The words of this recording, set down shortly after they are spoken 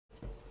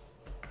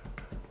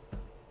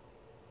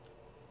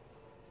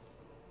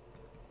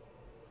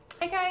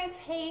Hi guys,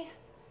 hey,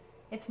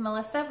 it's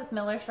Melissa with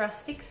Miller's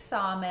Rustic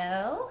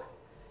Sawmill.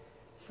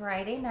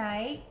 Friday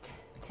night,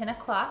 10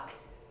 o'clock.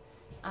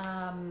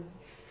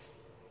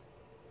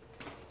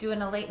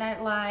 Doing a late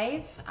night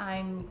live.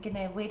 I'm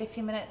gonna wait a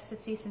few minutes to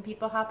see if some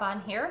people hop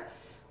on here.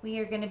 We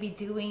are gonna be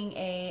doing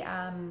a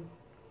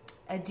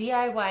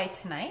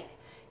DIY tonight.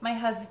 My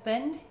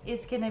husband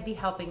is gonna be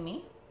helping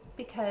me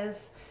because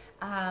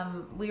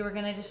we were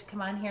gonna just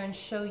come on here and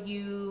show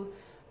you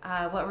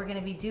what we're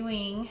gonna be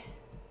doing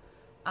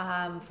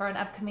for an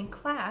upcoming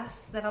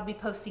class that I'll be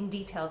posting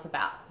details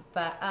about.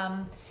 But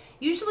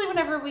usually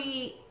whenever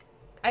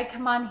I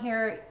come on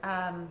here,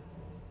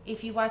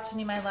 if you watch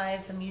any of my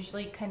lives, I'm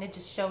usually kind of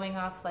just showing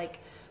off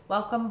like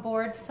welcome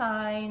board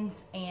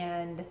signs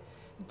and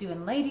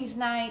doing ladies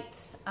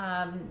nights.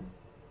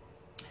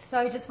 So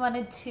I just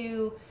wanted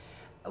to,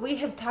 we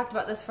have talked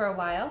about this for a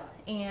while,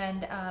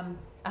 and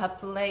up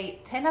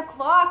late, 10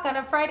 o'clock on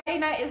a Friday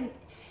night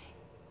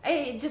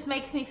it just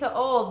makes me feel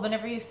old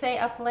whenever you say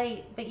up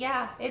late. But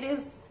yeah,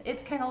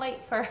 it's kind of late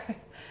for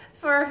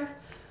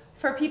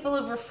people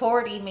over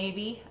 40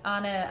 maybe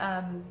on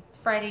a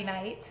Friday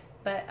night.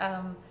 But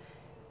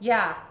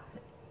yeah,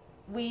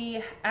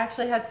 we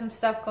actually had some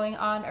stuff going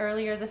on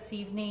earlier this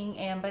evening,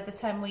 and by the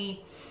time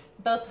we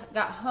both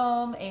got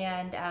home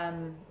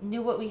and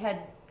knew what we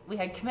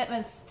had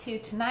commitments to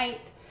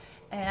tonight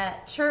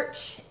at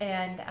church,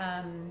 and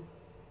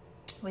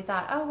we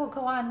thought, oh, we'll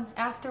go on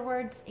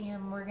afterwards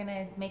and we're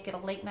gonna make it a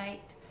late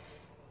night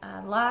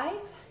live.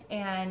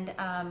 And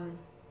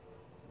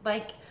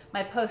like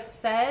my post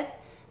said,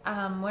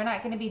 we're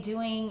not gonna be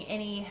doing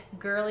any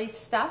girly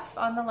stuff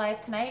on the live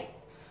tonight.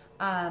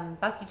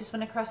 Bucky just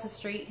went across the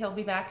street. He'll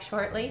be back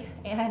shortly.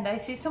 And I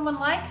see someone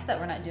likes that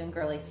we're not doing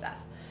girly stuff.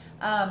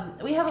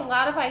 We have a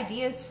lot of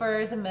ideas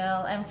for the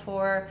mill and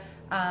for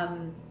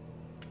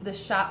the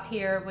shop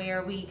here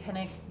where we kind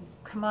of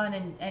come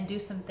on and do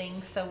some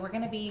things. So we're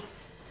gonna be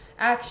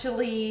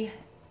actually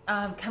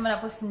coming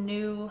up with some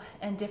new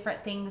and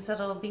different things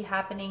that'll be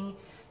happening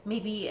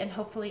maybe and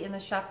hopefully in the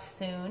shop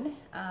soon.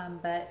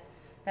 But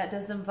that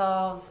does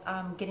involve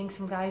getting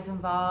some guys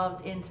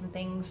involved in some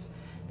things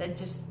that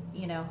just,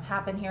 you know,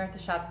 happen here at the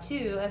shop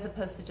too, as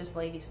opposed to just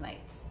ladies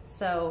nights.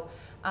 So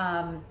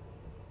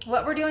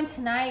what we're doing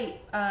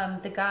tonight,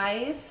 the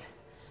guys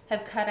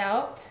have cut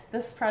out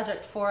this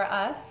project for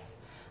us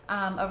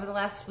over the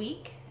last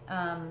week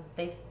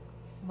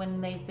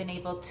when they've been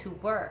able to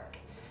work.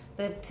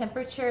 The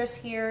temperatures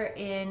here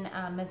in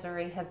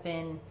Missouri have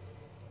been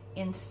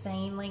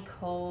insanely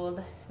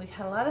cold. We've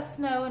had a lot of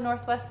snow in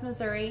northwest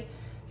Missouri,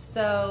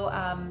 so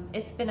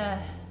it's been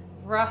a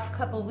rough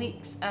couple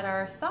weeks at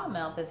our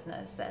sawmill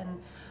business.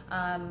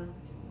 And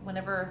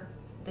whenever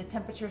the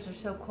temperatures are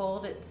so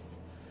cold, it's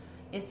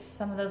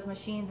some of those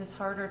machines is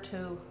harder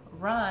to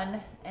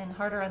run and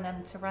harder on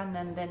them to run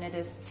them than it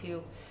is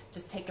to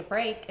just take a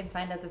break and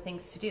find other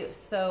things to do.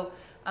 So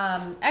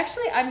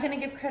actually, I'm gonna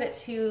give credit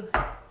to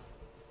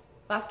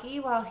Bucky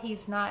while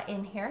he's not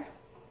in here.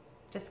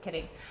 Just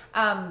kidding.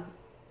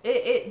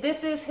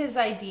 This is his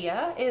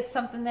idea. It's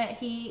something that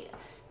he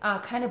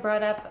kind of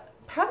brought up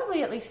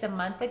probably at least a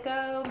month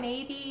ago,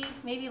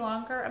 maybe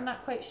longer. I'm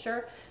not quite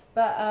sure,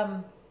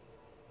 but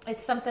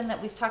it's something that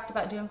we've talked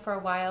about doing for a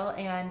while,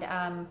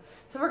 and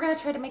so we're going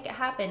to try to make it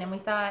happen. And we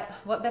thought,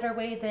 what better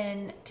way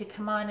than to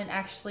come on and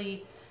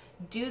actually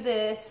do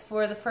this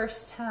for the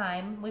first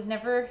time. We've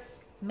never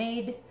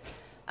made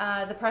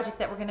the project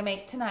that we're going to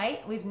make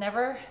tonight. We've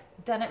never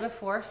done it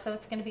before, so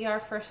it's going to be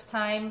our first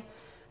time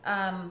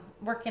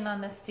working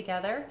on this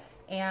together,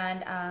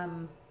 and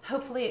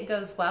hopefully it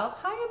goes well.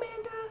 Hi,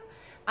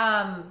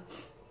 Amanda.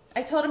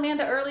 I told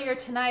Amanda earlier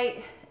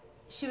tonight,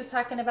 she was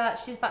talking about,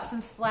 she's bought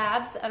some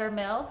slabs at her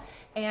mill,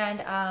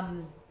 and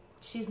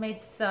she's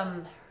made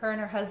some, her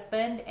and her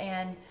husband,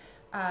 and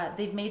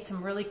they've made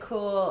some really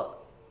cool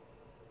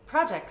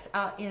projects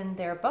out in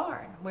their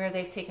barn where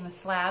they've taken a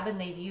slab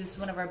and they've used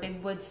one of our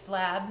big wood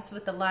slabs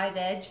with the live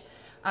edge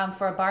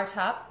for a bar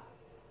top.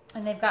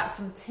 And they've got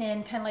some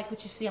tin, kind of like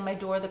what you see on my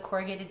door, the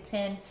corrugated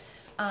tin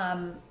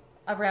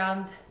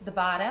around the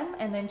bottom.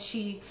 And then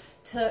she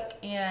took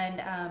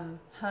and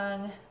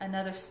hung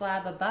another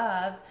slab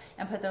above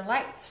and put their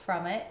lights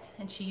from it.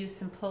 And she used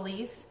some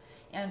pulleys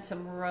and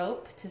some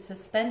rope to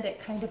suspend it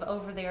kind of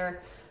over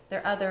their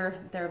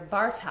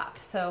bar top.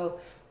 So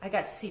I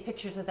got to see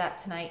pictures of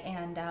that tonight,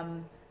 and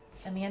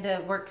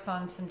Amanda works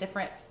on some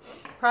different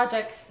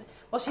projects.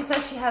 Well, she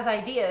says she has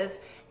ideas,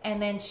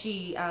 and then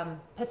she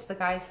puts the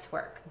guys to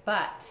work.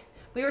 But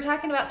we were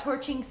talking about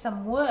torching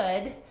some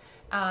wood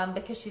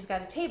because she's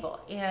got a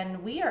table,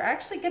 and we are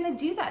actually going to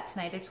do that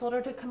tonight. I told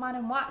her to come on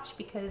and watch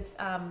because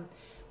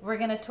we're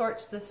going to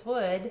torch this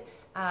wood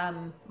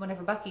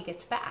whenever Bucky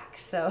gets back.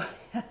 So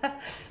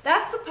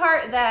that's the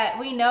part that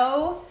we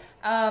know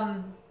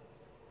the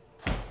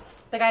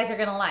guys are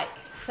going to like.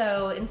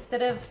 So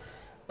instead of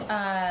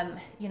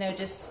you know,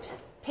 just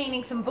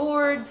painting some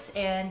boards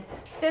and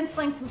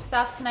stenciling some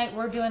stuff tonight,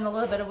 we're doing a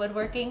little bit of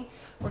woodworking.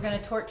 We're going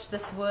to torch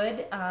this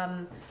wood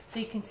so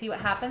you can see what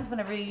happens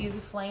whenever you use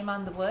a flame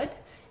on the wood.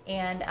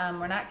 And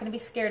we're not going to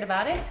be scared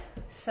about it.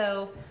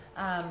 So,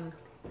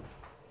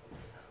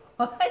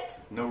 what?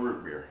 No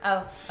root beer.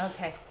 Oh,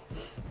 okay.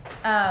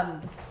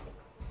 But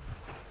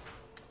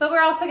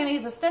we're also going to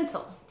use a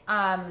stencil.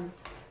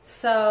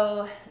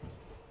 So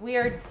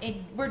we're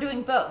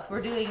doing both.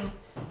 We're doing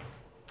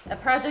a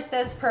project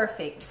that is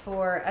perfect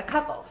for a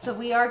couple. So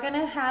we are going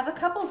to have a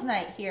couples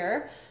night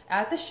here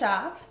at the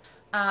shop.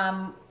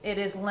 It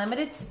is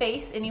limited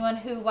space. Anyone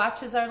who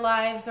watches our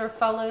lives or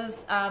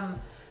follows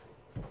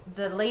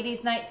the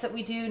ladies' nights that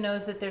we do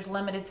knows that there's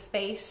limited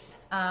space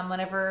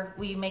whenever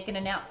we make an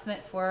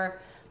announcement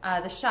for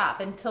the shop.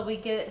 Until we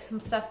get some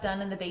stuff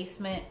done in the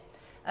basement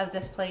of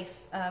this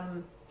place,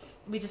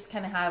 we just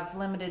kind of have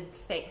limited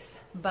space.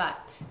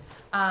 But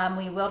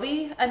we will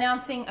be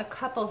announcing a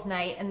couples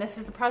night, and this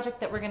is the project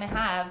that we're going to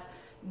have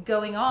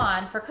going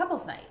on for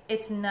couples night.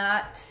 It's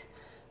not,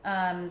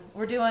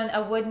 we're doing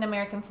a wooden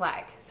American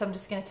flag. So I'm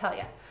just going to tell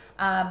you.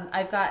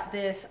 I've got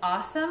this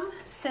awesome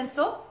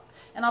stencil,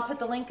 and I'll put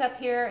the link up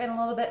here in a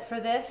little bit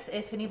for this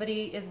if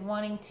anybody is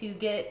wanting to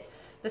get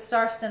the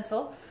star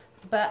stencil.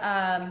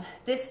 But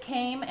this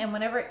came, and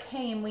whenever it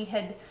came,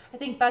 I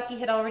think Bucky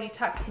had already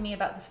talked to me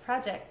about this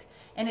project,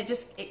 and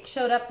it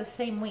showed up the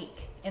same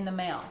week in the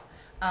mail.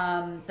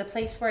 The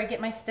place where I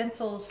get my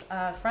stencils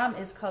from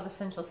is called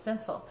Essential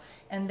Stencil,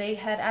 and they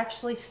had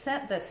actually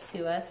sent this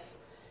to us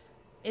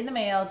in the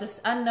mail, just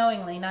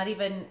unknowingly, not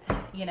even,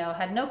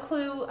 had no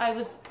clue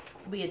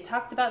we had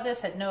talked about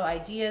this, had no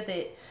idea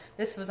that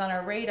this was on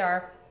our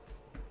radar.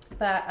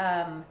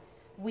 But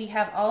we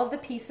have all of the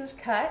pieces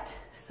cut,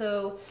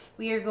 so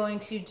we are going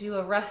to do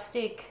a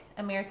rustic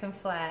American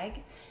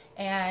flag,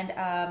 and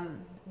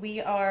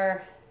we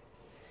are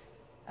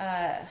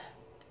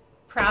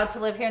proud to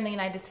live here in the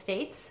United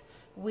States.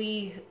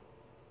 We,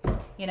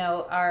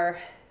 are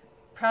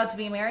proud to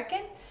be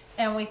American,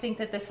 and we think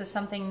that this is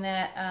something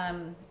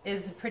that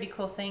is a pretty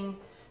cool thing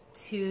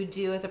to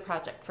do as a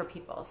project for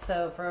people,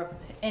 so for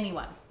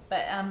anyone.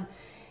 But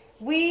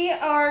we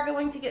are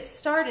going to get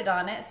started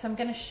on it, so I'm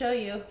going to show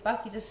you.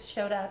 Bucky just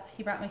showed up.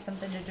 He brought me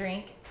something to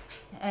drink,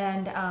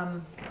 and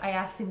I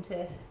asked him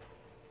to,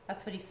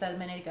 that's what he said a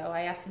minute ago,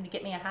 I asked him to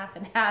get me a half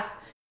and half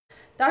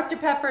Dr.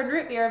 Pepper and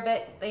root beer,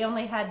 but they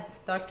only had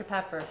Dr.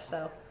 Pepper,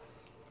 so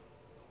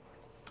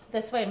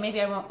this way maybe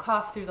I won't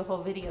cough through the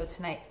whole video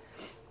tonight.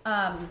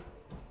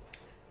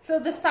 So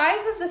the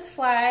size of this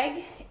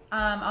flag,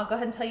 I'll go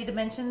ahead and tell you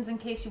dimensions in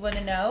case you want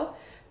to know.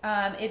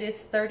 It is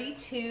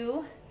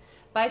 32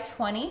 by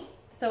 20,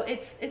 so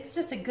it's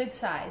just a good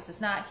size.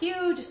 It's not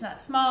huge, it's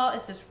not small,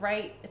 it's just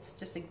right. It's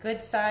just a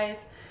good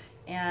size,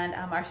 and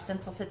our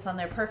stencil fits on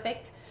there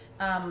perfect.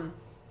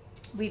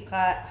 We've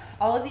got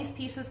all of these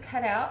pieces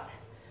cut out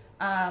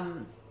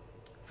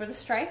for the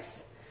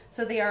stripes,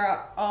 so they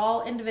are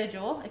all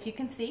individual, if you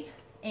can see,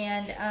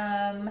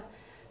 and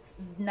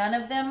none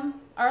of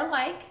them are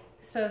alike.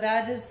 So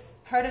that is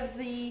part of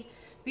the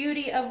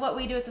beauty of what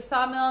we do at the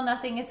sawmill.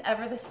 Nothing is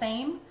ever the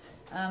same.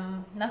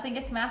 Nothing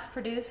gets mass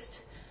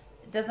produced.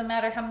 It doesn't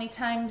matter how many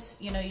times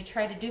you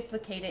try to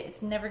duplicate it,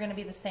 it's never going to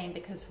be the same,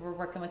 because we're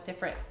working with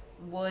different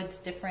woods,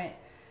 different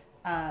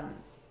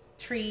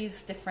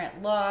trees,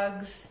 different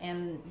logs,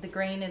 and the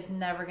grain is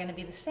never going to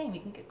be the same.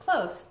 You can get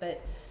close,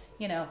 but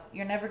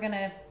you're never going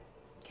to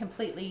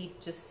completely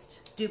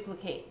just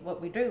duplicate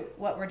what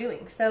we're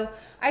doing. So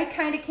I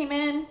kind of came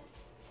in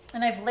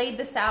and I've laid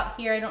this out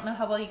here. I don't know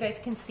how well you guys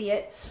can see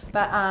it,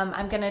 but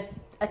I'm going to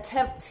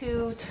attempt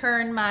to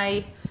turn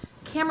my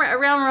camera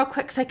around real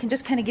quick so I can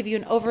just kind of give you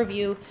an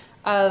overview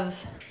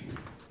of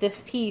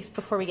this piece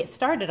before we get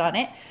started on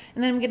it.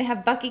 And then I'm going to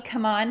have Bucky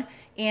come on,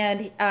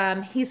 and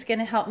he's going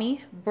to help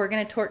me. We're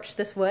going to torch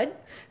this wood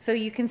so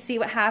you can see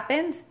what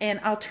happens, and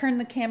I'll turn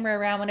the camera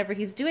around whenever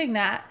he's doing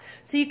that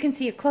so you can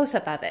see a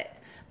close-up of it.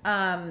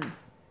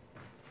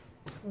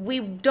 We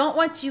don't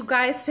want you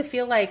guys to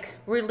feel like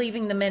we're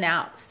leaving the men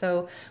out,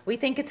 so we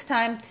think it's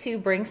time to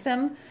bring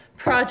some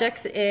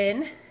projects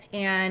in,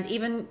 and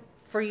even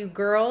for you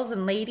girls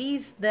and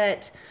ladies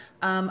that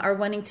are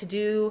wanting to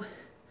do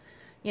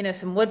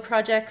some wood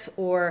projects,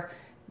 or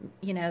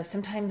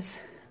sometimes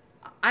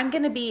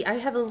I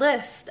have a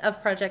list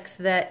of projects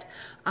that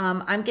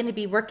I'm going to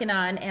be working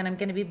on, and I'm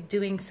going to be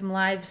doing some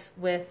lives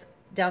with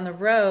down the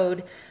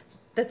road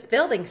that's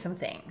building some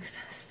things.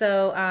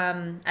 So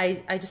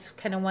I just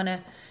kind of want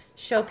to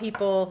show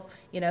people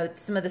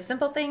some of the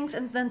simple things,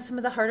 and then some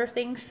of the harder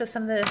things. So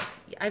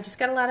I've just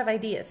got a lot of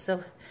ideas,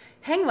 so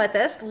hang with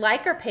us,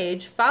 like our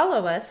page,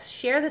 follow us,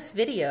 share this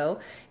video,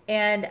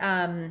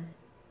 and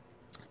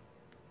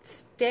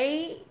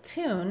stay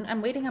tuned.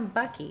 I'm waiting on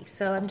Bucky,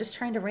 so I'm just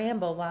trying to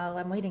ramble while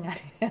I'm waiting on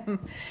him.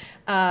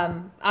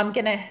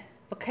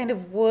 What kind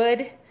of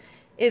wood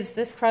is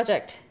this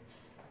project?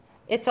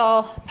 It's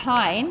all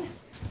pine.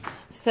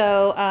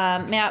 So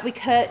Matt, we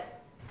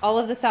cut all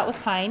of this out with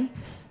pine.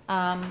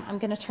 I'm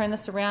going to turn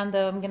this around,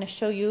 though. I'm going to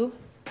show you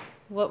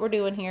what we're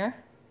doing here.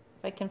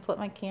 If I can flip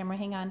my camera,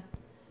 hang on.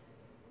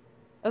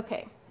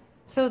 Okay,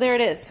 so there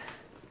it is.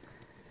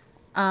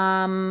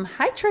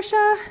 Hi,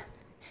 Trisha.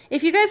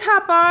 If you guys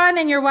hop on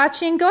and you're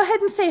watching, go ahead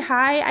and say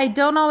hi. I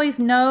don't always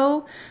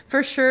know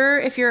for sure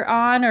if you're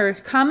on, or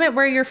comment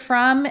where you're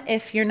from.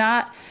 If you're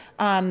not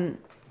a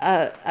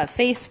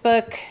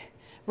Facebook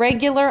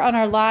regular on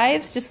our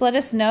lives, just let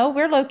us know.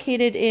 We're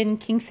located in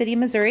King City,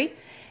 Missouri.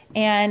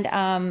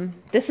 And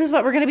this is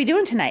what we're going to be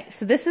doing tonight.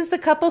 So this is the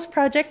couples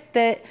project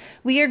that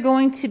we are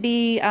going to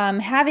be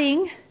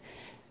having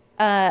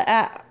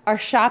at our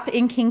shop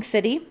in King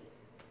City.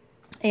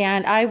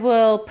 And I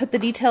will put the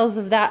details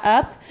of that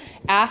up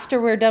after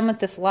we're done with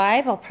this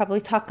live. I'll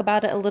probably talk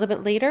about it a little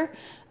bit later.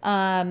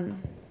 Hi,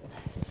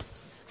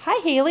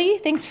 Haley.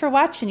 Thanks for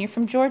watching. You're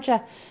from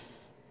Georgia,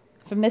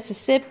 from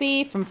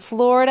Mississippi, from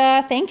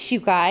Florida. Thanks,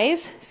 you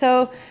guys.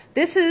 So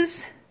this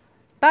is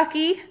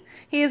Bucky.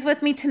 He is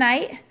with me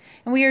tonight.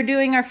 And we are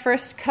doing our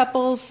first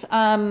couples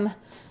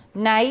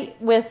night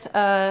with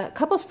a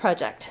couples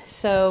project.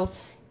 So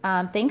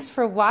thanks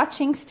for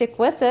watching. Stick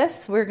with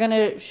us. We're going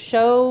to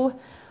show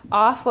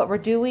off what we're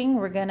doing.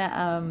 We're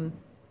gonna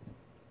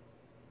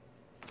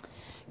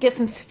get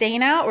some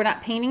stain out. We're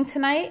not painting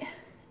tonight.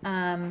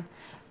 I'm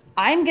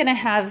gonna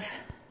have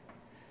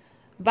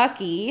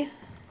Bucky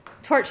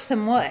torch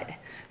some wood.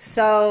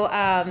 So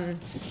I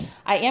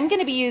am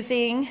gonna be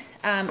using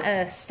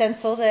a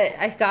stencil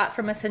that I got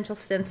from Essential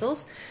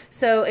Stencils.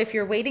 So if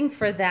you're waiting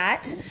for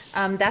that,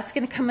 that's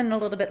gonna come in a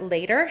little bit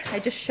later. I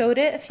just showed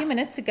it a few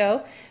minutes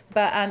ago,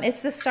 but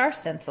it's the star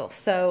stencil.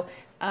 So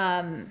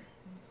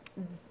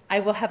I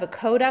will have a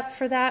code up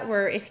for that,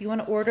 where if you want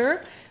to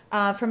order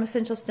from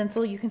Essential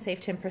Stencil, you can save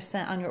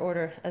 10% on your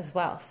order as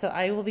well. So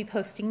I will be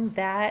posting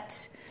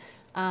that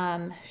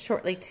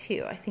shortly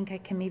too. I think I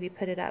can maybe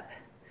put it up.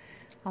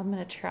 I'm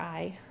going to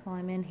try while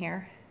I'm in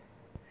here.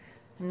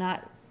 I'm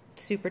not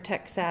super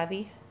tech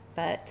savvy,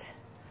 but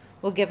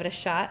we'll give it a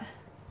shot.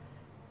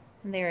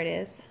 And there it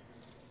is.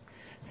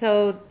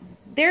 So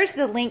there's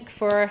the link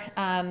for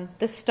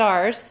the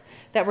stars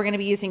that we're going to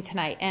be using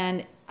tonight.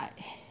 And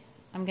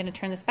I'm going to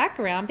turn this back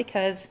around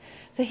because,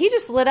 so he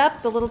just lit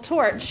up the little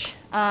torch.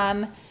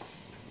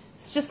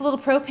 It's just a little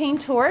propane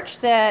torch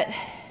that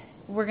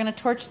we're going to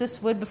torch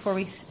this wood before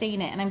we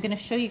stain it. And I'm going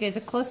to show you guys a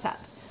close-up.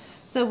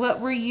 So what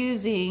we're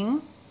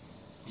using,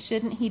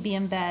 shouldn't he be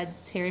in bed,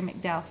 Terry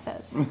McDowell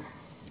says.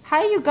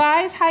 Hi, you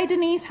guys. Hi,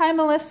 Denise. Hi,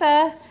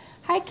 Melissa.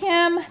 Hi,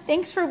 Kim.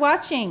 Thanks for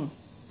watching.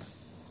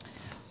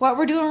 What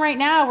we're doing right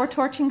now, we're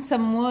torching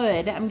some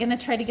wood. I'm going to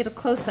try to get a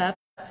close-up.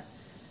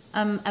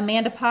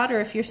 Amanda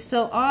Potter, if you're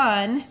still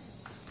on,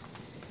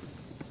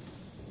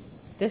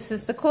 this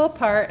is the cool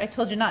part. I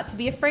told you not to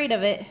be afraid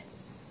of it.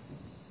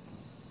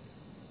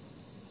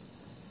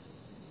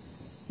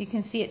 You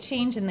can see it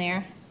changing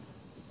there.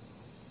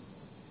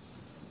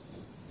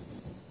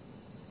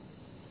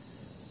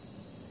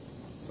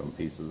 Some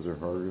pieces are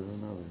harder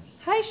than others.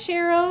 Hi,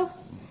 Cheryl.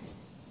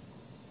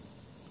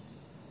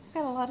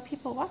 Got a lot of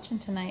people watching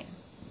tonight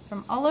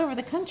from all over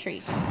the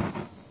country.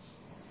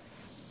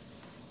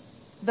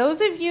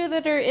 Those of you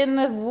that are in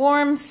the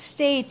warm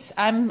states,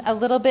 I'm a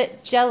little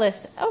bit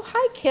jealous. Oh,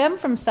 hi, Kim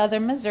from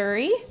Southern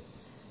Missouri.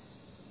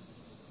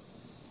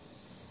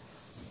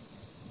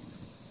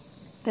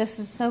 This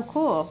is so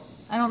cool.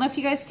 I don't know if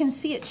you guys can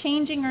see it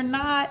changing or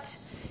not.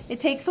 It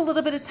takes a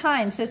little bit of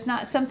time, so it's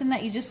not something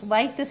that you just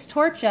light this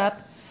torch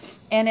up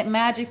and it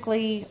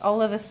magically,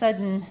 all of a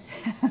sudden,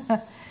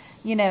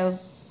 you know,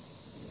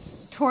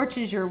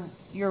 torches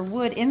your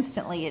wood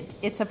instantly.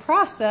 It's a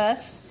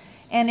process.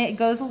 And it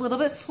goes a little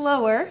bit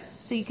slower,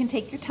 so you can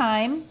take your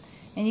time,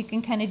 and you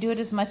can kind of do it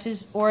as much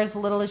as or as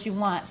little as you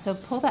want. So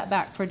pull that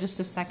back for just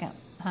a second,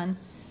 hon.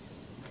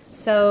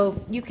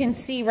 So you can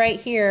see right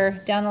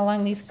here, down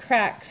along these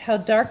cracks, how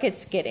dark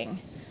it's getting.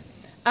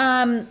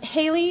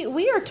 Haley,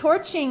 we are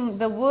torching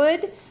the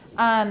wood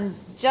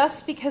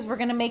just because we're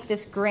going to make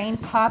this grain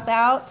pop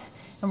out,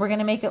 and we're going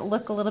to make it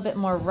look a little bit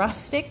more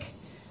rustic,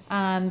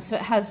 so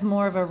it has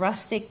more of a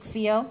rustic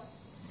feel.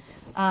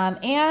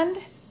 And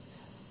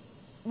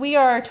we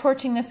are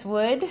torching this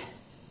wood,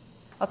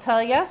 I'll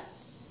tell you,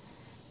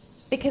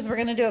 because we're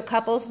going to do a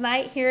couples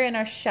night here in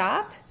our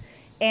shop.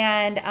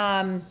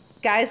 And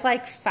guys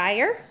like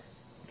fire.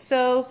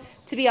 So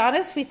to be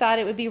honest, we thought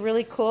it would be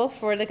really cool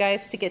for the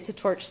guys to get to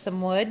torch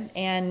some wood.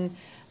 And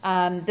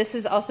this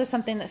is also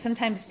something that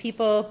sometimes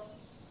people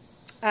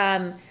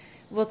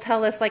will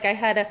tell us. Like I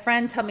had a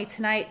friend tell me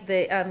tonight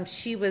that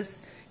she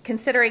was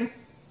considering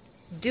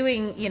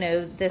doing, you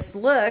know, this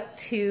look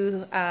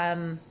to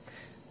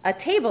a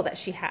table that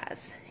she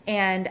has.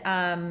 And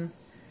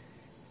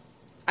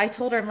I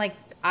told her, I'm like,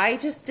 I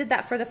just did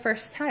that for the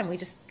first time. We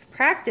just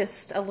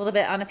practiced a little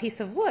bit on a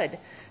piece of wood.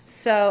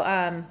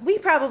 So we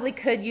probably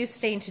could use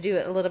stain to do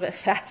it a little bit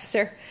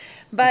faster.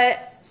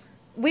 But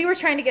we were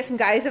trying to get some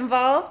guys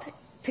involved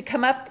to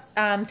come up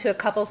to a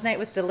couples night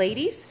with the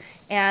ladies.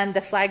 And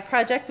the flag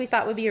project we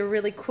thought would be a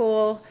really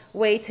cool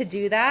way to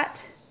do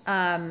that.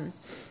 And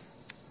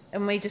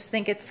we just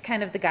think it's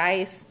kind of the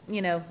guys,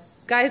 you know,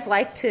 guys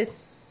like to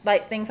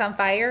light things on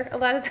fire a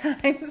lot of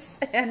times.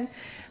 And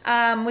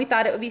we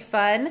thought it would be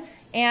fun.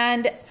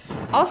 And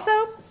also,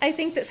 I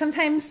think that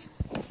sometimes,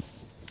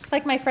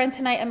 like my friend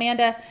tonight,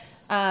 Amanda,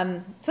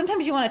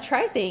 sometimes you want to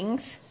try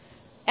things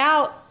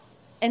out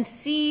and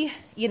see,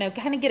 you know,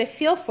 kind of get a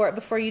feel for it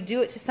before you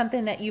do it to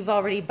something that you've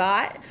already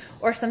bought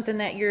or something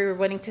that you're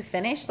wanting to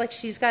finish. Like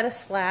she's got a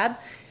slab,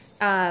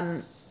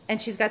 and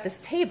she's got this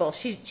table.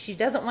 She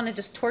doesn't want to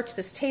just torch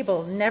this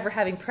table, never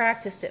having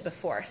practiced it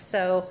before.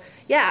 So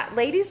yeah,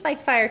 ladies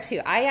like fire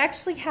too. I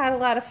actually had a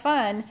lot of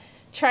fun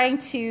trying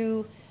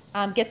to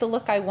get the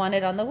look I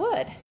wanted on the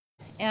wood.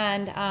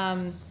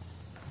 And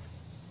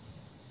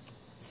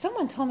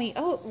someone told me,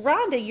 oh,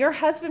 Rhonda, your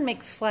husband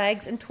makes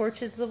flags and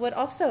torches the wood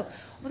also.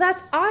 Well,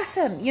 that's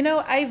awesome. You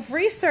know, I've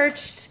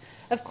researched,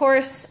 of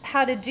course,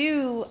 how to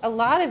do a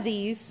lot of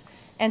these,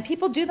 and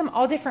people do them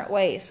all different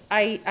ways.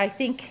 I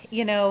think,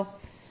 you know,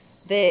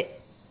 that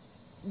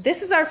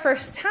this is our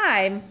first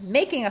time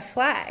making a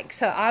flag.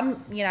 So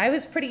you know, I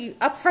was pretty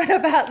upfront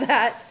about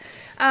that.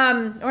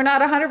 We're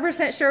not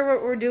 100% sure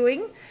what we're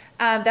doing.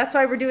 That's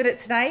why we're doing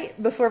it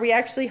tonight before we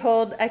actually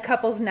hold a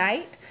couple's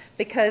night,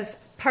 because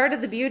part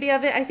of the beauty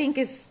of it, I think,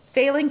 is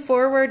failing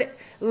forward,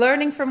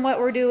 learning from what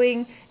we're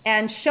doing,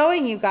 and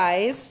showing you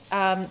guys,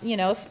 you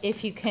know,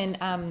 if you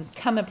can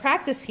come and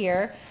practice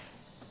here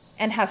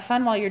and have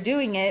fun while you're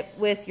doing it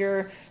with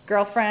your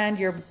girlfriend,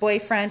 your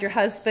boyfriend, your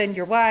husband,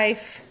 your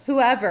wife,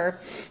 whoever,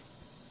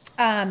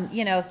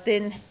 you know,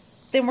 then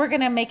we're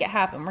going to make it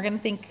happen. We're going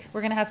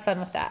to have fun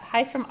with that.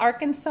 Hi from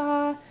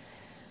Arkansas.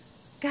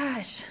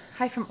 Gosh,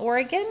 hi from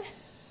Oregon.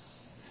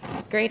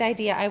 Great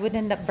idea. I would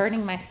end up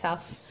burning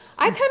myself.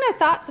 I kind of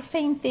thought the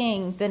same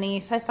thing,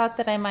 Denise. I thought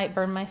that I might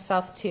burn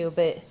myself too,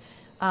 but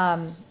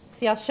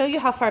see, I'll show you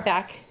how far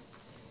back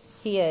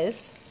he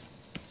is.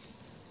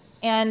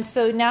 And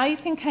so now you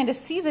can kind of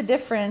see the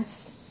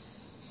difference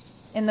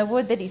in the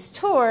wood that he's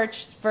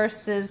torched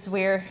versus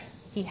where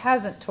he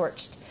hasn't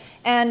torched.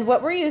 And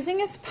what we're using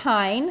is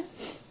pine.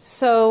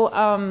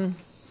 So,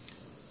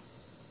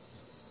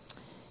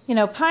 you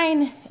know,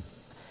 pine,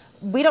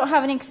 we don't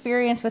have any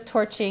experience with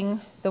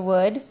torching the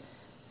wood.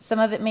 Some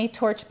of it may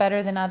torch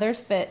better than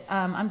others, but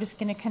I'm just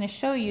going to kind of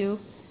show you.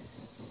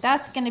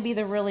 That's going to be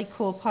the really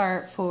cool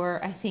part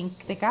for, I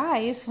think, the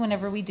guys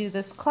whenever we do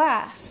this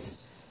class.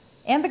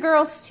 And the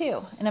girls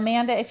too. And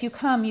Amanda, if you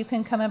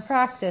can come and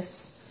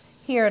practice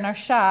here in our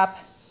shop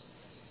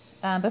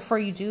before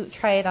you do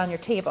try it on your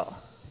table.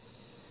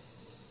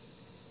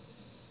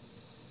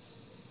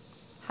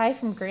 Hi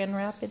from Grand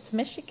Rapids,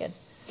 Michigan.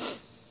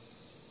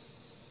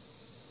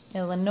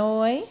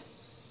 Illinois.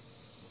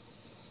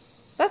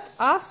 That's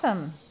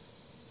awesome.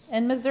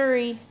 And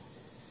Missouri.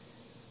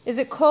 Is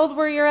it cold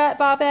where you're at,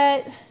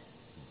 Bobette?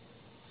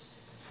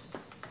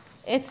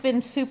 It's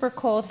been super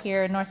cold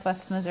here in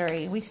Northwest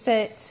Missouri. We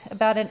sit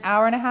about an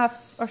hour and a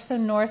half or so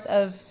north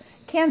of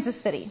Kansas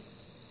City.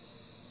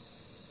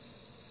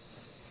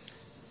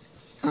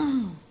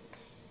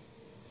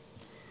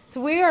 So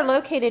we are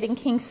located in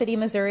King City,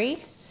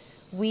 Missouri.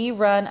 We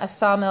run a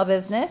sawmill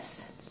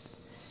business,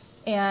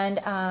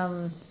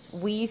 and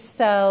we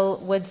sell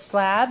wood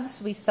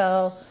slabs, we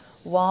sell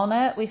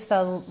walnut, we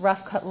sell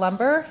rough cut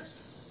lumber.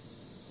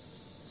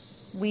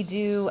 We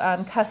do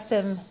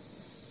custom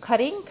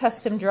cutting,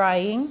 custom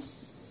drying.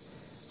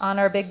 On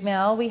our big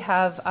mill, we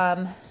have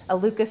a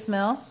Lucas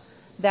mill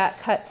that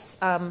cuts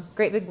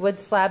great big wood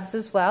slabs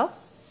as well.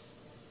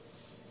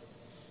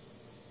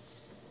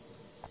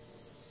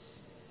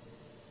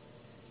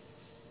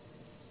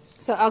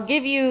 So I'll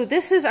give you,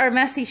 this is our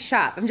messy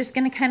shop. I'm just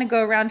going to kind of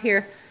go around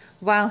here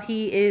while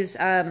he is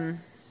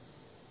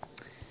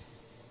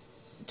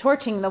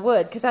torching the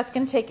wood, because that's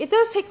going to take, it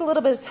does take a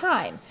little bit of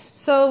time.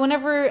 So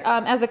whenever,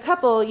 as a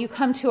couple, you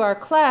come to our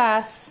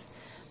class,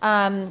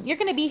 you're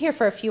going to be here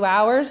for a few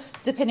hours,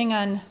 depending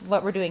on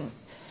what we're doing.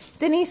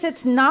 Denise,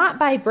 it's not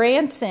by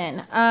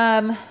Branson.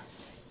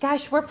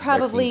 Gosh, we're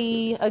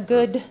probably a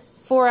good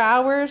 4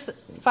 hours,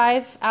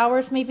 5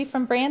 hours maybe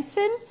from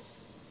Branson.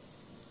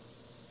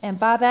 And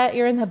Bobette,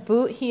 you're in the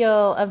boot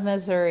heel of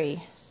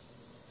Missouri.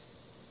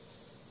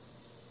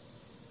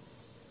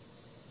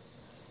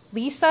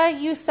 Lisa,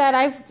 you said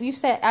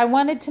I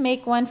wanted to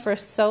make one for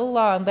so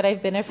long, but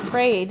I've been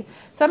afraid.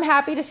 So I'm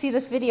happy to see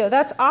this video.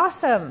 That's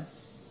awesome.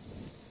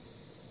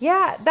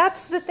 Yeah,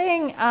 that's the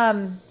thing.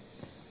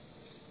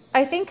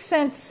 I think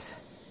since,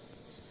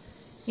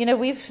 you know,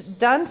 we've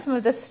done some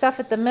of this stuff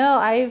at the mill,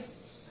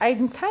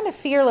 I'm kind of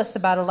fearless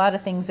about a lot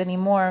of things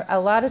anymore. A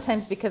lot of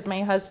times because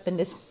my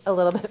husband is a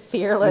little bit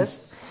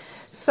fearless.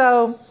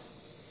 So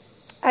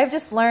I've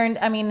just learned,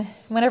 I mean,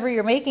 whenever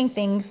you're making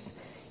things,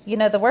 you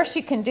know, the worst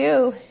you can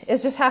do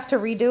is just have to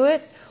redo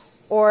it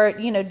or,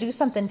 you know, do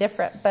something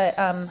different. But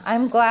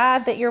I'm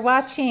glad that you're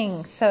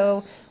watching.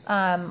 So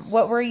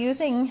what we're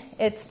using,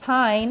 it's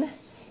pine,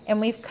 and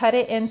we've cut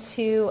it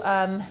into,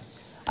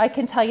 I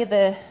can tell you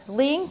the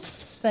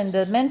lengths and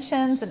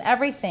dimensions and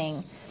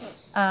everything.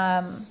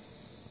 But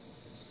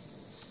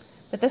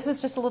this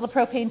is just a little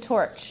propane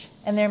torch,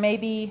 and there may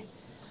be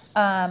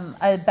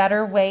a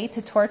better way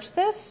to torch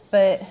this,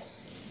 but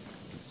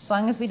as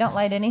long as we don't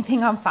light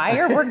anything on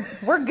fire,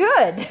 we're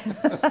good.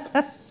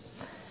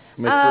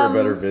 Make for a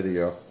better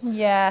video.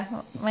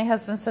 Yeah, my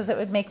husband says it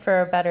would make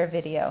for a better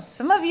video.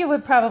 Some of you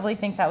would probably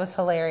think that was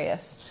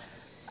hilarious.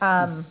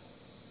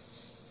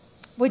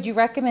 Would you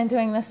recommend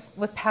doing this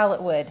with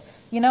pallet wood?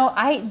 You know,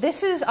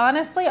 this is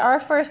honestly our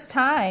first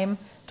time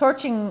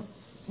torching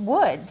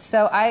wood,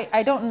 so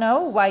I don't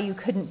know why you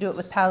couldn't do it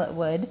with pallet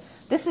wood.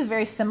 This is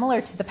very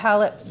similar to the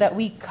pallet that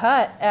we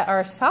cut at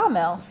our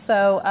sawmill.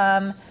 So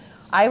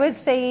I would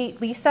say,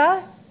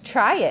 Lisa,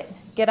 try it.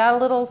 Get out a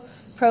little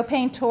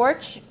propane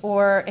torch,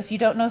 or if you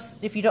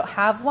don't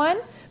have one,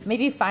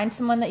 maybe find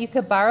someone that you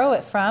could borrow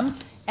it from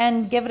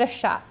and give it a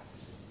shot.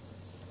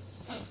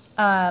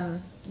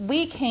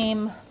 We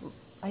came,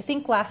 I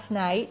think, last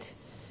night,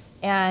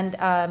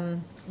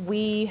 and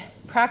we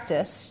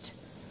practiced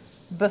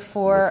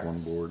before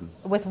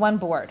with one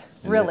board.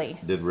 And really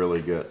did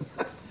really good.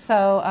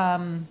 So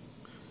hi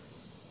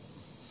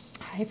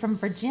from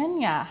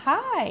Virginia.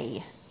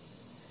 Hi.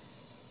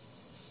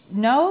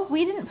 No,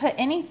 we didn't put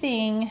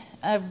anything.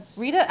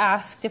 Rita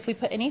asked if we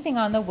put anything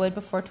on the wood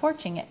before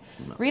torching it.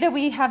 No. Rita,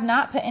 we have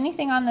not put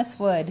anything on this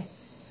wood.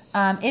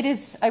 It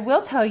is, I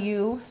will tell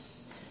you,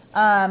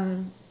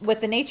 with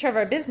the nature of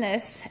our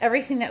business,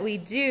 everything that we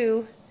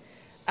do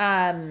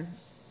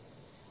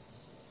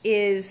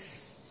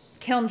is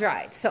kiln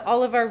dried. So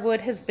all of our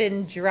wood has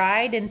been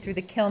dried and through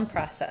the kiln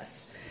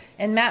process.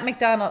 And Matt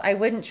McDonald, I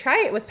wouldn't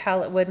try it with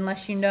pallet wood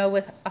unless you know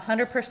with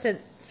 100%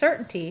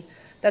 certainty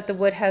that the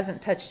wood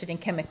hasn't touched any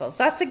chemicals.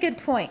 That's a good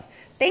point.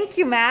 Thank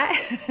you, Matt.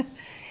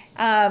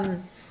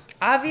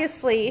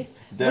 Obviously,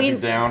 Debbie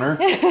Downer.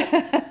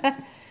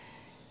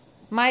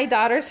 My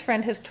daughter's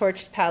friend has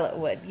torched pallet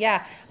wood.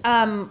 Yeah,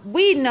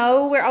 we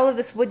know where all of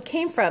this wood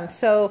came from.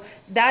 So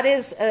that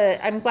is,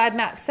 I'm glad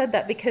Matt said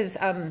that, because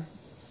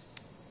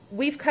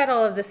we've cut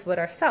all of this wood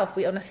ourselves.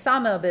 We own a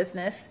sawmill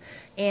business,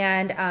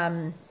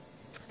 and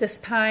this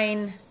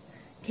pine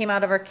came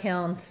out of our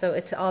kiln, so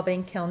it's all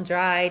been kiln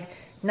dried.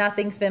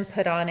 Nothing's been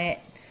put on it.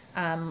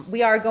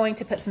 We are going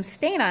to put some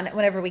stain on it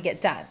whenever we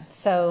get done.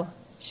 So,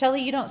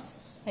 Shelly, you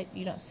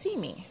don't see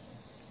me.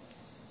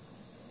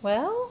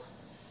 Well,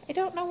 I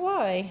don't know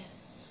why.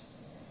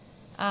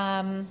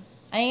 I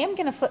am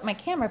going to flip my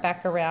camera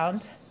back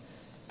around.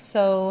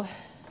 So,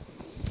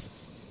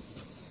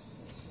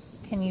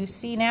 can you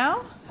see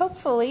now?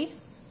 Hopefully.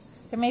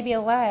 There may be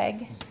a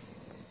lag.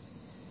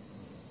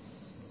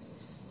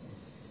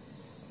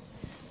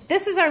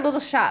 This is our little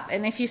shop,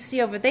 and if you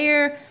see over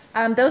there,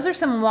 those are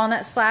some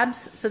walnut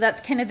slabs. So that's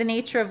kind of the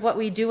nature of what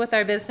we do with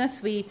our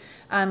business. We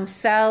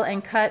sell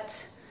and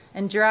cut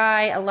and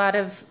dry a lot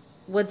of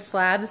wood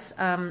slabs.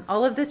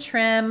 All of the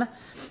trim,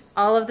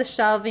 all of the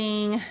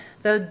shelving,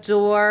 the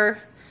door,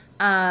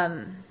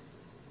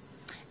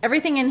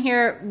 everything in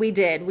here we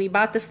did. We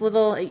bought this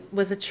little, it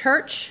was a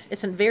church.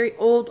 It's a very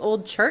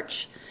old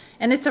church,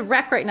 and it's a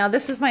wreck right now.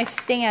 This is my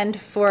stand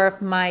for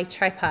my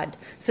tripod,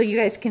 so you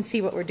guys can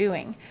see what we're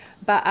doing.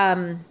 But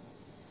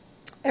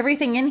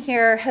everything in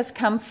here has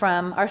come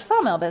from our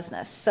sawmill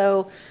business.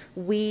 So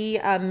we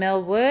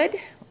mill wood,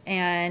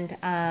 and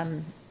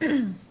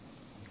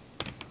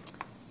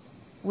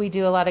we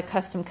do a lot of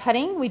custom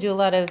cutting. We do a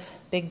lot of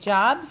big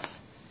jobs.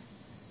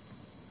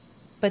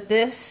 But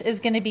this is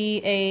going to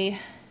be a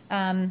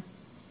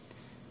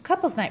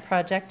couples night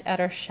project at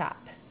our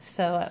shop.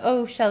 So,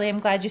 oh, Shelly, I'm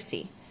glad you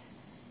see.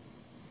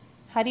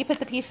 How do you put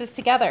the pieces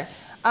together?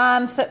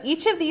 So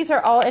each of these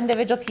are all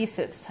individual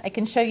pieces. I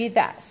can show you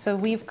that. So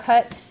we've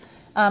cut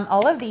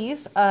all of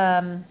these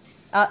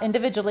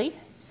individually,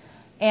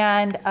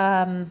 and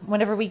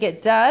whenever we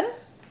get done,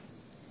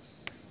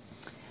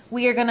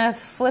 we are going to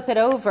flip it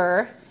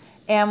over,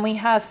 and we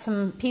have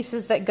some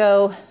pieces that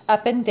go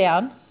up and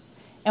down,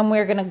 and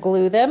we're going to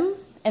glue them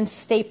and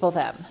staple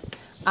them.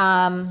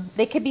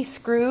 They could be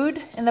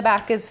screwed in the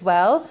back as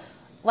well.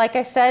 Like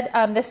I said,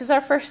 this is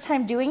our first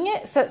time doing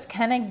it, so it's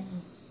kind of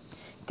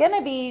going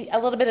to be a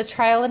little bit of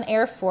trial and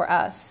error for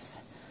us,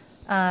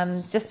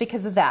 just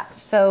because of that.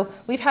 So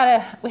we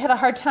had a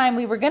hard time.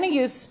 We were going to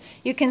use,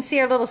 you can see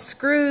our little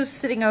screws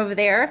sitting over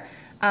there.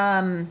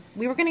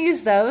 We were going to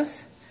use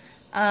those.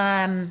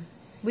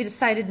 We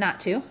decided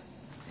not to.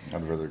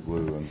 I'd rather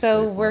glue and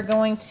so we're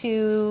going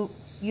to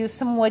use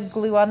some wood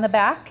glue on the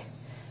back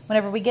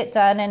whenever we get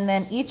done, and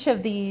then each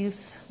of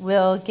these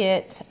will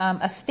get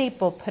a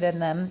staple put in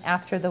them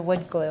after the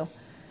wood glue.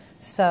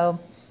 So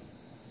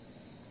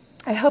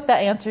I hope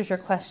that answers your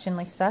question,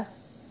 Lisa.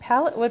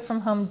 Pallet wood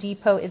from Home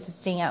Depot is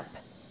damp,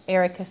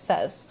 Erica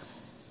says.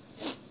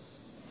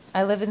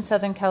 I live in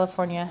Southern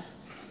California.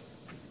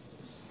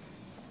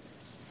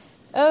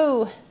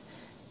 Oh,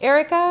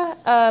 Erica,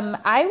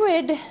 I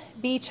would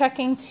be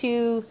checking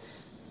to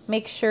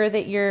make sure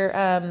that you're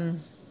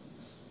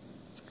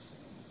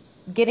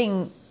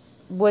getting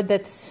wood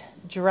that's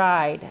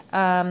dried.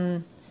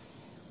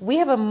 We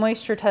have a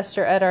moisture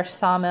tester at our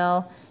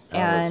sawmill,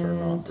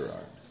 and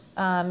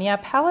yeah,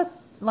 pallet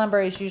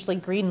lumber is usually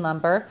green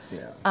lumber.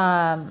 Yeah.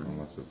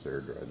 Unless it's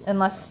air dried.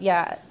 Unless,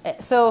 yeah.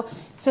 So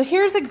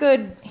here's a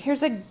good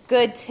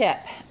tip.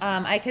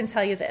 I can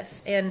tell you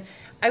this, and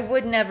I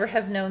would never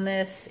have known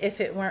this if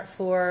it weren't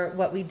for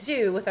what we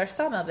do with our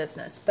sawmill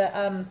business. But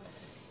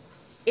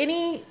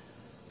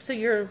so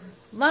your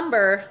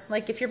lumber,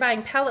 like if you're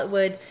buying pallet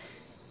wood,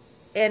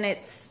 and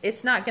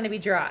it's not going to be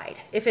dried.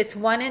 If it's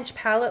 1-inch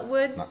pallet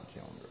wood, Not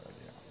kiln dried,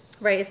 yeah.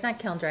 right, it's not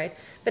kiln dried,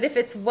 but if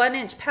it's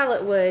 1-inch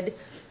pallet wood,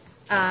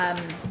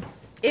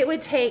 it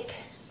would take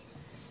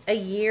a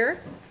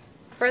year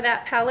for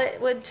that pallet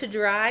wood to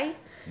dry.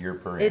 Year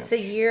per inch. It's a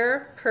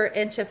year per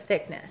inch of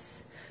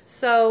thickness.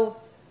 So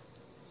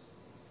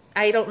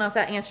I don't know if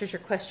that answers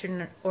your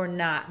question or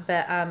not,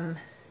 but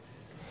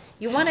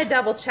you want to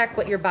double check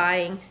what you're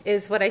buying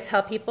is what I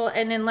tell people.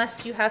 And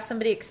unless you have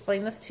somebody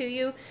explain this to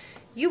you,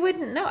 you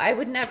wouldn't know. I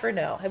would never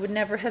know. I would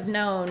never have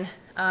known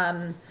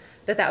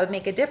that would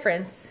make a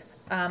difference.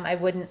 I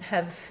wouldn't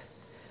have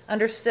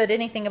understood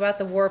anything about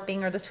the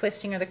warping or the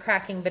twisting or the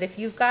cracking. But if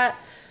you've got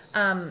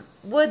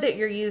wood that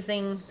you're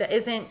using that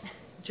isn't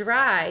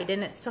dried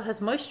and it still has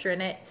moisture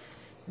in it,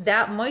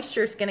 that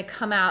moisture is going to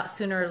come out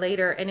sooner or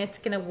later, and it's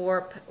going to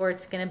warp, or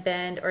it's going to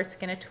bend, or it's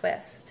going to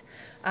twist.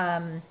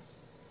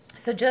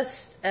 So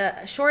just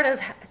short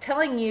of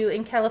telling you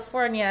in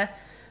California,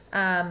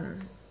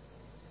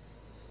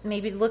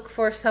 maybe look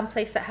for some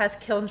place that has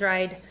kiln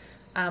dried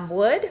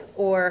wood,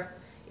 or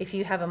if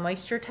you have a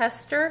moisture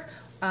tester,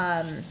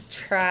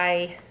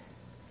 try,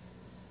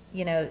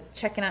 you know,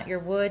 checking out your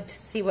wood to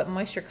see what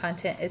moisture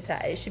content it's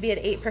at. It should be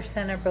at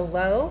 8% or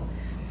below,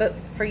 but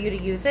for you to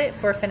use it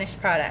for a finished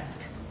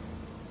product.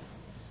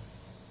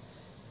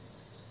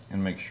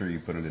 And make sure you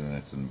put it in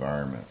its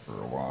environment for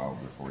a while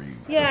before you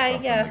put Yeah,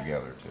 something yeah.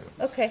 together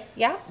too. Okay,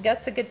 yeah,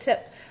 that's a good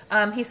tip.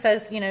 He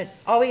says, you know,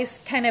 always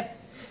kind of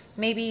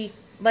maybe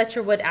let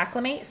your wood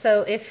acclimate.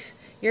 So if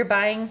you're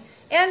buying,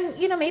 and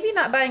you know, maybe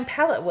not buying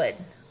pallet wood.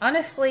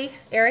 Honestly,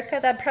 Erica,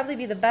 that'd probably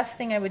be the best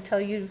thing I would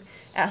tell you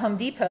at Home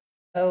Depot,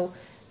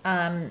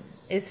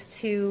 is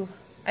to,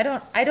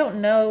 I don't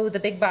know the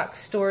big box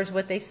stores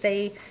what they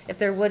say if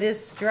their wood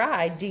is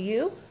dry. Do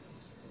you,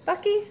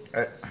 Bucky?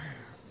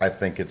 I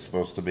think it's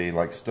supposed to be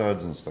like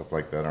studs and stuff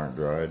like that aren't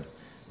dried.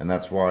 And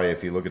that's why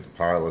if you look at the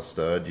pile of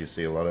studs, you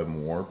see a lot of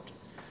them warped.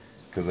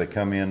 Because they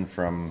come in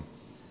from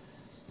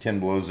 10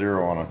 below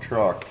zero on a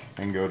truck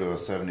and go to a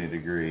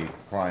 70-degree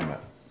climate.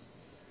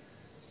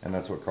 And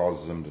that's what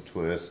causes them to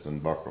twist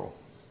and buckle.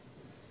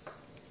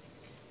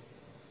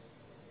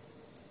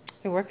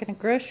 I work in a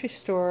grocery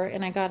store,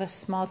 and I got a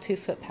small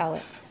 2-foot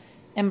pallet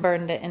and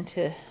burned it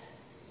into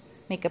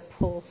make a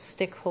pull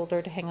stick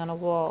holder to hang on a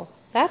wall.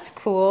 That's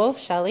cool,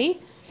 Shelly.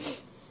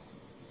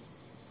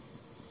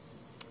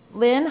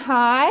 Lynn,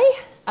 hi.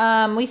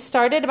 We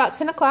started about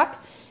 10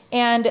 o'clock,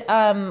 and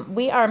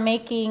we are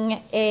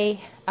making a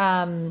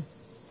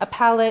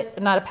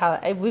pallet, not a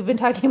pallet. We've been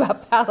talking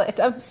about pallet.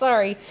 I'm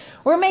sorry.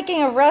 We're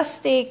making a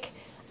rustic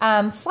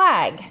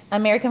flag,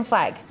 American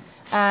flag,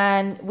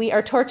 and we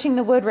are torching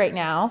the wood right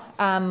now.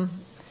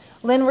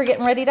 Lynn, we're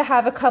getting ready to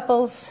have a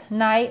couples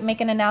night,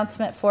 make an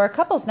announcement for a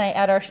couples night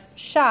at our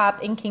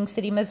shop in King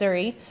City,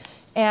 Missouri.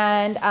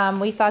 And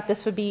we thought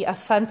this would be a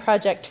fun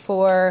project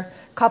for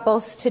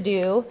couples to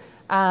do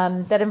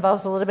that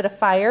involves a little bit of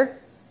fire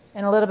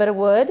and a little bit of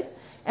wood.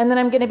 And then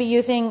I'm going to be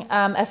using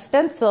a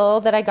stencil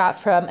that I got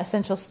from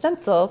Essential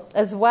Stencil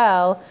as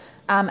well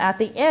at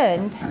the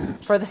end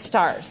for the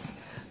stars.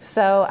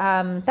 So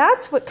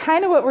that's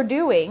what we're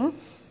doing.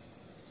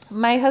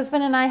 My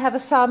husband and I have a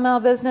sawmill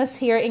business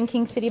here in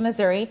King City,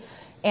 Missouri.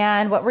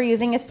 And what we're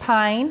using is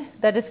pine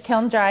that is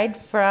kiln dried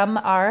from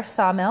our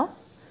sawmill.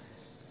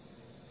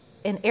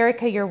 And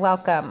Erica, you're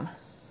welcome.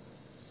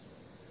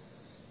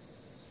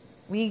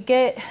 We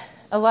get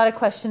a lot of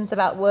questions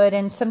about wood,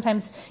 and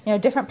sometimes, you know,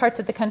 different parts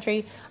of the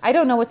country, I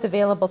don't know what's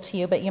available to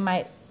you, but you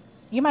might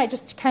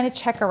just kind of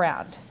check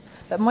around.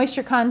 But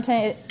moisture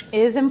content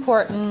is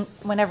important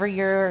whenever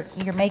you're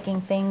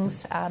making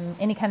things,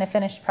 any kind of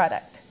finished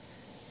product.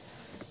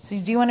 So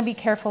you do want to be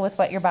careful with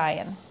what you're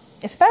buying,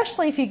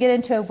 especially if you get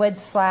into wood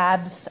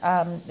slabs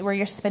where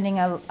you're spending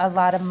a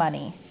lot of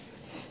money.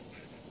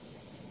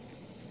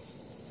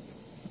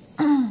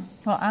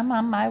 Well, I'm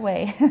on my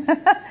way.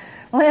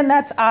 Lynn,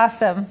 that's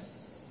awesome.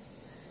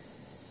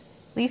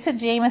 Lisa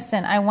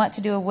Jameson, I want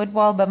to do a wood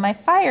wall above my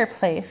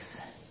fireplace.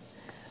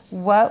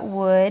 What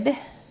wood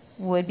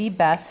would be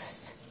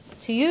best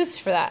to use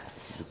for that?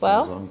 Depends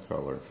well, on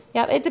color.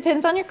 Yeah, it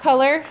depends on your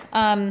color.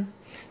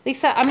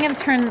 Lisa, I'm going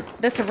to turn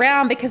this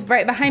around because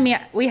right behind me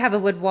we have a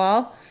wood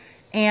wall.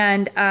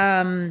 And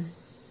I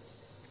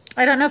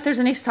don't know if there's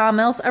any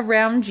sawmills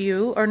around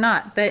you or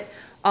not, but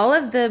all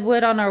of the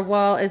wood on our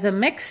wall is a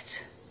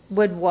mixed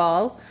wood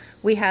wall.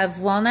 We have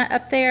walnut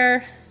up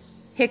there,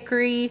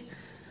 hickory,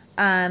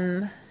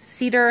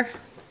 cedar,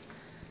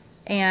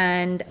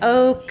 and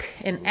oak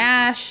and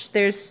ash.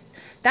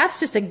 That's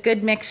just a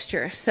good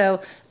mixture.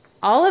 So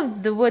all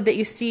of the wood that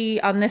you see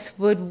on this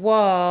wood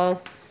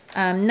wall,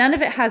 none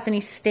of it has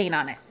any stain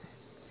on it.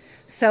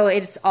 So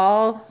it's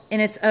all in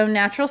its own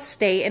natural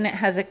state, and it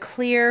has a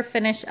clear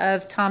finish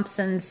of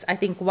Thompson's, I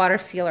think, water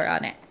sealer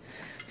on it.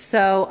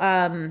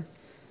 So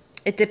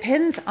it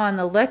depends on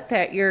the look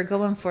that you're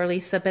going for,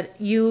 Lisa, but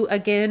you,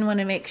 again, want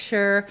to make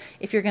sure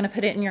if you're going to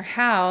put it in your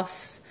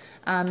house,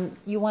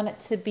 you want it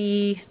to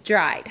be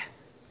dried.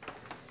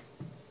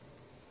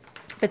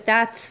 But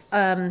that's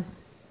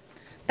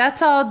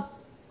all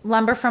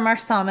lumber from our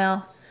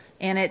sawmill,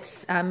 and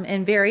it's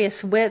in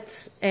various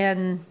widths,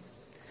 and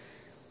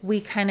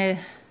we've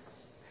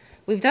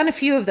done a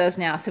few of those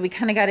now, so we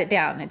kind of got it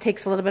down. It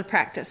takes a little bit of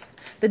practice.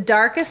 The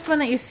darkest one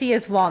that you see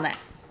is walnut.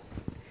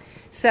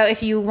 So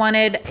if you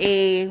wanted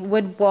a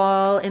wood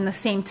wall in the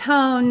same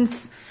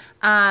tones,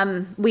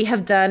 we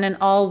have done an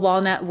all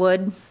walnut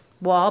wood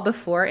wall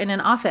before in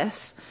an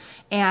office.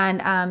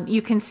 And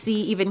you can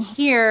see even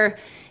here,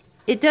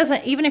 it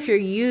doesn't, even if you're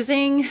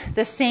using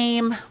the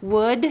same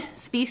wood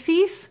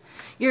species,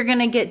 you're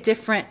gonna get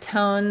different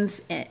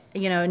tones,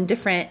 you know, and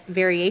different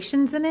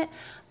variations in it.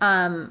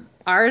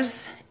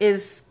 Ours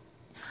is,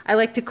 I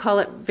like to call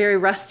it very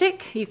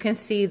rustic. You can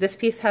see this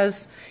piece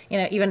has, you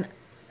know, even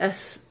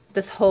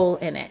this hole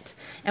in it.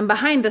 And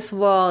behind this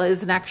wall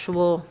is an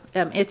actual,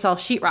 it's all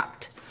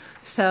sheetrocked.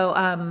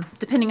 So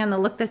depending on the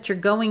look that you're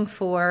going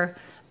for,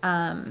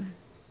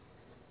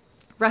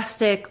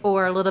 rustic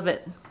or a little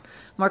bit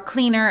more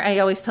cleaner, I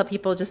always tell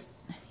people just,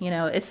 you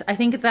know, I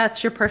think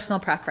that's your personal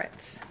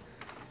preference.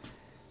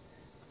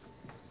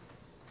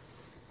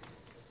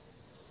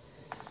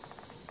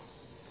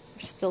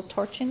 We're still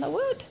torching the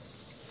wood.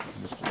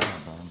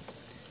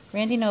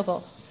 Randy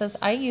Noble says,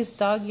 I use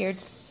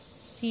dog-eared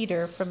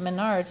cedar from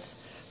Menards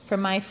for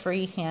my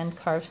freehand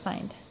carved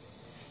sign,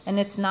 and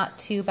it's not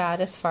too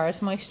bad as far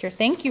as moisture.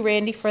 Thank you,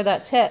 Randy, for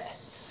that tip.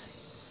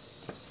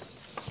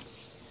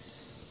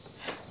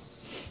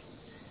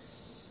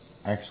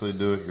 Actually,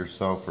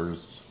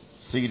 do-it-yourselfers.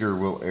 Cedar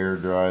will air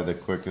dry the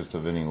quickest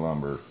of any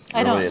lumber.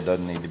 I don't. Really, it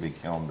doesn't need to be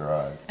kiln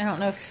dry. I don't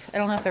know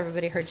if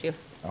everybody heard you.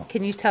 Oh.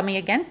 Can you tell me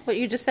again what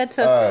you just said?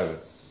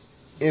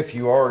 If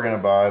you are going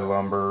to buy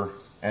lumber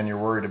and you're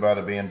worried about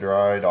it being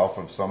dried off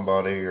of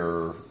somebody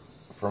or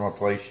from a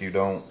place you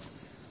don't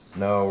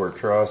know or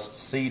trust,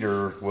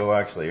 cedar will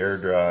actually air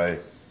dry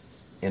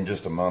in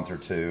just a month or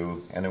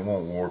two, and it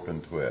won't warp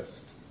and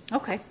twist.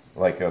 Okay.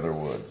 Like other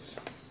woods.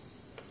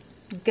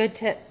 Good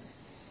tip.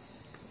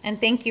 And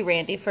thank you,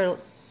 Randy, for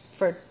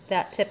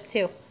that tip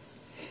too.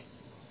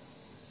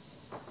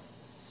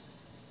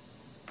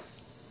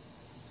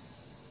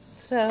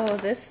 So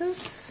this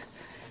is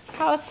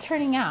how it's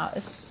turning out.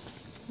 It's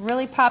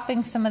really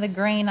popping some of the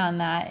grain on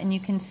that, and you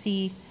can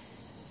see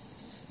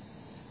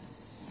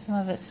some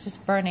of it's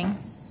just burning.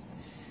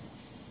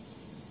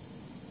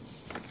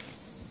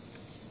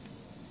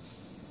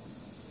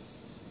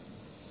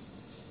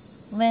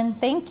 Lynn,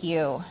 thank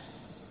you.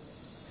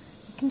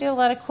 You can do a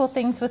lot of cool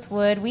things with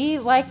wood. We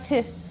like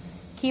to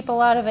keep a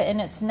lot of it in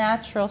its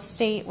natural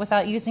state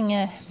without using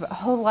a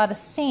whole lot of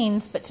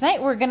stains, but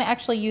tonight we're going to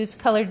actually use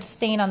colored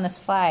stain on this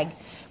flag.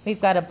 We've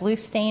got a blue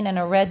stain and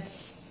a red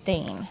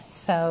stain.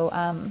 So,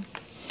 and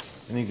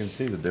you can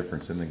see the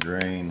difference in the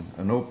grain.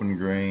 An open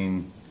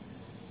grain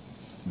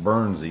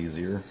burns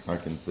easier, I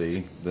can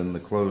see, than the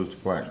closed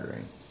flat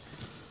grain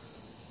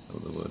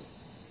of the wood.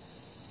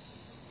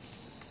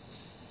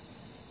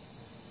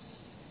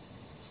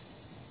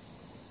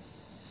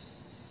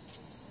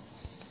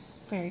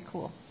 Very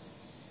cool.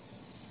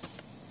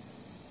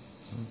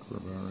 I think we're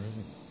about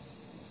ready.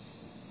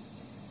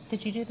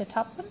 Did you do the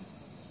top one?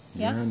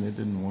 Yeah, and it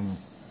didn't want to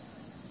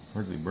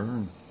hardly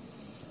burn.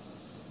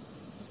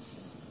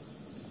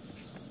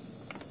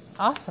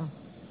 Awesome.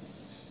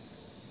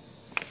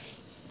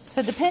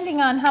 So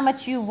depending on how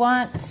much you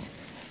want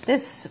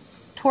this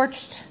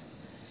torched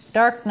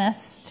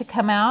darkness to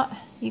come out,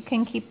 you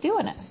can keep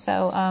doing it.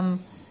 So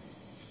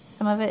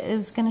some of it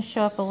is going to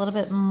show up a little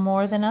bit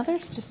more than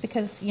others, just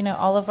because, you know,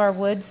 all of our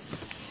woods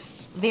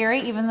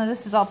vary. Even though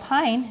this is all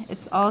pine,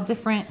 it's all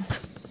different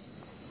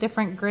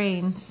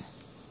grains.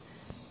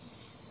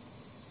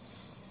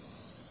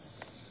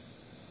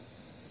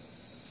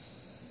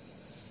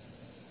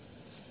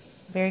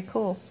 Very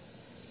cool.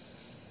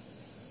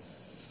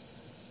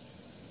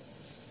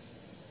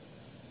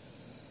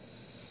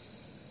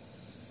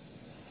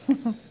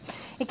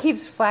 It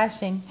keeps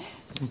flashing.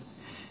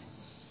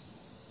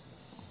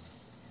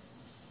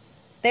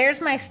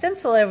 There's my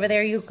stencil over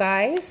there, you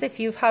guys. If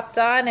you've hopped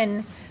on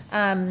and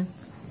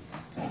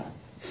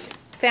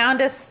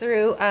found us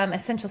through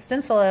Essential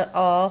Stencil at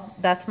all,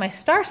 that's my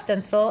star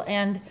stencil.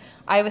 And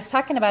I was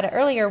talking about it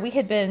earlier. We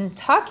had been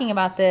talking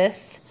about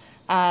this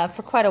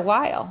for quite a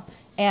while.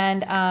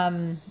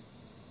 And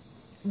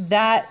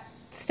that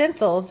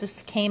stencil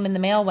just came in the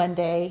mail one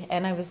day,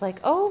 and I was like,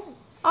 oh,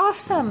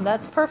 awesome.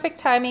 That's perfect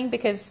timing,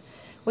 because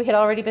we had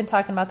already been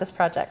talking about this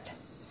project.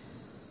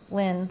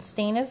 Lynn,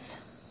 stain is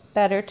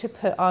better to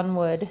put on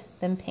wood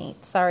than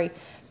paint. Sorry.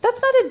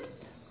 That's not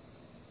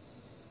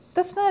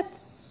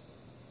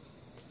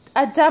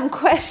a dumb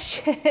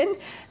question.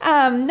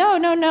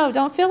 No.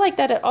 Don't feel like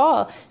that at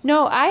all.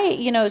 No,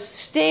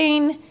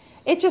 stain,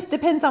 it just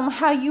depends on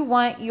how you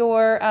want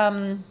your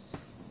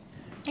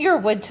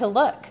wood to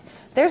look.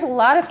 There's a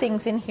lot of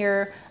things in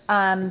here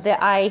that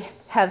I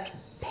have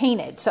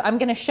painted. So I'm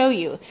going to show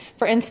you.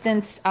 For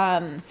instance,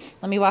 let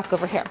me walk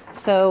over here.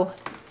 So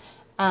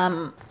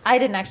I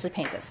didn't actually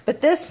paint this,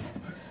 but this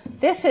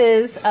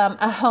is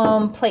a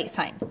home plate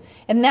sign,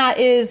 and that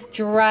is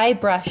dry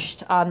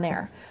brushed on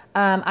there.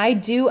 I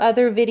do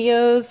other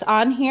videos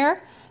on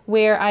here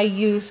where I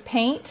use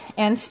paint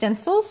and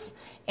stencils.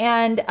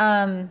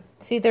 And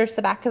see, there's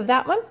the back of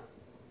that one.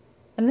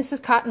 And this is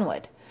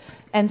cottonwood.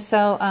 And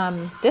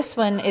so this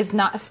one is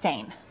not a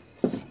stain.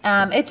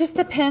 It just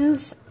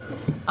depends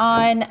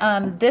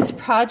on this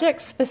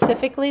project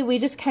specifically. We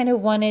just kind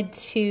of wanted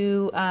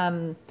to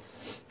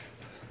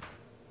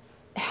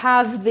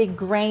have the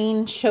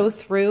grain show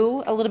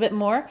through a little bit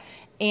more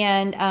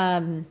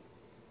and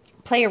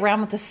play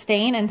around with the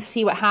stain and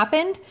see what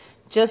happened,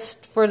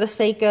 just for the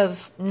sake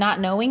of not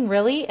knowing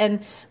really.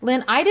 And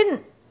Lynn, I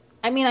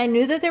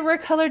knew that there were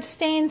colored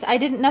stains. I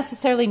didn't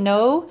necessarily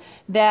know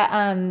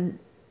that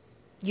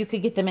you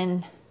could get them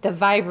in the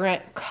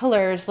vibrant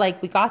colors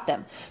like we got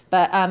them.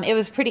 But it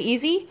was pretty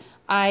easy.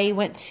 We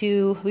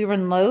were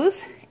in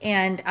Lowe's,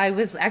 and I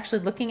was actually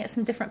looking at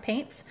some different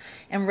paints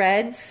and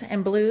reds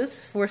and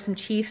blues for some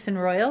Chiefs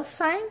and Royals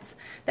signs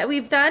that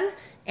we've done.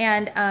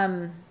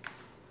 And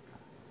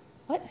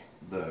what?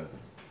 The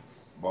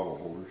bottle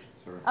holders,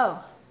 sorry.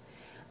 Oh.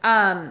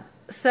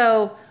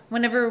 So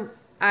whenever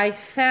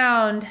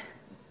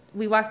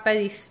we walked by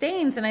these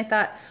stains, and I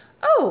thought,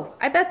 oh,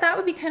 I bet that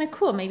would be kind of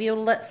cool. Maybe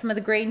it'll let some of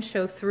the grain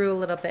show through a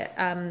little bit.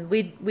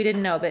 We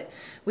didn't know, but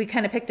we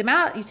kind of picked them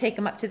out. You take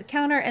them up to the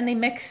counter, and they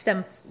mixed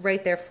them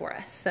right there for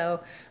us.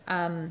 So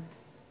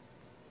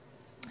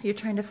you're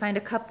trying to find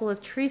a couple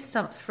of tree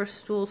stumps for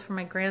stools for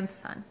my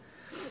grandson.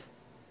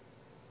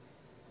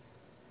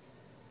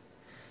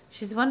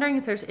 She's wondering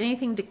if there's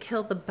anything to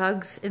kill the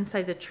bugs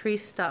inside the tree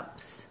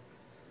stumps.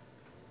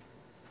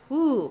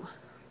 Ooh.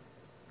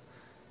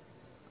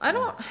 I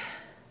don't...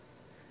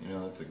 You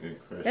know, that's a good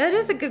question. That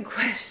is a good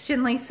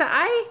question, Lisa.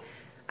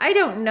 I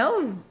don't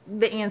know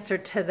the answer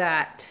to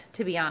that,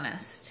 to be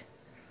honest.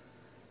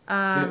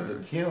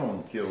 The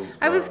kiln kills bugs.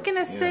 I was going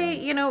to say,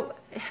 you know,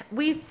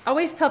 we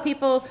always tell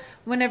people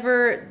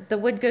whenever the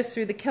wood goes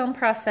through the kiln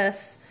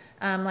process,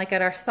 like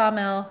at our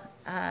sawmill,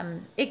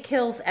 it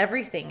kills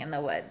everything in the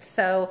wood.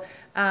 So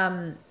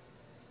I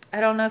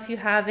don't know if you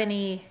have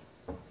any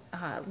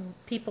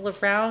people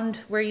around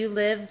where you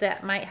live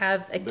that might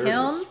have a kiln.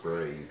 There's a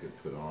spray you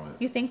could put on it.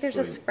 You think there's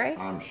a spray?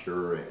 I'm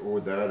sure,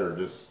 or that, or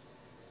just,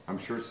 I'm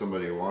sure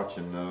somebody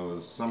watching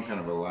knows some kind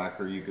of a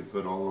lacquer you could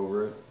put all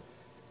over it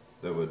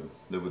that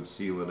would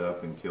seal it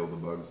up and kill the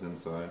bugs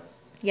inside.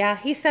 Yeah,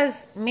 he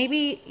says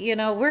maybe, you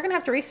know, we're gonna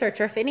have to research,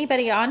 or if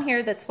anybody on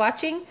here that's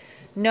watching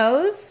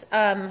knows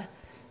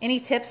any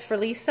tips for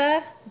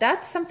Lisa,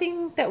 that's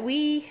something that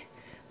we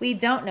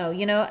don't know,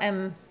 you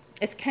know.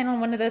 It's kind of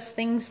one of those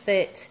things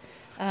that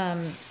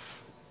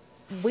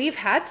we've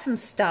had some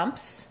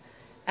stumps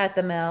at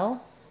the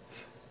mill,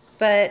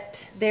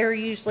 but they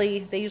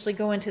usually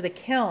go into the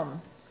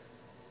kiln,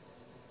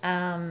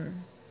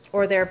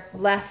 or they're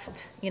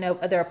left, you know,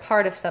 they're a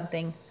part of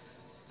something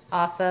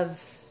off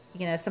of,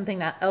 you know,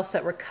 something else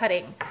that we're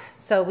cutting.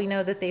 So we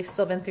know that they've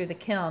still been through the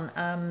kiln.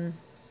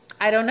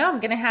 I don't know. I'm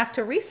going to have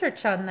to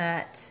research on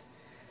that.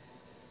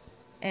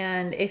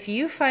 And if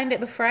you find it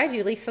before I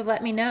do, Lisa,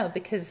 let me know,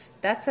 because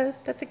that's a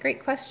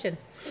great question.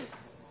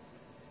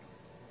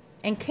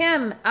 And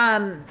Kim,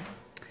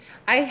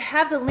 I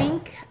have the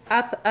link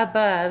up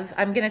above.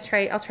 I'll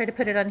try to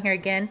put it on here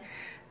again.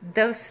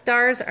 Those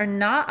stars are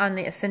not on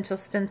the Essential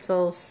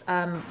Stencils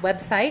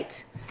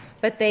website,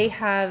 but they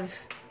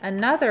have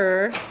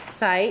another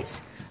site.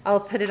 I'll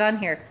put it on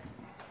here.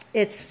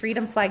 It's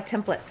Freedom Flag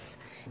Templates.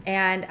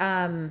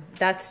 And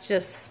that's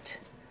just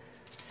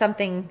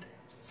something.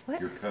 What?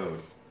 Your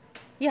code.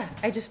 Yeah,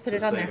 I just put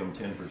it on there. Save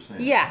them 10%.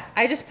 Yeah,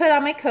 I just put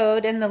on my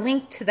code and the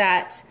link to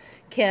that,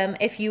 Kim,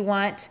 if you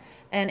want,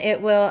 and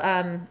it will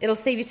it'll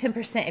save you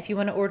 10% if you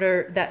want to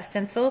order that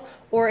stencil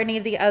or any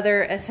of the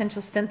other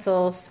essential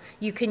stencils.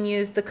 You can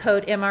use the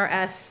code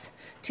MRS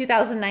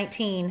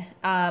 2019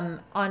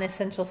 on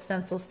Essential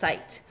Stencils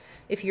site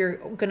if you're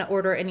going to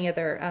order any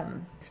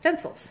other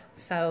stencils.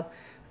 So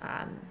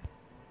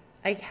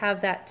I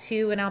have that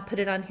too, and I'll put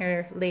it on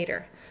here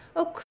later.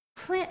 Oh,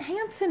 Clint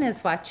Hansen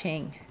is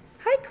watching.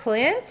 Hi,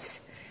 Clint.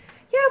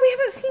 Yeah, we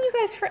haven't seen you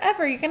guys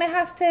forever. We're gonna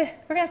have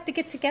to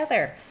get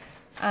together.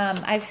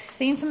 I've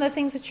seen some of the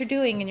things that you're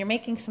doing, and you're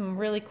making some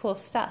really cool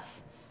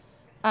stuff.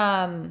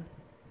 I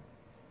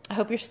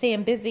hope you're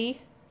staying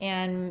busy,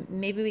 and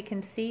maybe we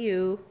can see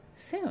you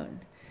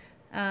soon.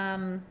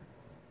 Oh,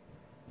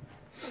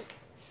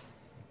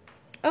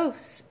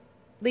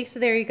 Lisa,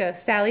 there you go.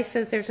 Sally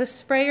says there's a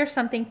spray or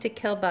something to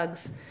kill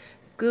bugs.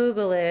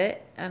 Google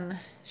it, and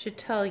should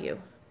tell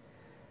you.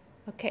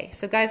 Okay,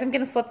 so guys, I'm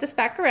going to flip this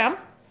back around.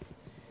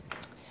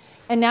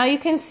 And now you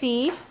can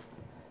see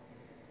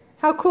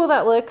how cool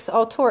that looks,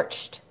 all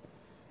torched.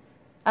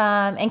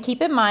 And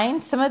keep in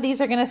mind, some of these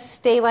are going to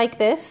stay like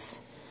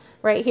this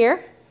right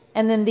here.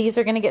 And then these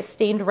are going to get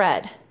stained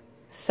red.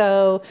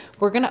 So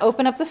we're going to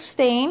open up the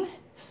stain.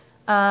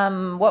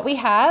 What we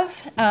have,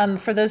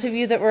 for those of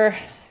you that were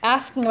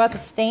asking about the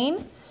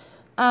stain,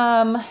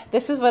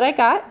 this is what I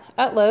got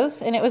at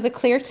Lowe's. And it was a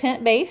clear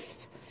tint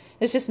based.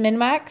 It's just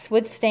Min-Max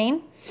wood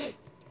stain.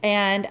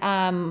 And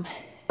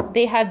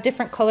they have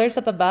different colors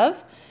up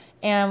above,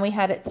 and we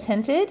had it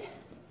tinted.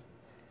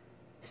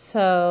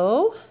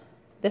 So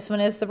this one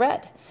is the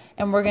red,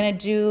 and we're gonna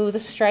do the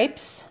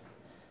stripes,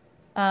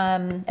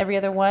 every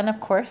other one, of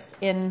course,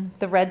 in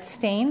the red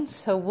stain.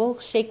 So we'll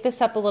shake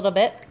this up a little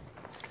bit.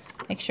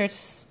 Make sure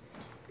it's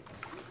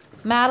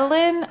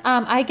Madeline.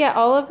 I get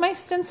all of my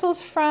stencils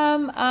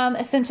from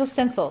Essential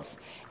Stencils,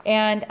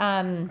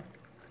 and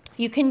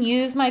you can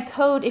use my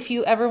code if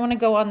you ever want to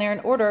go on there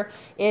and order.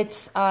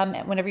 It's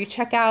whenever you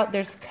check out,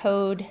 there's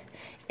code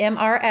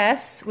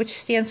MRS, which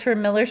stands for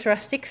Miller's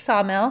Rustic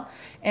Sawmill,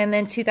 and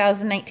then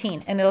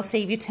 2019, and it'll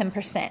save you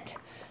 10%.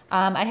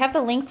 I have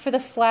the link for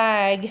the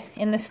flag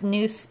in this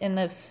news in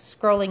the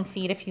scrolling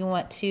feed if you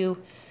want to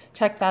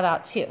check that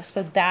out too.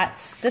 So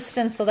that's the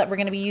stencil that we're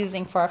going to be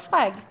using for our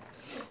flag.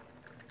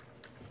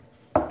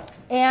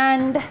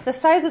 And the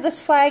size of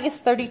this flag is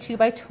 32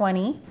 by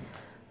 20.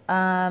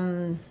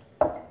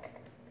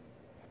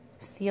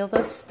 Seal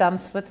those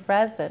stumps with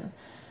resin.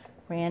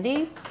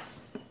 Randy,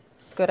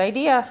 good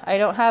idea. I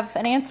don't have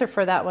an answer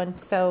for that one,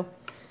 so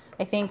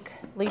I think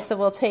Lisa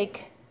will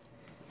take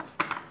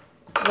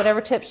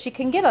whatever tips she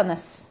can get on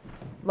this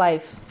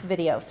live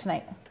video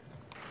tonight.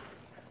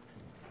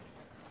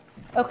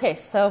 Okay,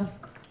 so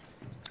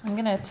I'm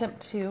going to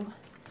attempt to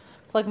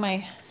plug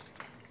my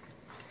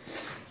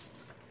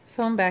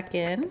phone back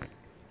in.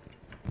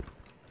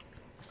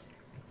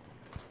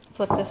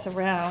 Flip this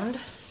around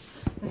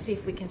and see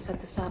if we can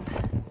set this up,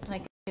 and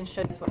I can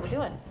show you what we're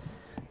doing.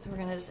 So we're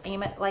gonna just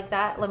aim it like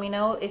that. Let me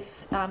know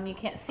if you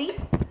can't see.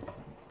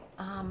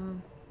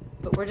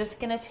 But we're just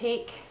gonna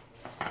take,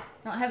 I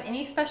don't have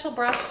any special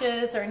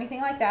brushes or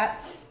anything like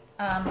that.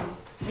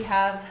 We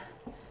have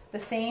the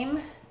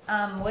same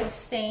wood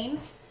stain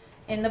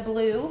in the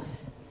blue,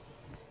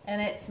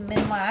 and it's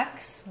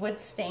Minwax wood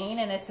stain,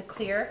 and it's a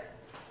clear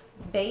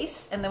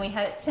base, and then we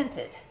had it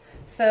tinted.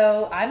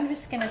 So I'm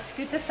just gonna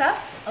scoot this up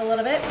a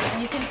little bit,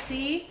 and you can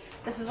see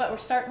this is what we're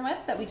starting with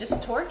that we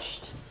just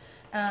torched.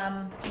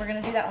 We're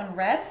gonna do that one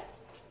red.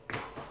 I'm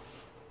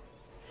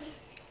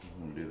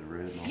gonna do the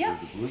red and I'll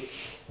Yep. do the blue.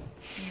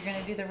 You're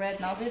gonna do the red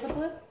and I'll do the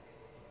blue?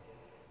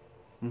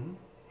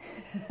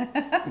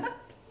 Mm-hmm.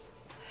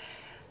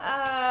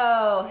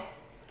 Oh,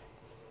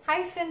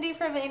 hi Cindy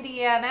from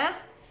Indiana.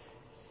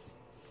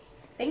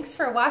 Thanks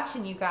for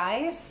watching, you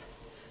guys.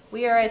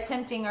 We are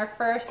attempting our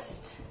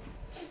first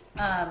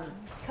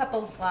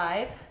couples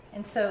live,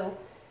 and so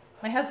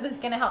my husband's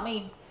gonna help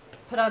me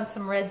put on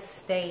some red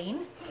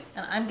stain,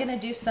 and I'm gonna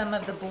do some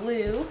of the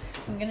blue.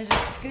 So I'm gonna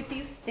just scoot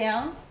these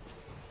down.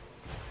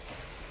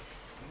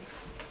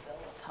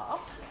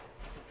 Pop.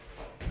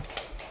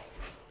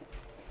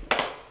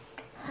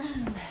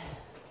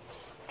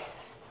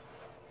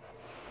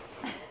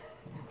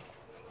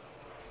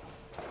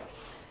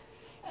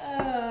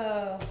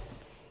 Oh,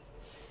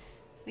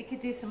 we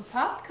could do some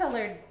pop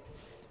colored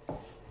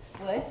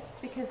wood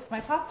because my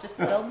pop just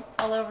spilled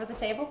all over the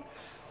table.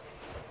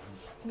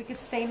 We could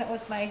stain it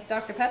with my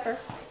Dr. Pepper.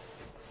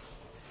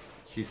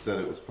 She said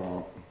it was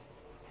pop.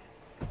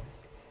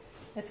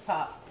 It's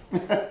pop.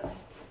 At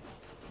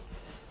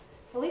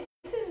least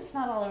it's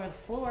not all over the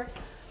floor.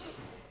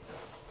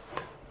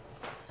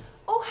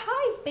 Oh,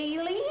 hi,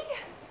 Bailey.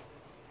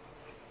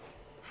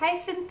 Hi,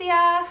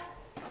 Cynthia.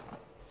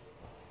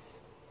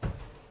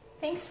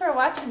 Thanks for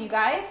watching, you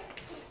guys.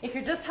 If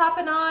you're just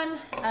hopping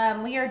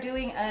on, we are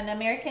doing an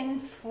American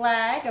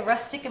flag, a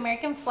rustic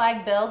American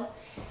flag build.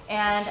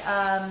 And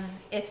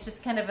it's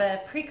just kind of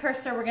a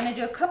precursor. We're going to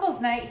do a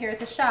couples night here at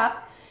the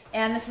shop,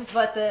 and this is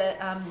what the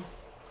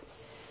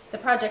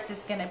project is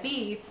going to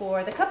be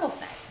for the couples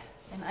night.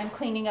 And I'm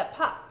cleaning up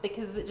pop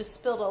because it just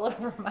spilled all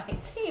over my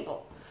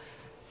table.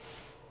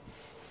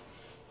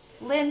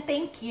 Lynn,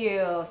 thank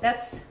you.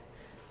 That's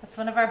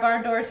one of our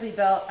barn doors we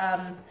built.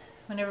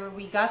 Whenever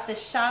we got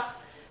this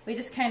shop, we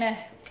just kind of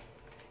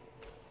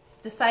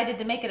decided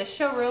to make it a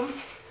showroom.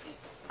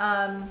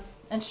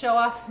 And show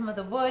off some of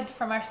the wood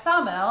from our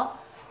sawmill,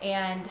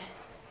 and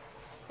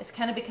it's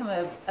kind of become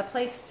a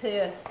place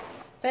to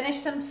finish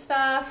some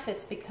stuff.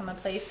 It's become a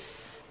place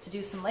to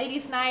do some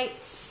ladies'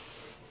 nights.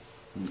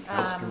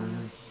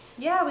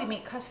 Yeah, we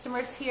meet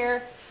customers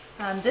here.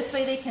 This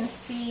way they can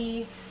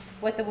see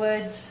what the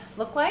woods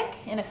look like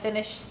in a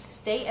finished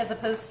state, as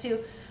opposed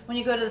to when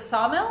you go to the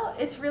sawmill.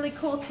 It's really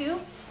cool too.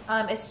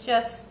 It's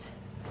just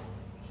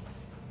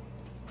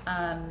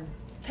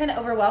kind of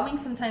overwhelming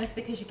sometimes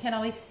because you can't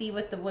always see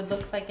what the wood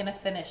looks like in a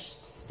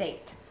finished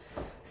state.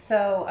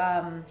 So,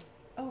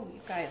 oh,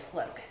 you guys,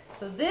 look.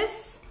 So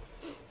this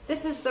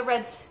is the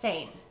red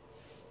stain.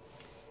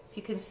 If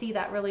you can see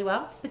that really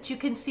well, but you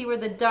can see where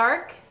the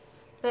dark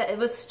that it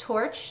was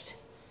torched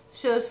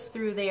shows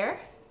through there.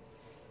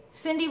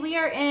 Cindy, we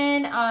are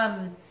in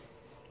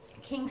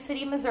King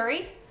City,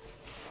 Missouri,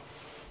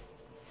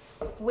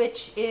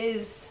 which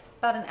is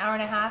about an hour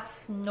and a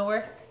half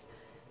north,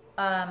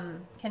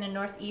 kind of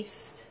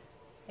northeast,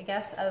 I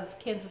guess, of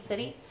Kansas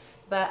City.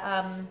 But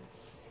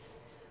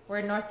we're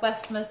in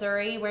northwest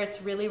Missouri, where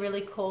it's really,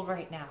 really cold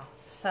right now.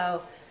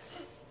 So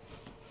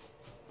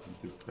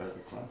Do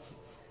private classes.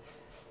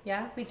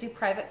 yeah, we do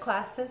private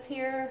classes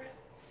here.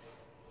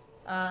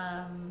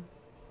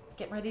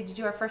 Getting ready to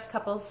do our first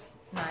couples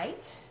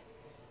night.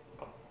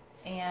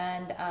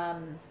 And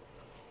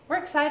we're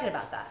excited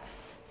about that.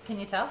 Can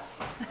you tell?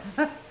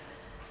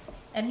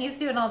 And he's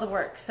doing all the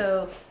work,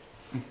 so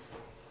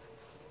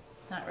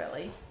not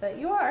really, but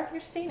you are.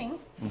 You're staining.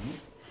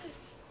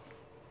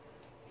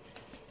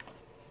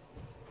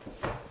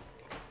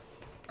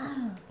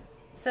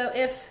 So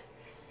if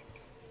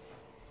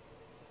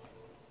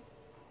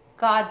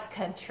God's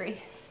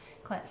country,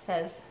 Clint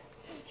says.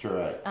 That's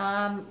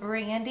right.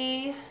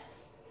 Randy.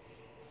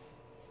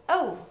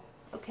 Oh,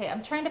 okay.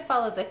 I'm trying to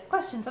follow the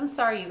questions. I'm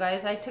sorry, you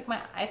guys. If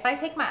I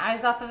take my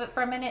eyes off of it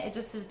for a minute, it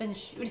just has been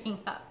shooting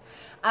up.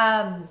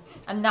 I'm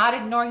not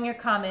ignoring your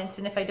comments,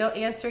 and if I don't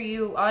answer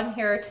you on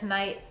here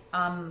tonight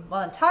while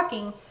I'm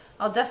talking,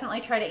 I'll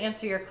definitely try to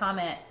answer your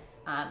comment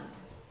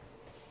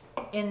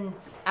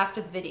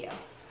after the video.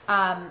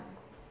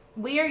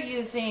 We are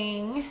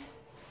using,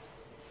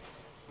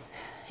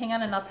 hang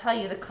on and I'll tell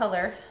you the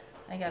color.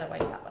 I gotta wipe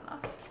that one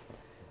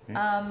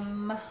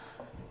off.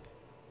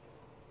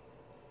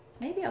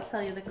 Maybe I'll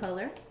tell you the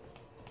color.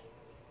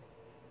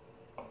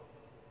 I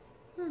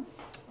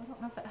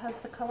don't know if it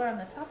has the color on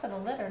the top of the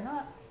lid or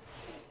not.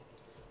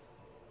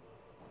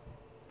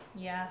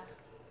 Yeah,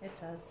 it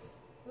does.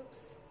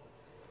 Oops.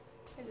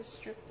 I just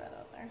stripped that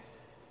out there.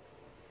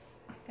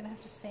 Gonna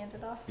have to sand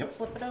it off. Yep.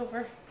 Flip it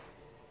over.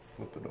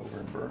 Flip it over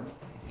and burn it.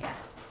 Yeah.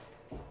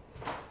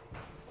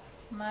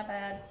 My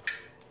bad.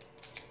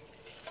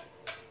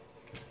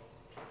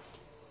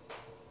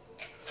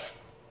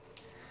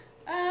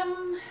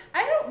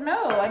 I don't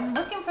know. I'm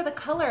looking for the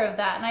color of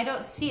that and I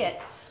don't see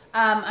it.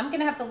 I'm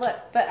gonna have to look,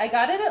 but I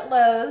got it at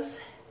Lowe's.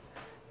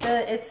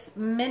 It's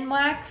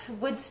Minwax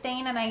wood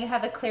stain, and I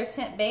have a clear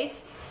tint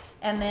base.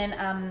 And then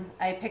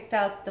I picked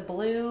out the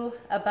blue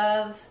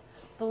above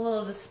the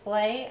little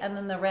display, and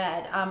then the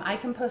red. I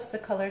can post the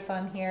colors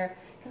on here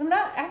because I'm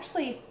not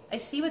actually. I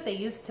see what they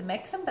use to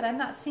mix them, but I'm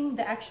not seeing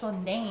the actual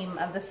name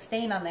of the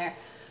stain on there.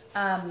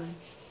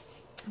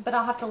 But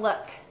I'll have to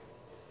look.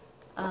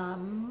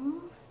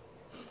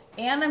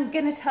 And I'm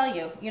gonna tell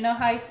you, you know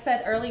how I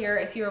said earlier,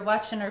 if you were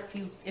watching or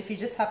if you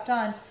just hopped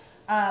on,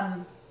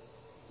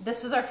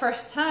 this was our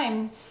first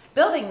time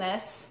building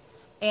this,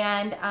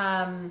 and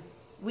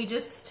we've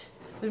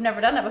never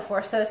done it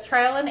before, so it's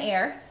trial and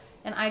error.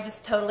 And I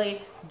just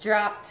totally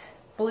dropped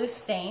blue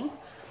stain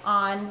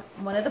on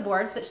one of the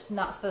boards that's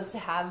not supposed to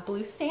have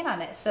blue stain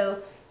on it.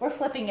 So we're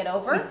flipping it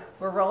over,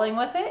 we're rolling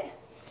with it,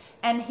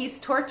 and he's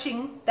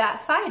torching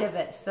that side of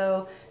it.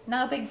 So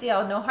no big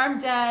deal, no harm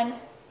done.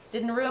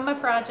 Didn't ruin my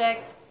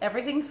project.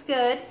 Everything's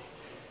good.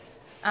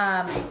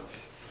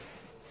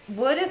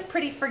 Wood is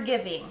pretty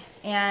forgiving,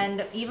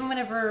 and even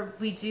whenever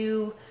we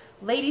do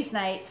ladies'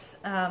 nights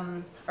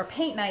or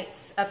paint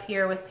nights up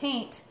here with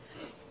paint,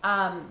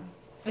 I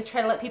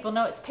try to let people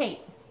know it's paint.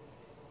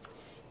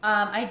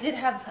 I did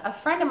have a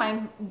friend of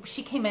mine.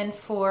 She came in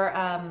for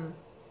I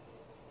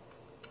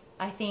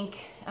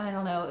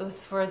don't know. It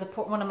was for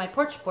one of my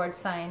porch board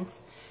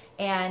signs,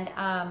 and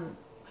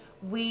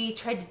we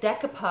tried to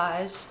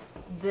decoupage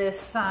this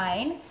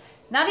sign,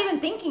 not even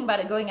thinking about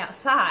it going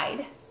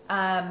outside,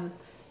 and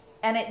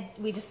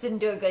we just didn't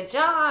do a good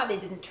job.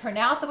 It didn't turn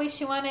out the way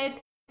she wanted,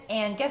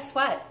 and guess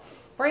what?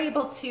 We're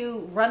able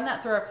to run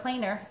that through our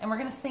planer, and we're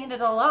going to sand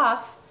it all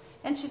off,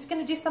 and she's going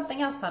to do something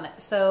else on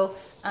it. So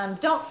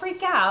don't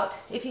freak out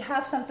if you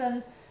have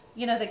something,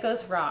 you know, that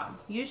goes wrong.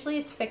 Usually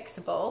it's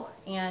fixable,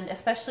 and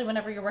especially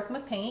whenever you're working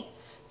with paint,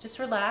 just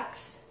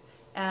relax,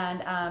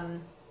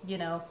 and you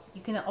know,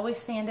 you can always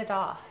sand it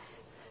off.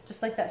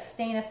 Just like that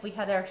stain, if we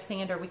had our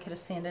sander, we could have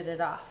sanded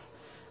it off.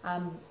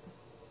 I'm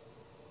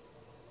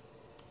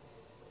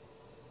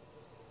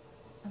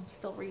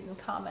still reading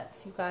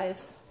comments, you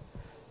guys.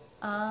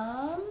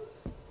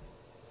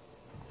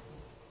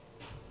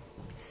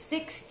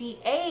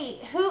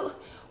 68.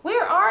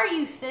 Where are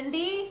you,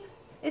 Cindy?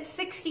 It's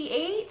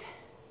 68?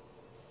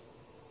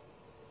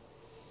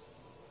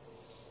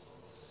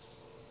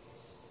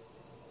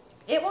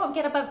 It won't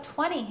get above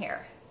 20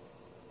 here.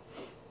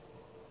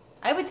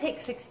 I would take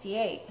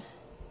 68.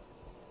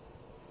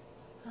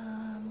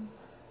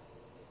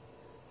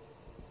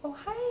 Oh,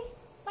 hi,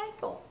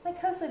 Michael, my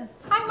cousin.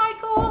 Hi,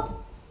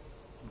 Michael.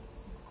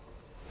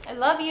 I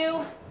love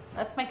you.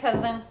 That's my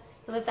cousin.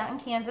 He lives out in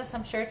Kansas.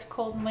 I'm sure it's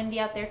cold and windy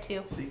out there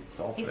too. See, it's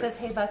all He fixed.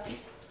 says, hey, Bucky.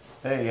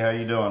 Hey, how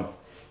you doing?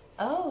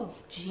 Oh,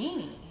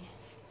 Jeannie.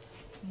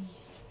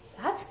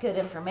 That's good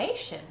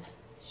information.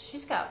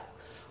 She's got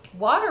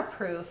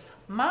waterproof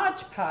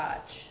Mod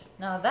Podge.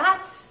 Now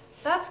that's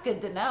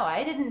good to know.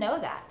 I didn't know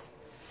that.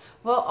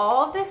 Well,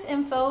 all of this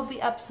info will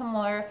be up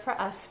somewhere for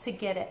us to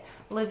get it.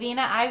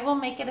 Lavina, I will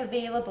make it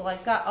available.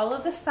 I've got all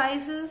of the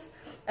sizes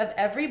of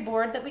every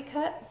board that we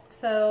cut.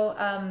 So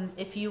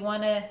if you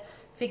want to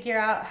figure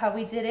out how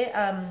we did it,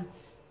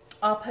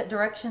 I'll put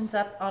directions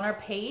up on our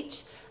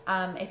page.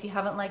 If you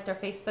haven't liked our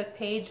Facebook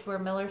page, we're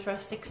Miller's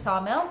Rustic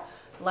Sawmill.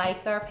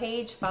 Like our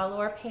page, follow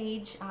our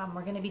page.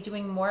 We're going to be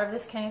doing more of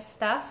this kind of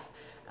stuff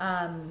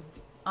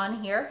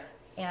on here.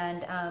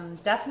 And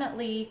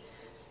definitely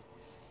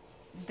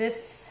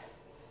this,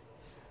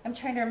 I'm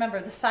trying to remember,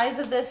 the size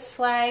of this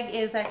flag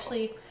is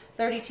actually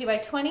 32 by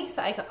 20.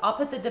 So I'll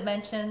put the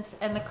dimensions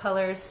and the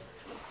colors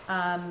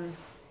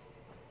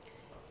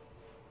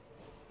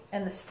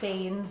and the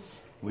stains.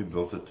 We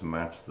built it to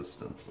match the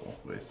stencil,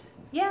 basically.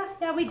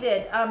 Yeah, we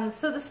did.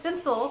 So the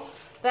stencil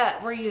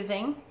that we're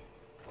using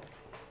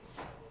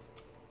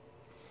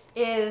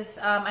is,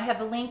 I have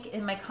the link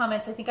in my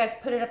comments. I think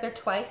I've put it up there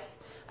twice.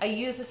 I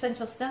use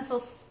Essential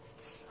Stencils,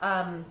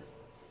 and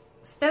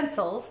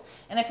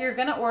if you're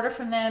gonna order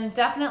from them,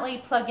 definitely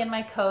plug in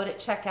my code at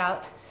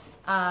checkout.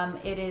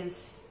 It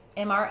is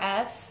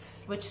MRS,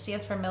 which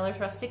stands for Miller's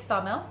Rustic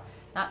Sawmill,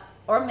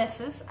 or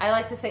Mrs. I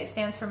like to say it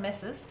stands for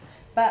Mrs.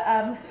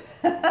 But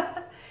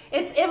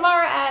it's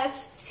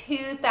MRS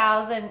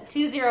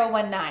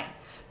 2019.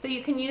 So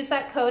you can use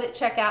that code at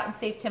checkout and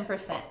save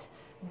 10%.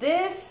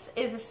 This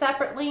is a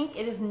separate link.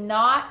 It is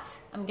not,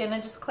 I'm going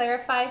to just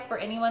clarify for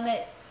anyone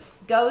that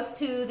goes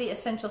to the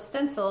Essential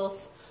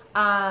Stencils.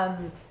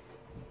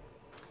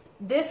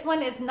 This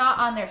one is not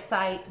on their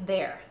site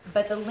there,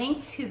 but the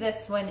link to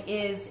this one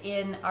is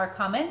in our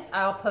comments.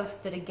 I'll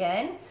post it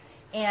again,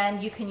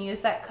 and you can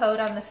use that code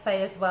on the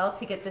site as well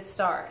to get the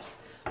stars.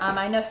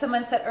 I know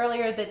someone said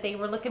earlier that they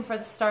were looking for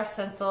the star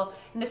stencil,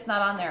 and it's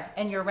not on there.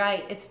 And you're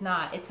right, it's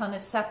not. It's on a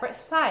separate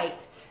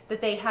site that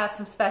they have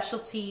some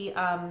specialty,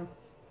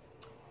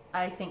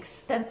 I think,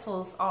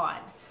 stencils on.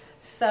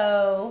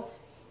 So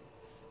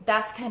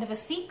that's kind of a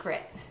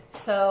secret.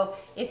 So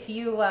if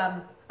you,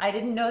 I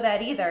didn't know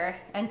that either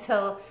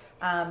until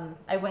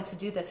I went to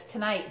do this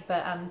tonight,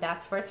 but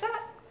that's where it's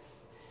at.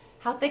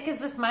 How thick is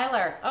this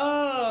Mylar?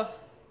 Oh,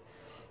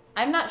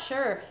 I'm not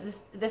sure.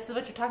 This is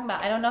what you're talking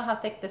about. I don't know how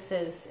thick this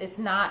is. It's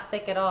not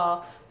thick at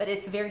all, but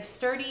it's very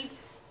sturdy.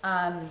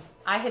 I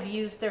have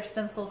used their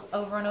stencils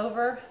over and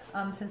over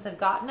since I've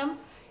gotten them,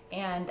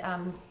 and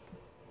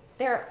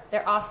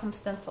they're awesome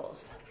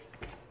stencils.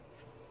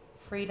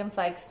 Freedom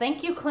flags.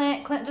 Thank you,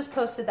 Clint. Clint just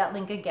posted that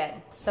link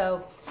again.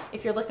 So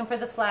if you're looking for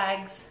the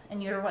flags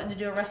and you're wanting to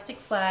do a rustic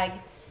flag,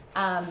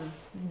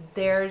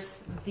 there's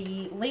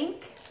the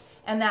link,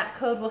 and that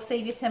code will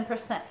save you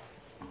 10%.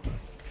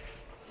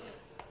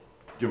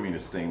 Do you want me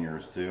to stain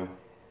yours too?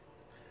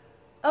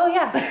 Oh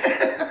yeah.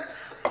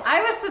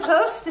 I was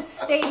supposed to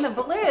stain the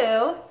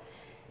blue,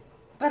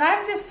 but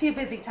I'm just too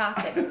busy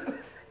talking.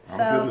 I'm So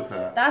good with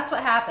that. That's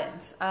what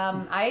happens.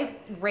 I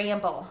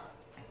ramble.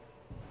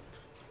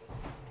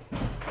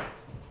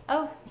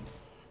 Oh,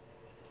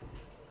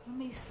 let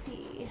me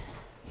see.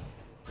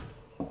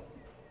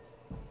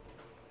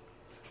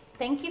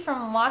 Thank you for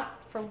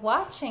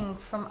watching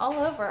from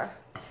all over.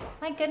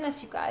 My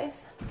goodness, you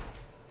guys.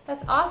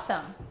 That's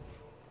awesome.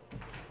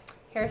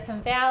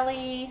 Harrison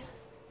Valley.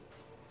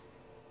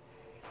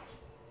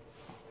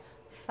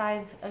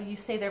 You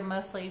say they're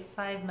mostly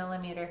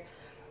 5mm.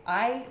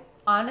 I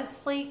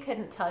honestly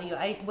couldn't tell you.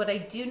 What I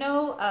do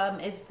know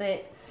is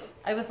that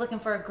I was looking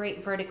for a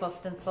great vertical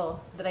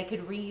stencil that I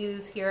could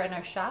reuse here in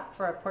our shop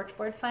for our porch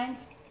board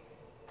signs,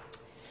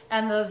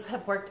 and those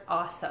have worked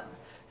awesome.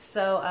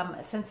 So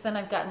since then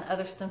I've gotten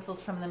other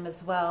stencils from them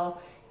as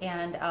well,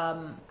 and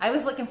I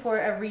was looking for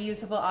a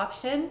reusable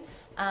option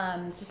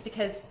just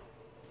because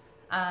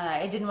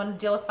I didn't want to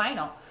deal with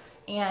vinyl,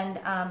 and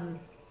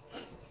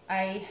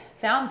I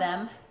found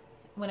them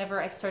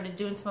whenever I started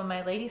doing some of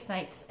my ladies'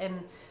 nights,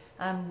 and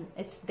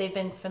they've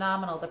been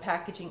phenomenal. The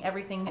packaging,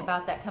 everything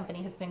about that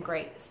company has been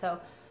great. So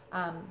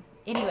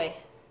anyway,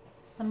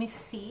 let me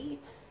see.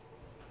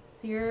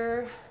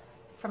 You're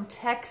from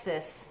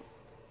Texas.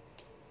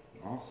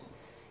 Awesome.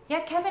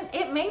 Yeah, Kevin,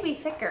 it may be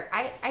thicker.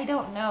 I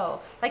don't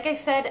know. Like I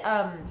said,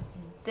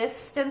 this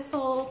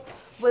stencil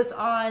was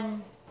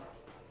on,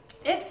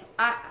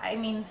 I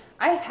mean,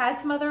 I've had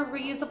some other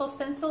reusable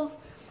stencils.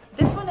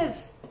 This one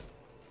is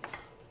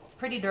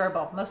pretty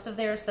durable. Most of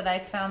theirs that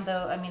I've found,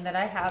 though, I mean, that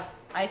I have,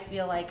 I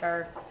feel like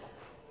are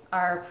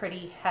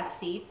pretty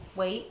hefty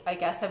weight, I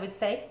guess I would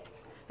say.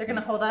 They're going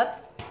to hold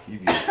up. You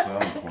can use some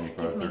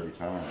 25, 30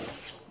 times.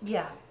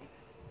 Yeah.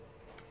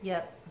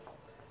 Yep.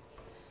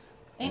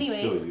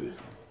 Anyway, Still use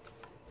them.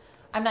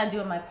 I'm not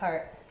doing my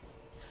part.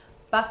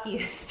 Bucky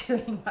is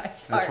doing my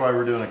part. That's why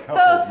we're doing a couples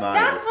So night.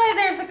 that's why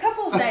there's a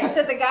couples night,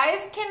 so the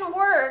guys can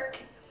work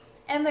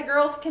and the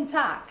girls can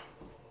talk.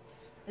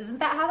 Isn't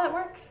that how that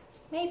works?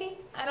 Maybe?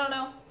 I don't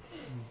know.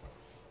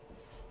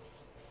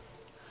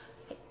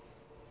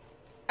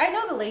 I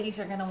know the ladies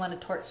are going to want to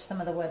torch some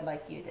of the wood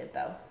like you did,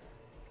 though.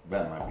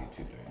 That might be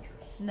too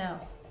dangerous. No.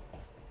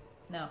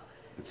 No.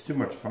 It's too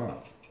much fun.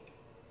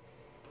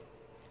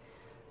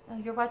 Oh,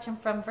 you're watching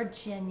from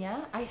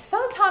Virginia. I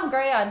saw Tom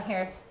Gray on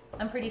here.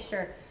 I'm pretty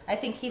sure. I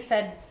think he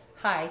said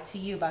hi to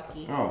you,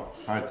 Bucky. Oh,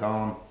 hi,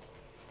 Tom.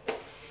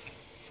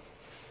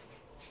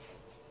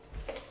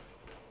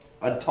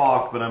 I'd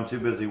talk, but I'm too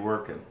busy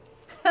working.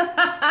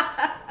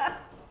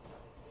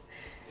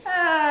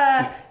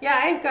 Yeah,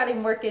 I've got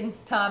him working,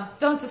 Tom.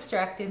 Don't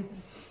distract him.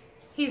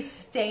 He's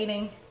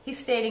stating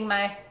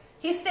my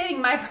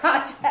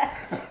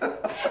project.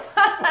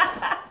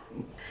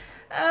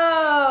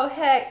 Oh,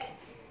 heck.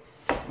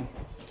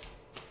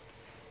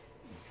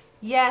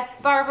 Yes,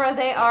 Barbara,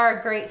 they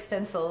are great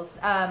stencils.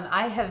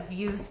 I have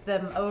used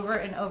them over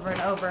and over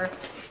and over,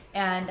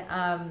 and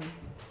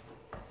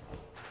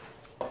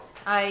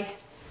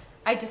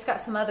I just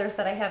got some others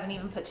that I haven't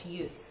even put to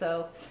use.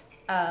 So,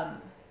 what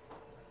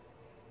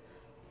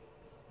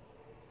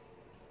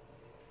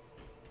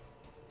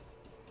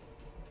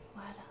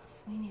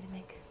else we need to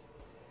make?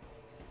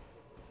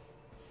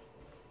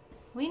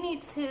 We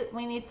need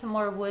some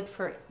more wood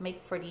for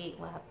Make 48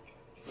 Lab.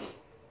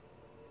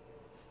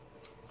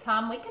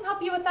 Tom, we can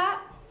help you with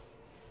that.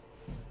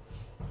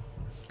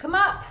 Come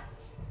up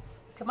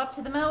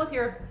to the mill with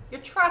your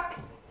truck,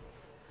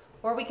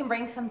 or we can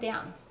bring some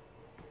down.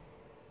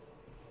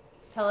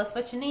 Tell us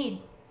what you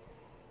need.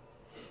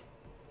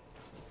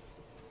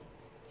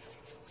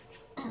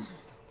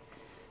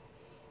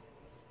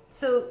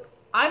 So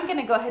I'm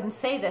gonna go ahead and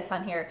say this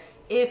on here.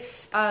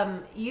 If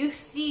you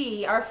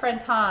see our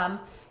friend Tom,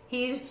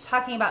 he's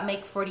talking about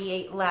Make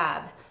 48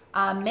 Lab.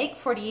 Make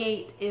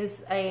 48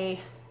 is an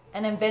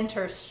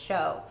inventor's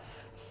show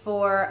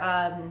for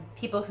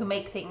people who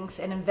make things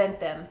and invent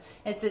them.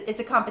 It's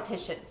a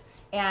competition,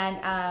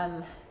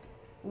 and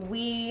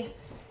we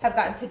have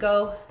gotten to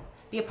go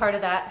be a part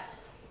of that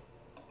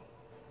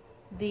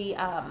the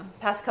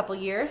past couple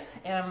years.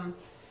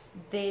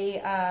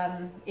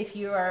 If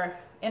you are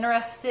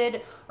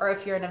interested, or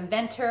if you're an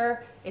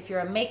inventor, if you're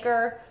a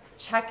maker,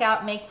 check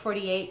out Make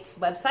 48's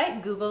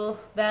website. Google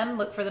them,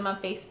 look for them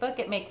on Facebook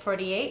at Make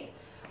 48.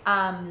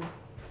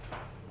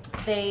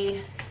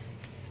 They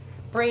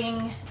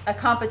bring a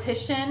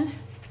competition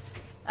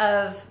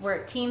of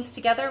where teams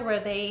together, where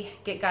they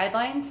get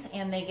guidelines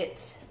and they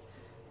get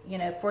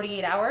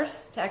 48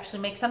 hours to actually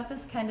make something.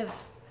 It's kind of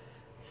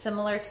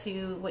similar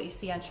to what you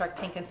see on Shark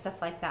Tank and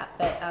stuff like that,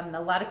 but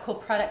a lot of cool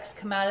products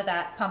come out of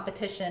that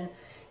competition,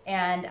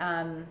 and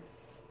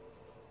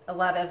a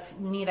lot of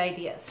neat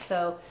ideas.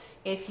 So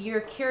if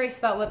you're curious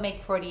about what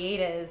Make 48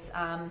 is,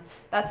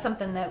 that's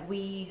something that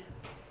we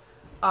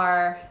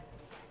are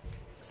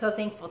so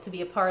thankful to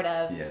be a part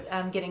of.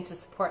 Yes. Getting to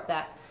support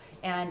that.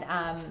 And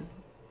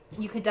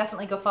you could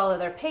definitely go follow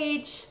their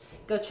page,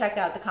 go check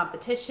out the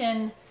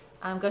competition,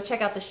 go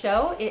check out the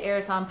show. It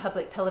airs on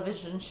public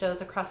television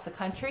shows across the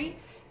country.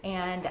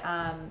 And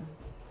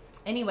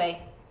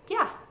anyway,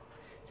 yeah,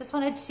 just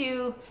wanted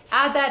to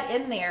add that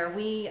in there.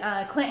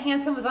 Clint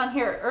Hansen was on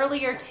here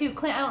earlier too.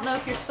 Clint, I don't know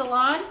if you're still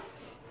on.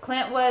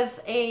 Clint was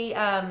a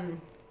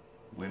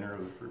winner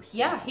of the first season.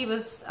 Yeah, he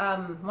was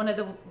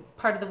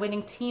part of the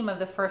winning team of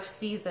the first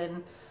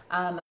season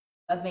of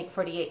Make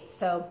 48.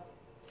 So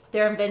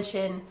their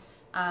invention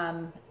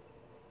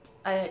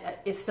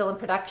is still in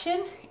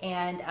production.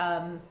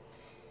 And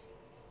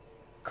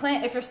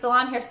Clint, if you're still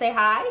on here, say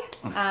hi,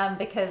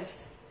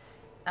 because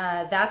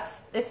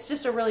it's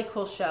just a really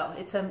cool show.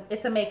 It's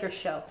a maker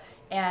show,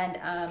 and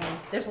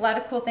there's a lot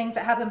of cool things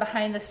that happen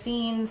behind the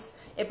scenes.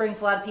 It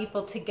brings a lot of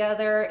people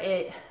together.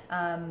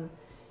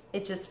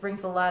 It just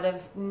brings a lot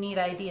of neat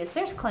ideas.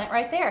 There's Clint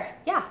right there.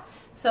 Yeah.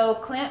 So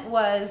Clint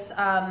was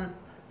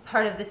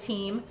part of the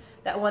team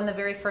that won the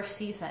very first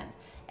season,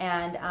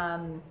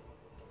 and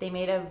they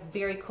made a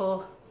very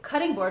cool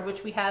cutting board,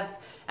 which we have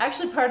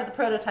actually part of the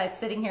prototype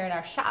sitting here in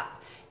our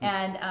shop.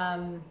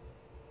 And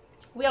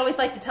we always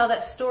like to tell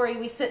that story.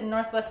 We sit in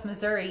Northwest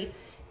Missouri,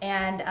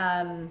 and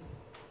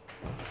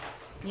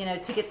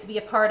to get to be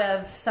a part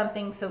of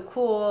something so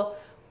cool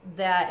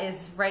that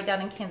is right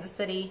down in Kansas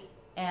City,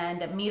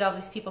 and meet all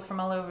these people from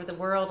all over the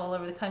world, all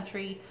over the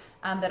country,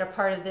 that are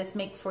part of this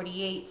Make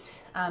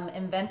 48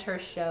 Inventor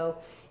Show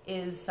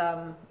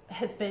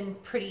has been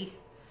pretty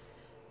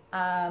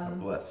a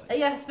blessing.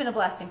 Yeah, it's been a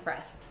blessing for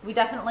us. We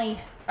definitely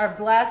are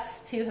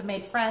blessed to have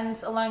made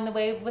friends along the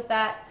way with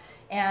that,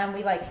 and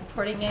we like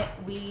supporting it.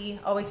 We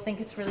always think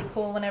it's really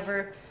cool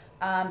whenever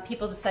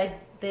people decide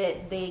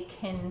that they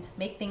can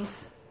make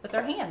things with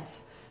their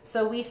hands.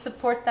 So we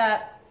support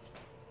that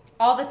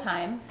all the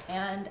time,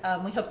 and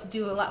we hope to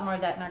do a lot more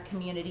of that in our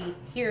community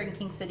here in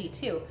King City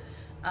too.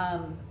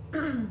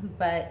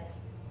 But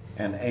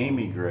and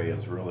Amy Gray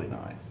is really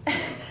nice.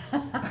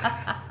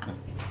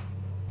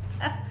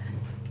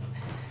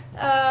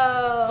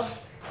 Oh,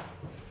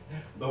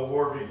 the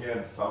war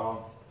begins, Tom.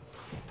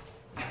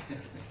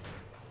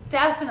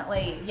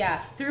 Definitely,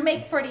 yeah. Through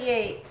Make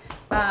 48,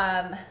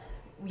 yeah,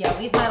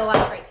 we've met a lot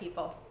of great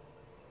people.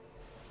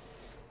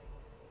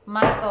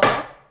 Michael.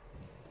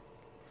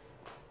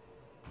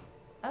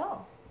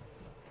 Oh.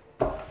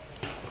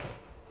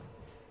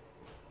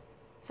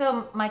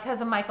 So my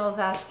cousin Michael is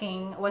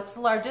asking, what's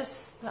the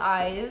largest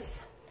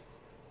size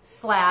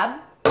slab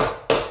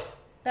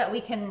that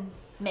we can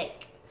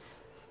make?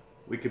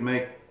 We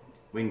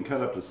can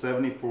cut up to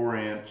 74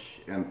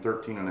 inch and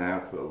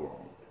 13.5 foot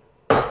long.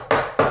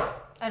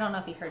 I don't know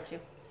if he heard you.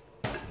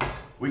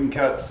 We can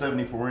cut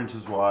 74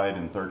 inches wide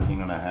and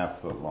 13.5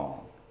 foot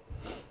long.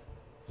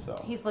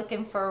 So He's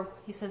looking for,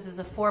 he says it's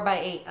a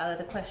 4x8 out of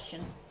the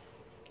question.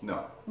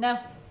 no. No.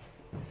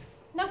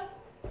 No.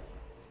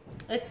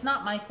 It's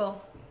not,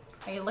 Michael.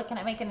 Are you looking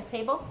at making a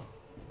table?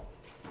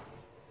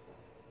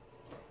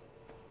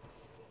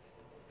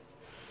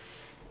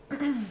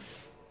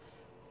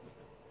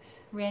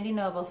 Randy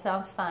Noble,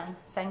 sounds fun.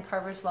 Sign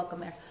carvers, welcome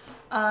there.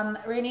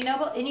 Randy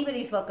Noble,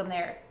 anybody's welcome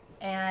there.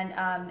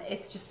 And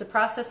it's just a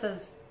process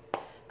of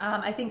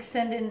I think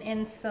sending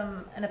in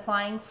and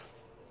applying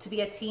to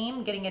be a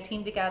team, getting a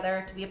team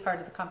together to be a part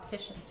of the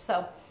competition.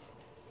 So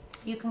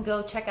you can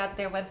go check out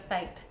their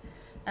website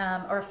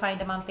or find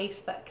them on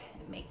Facebook,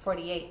 Make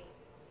 48.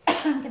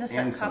 I'm gonna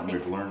start and something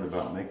coughing. we've learned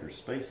about maker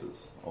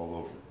spaces all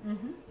over.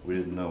 We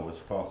didn't know was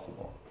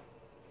possible.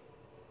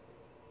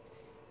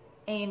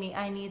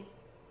 Amy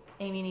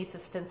needs a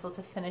stencil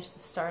to finish the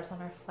stars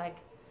on our flag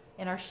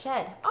in our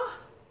shed. Oh,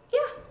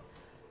 yeah.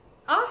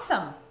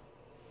 Awesome.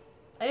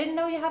 I didn't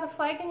know you had a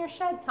flag in your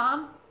shed,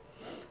 Tom.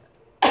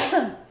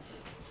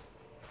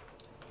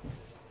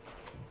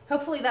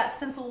 Hopefully that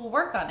stencil will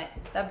work on it.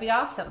 That'd be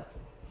awesome.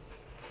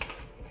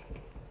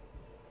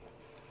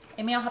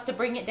 Amy, I'll have to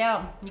bring it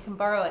down. You can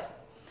borrow it.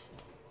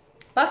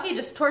 Bucky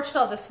just torched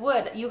all this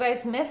wood. You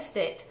guys missed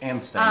it.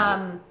 And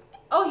stained it.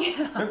 Oh,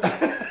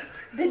 yeah.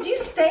 Did you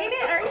stain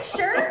it? Are you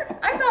sure?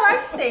 I thought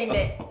I stained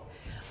it.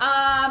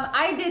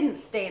 I didn't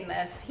stain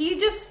this. He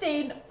just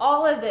stained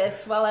all of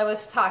this while I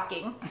was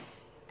talking.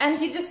 And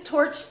he just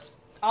torched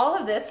all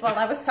of this while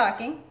I was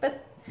talking.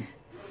 But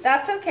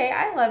that's okay.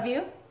 I love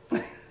you.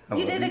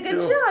 You did a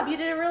good job. You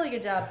did a really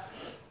good job.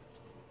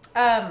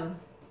 I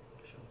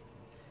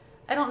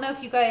don't know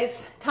if you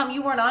guys... Tom,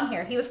 you weren't on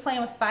here. He was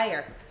playing with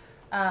fire.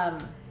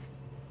 You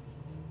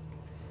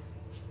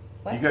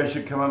guys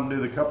should come up and do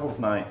the couples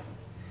night.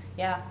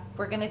 Yeah,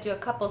 we're going to do a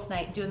couples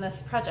night doing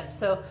this project.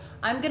 So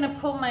I'm going to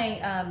pull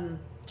my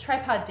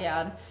tripod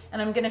down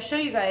and I'm going to show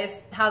you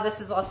guys how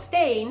this is all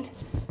stained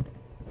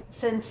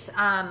since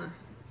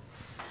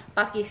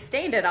Bucky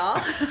stained it all.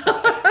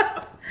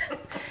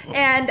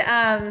 And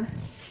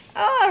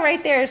oh,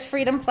 right there is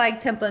Freedom Flag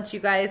Templates, you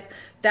guys.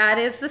 That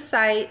is the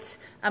site.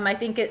 I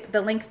think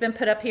the link's been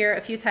put up here a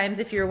few times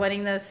if you're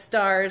wanting those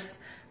stars.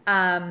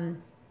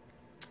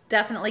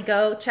 Definitely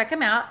go check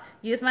them out.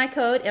 Use my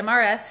code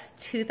MRS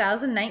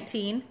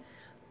 2019.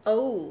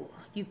 Oh,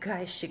 you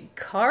guys should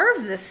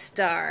carve the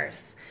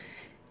stars.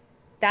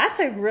 That's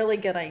a really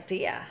good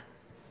idea.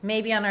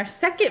 Maybe on our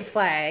second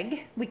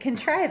flag, we can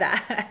try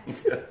that.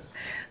 Yes.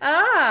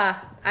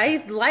 Ah,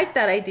 I like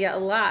that idea a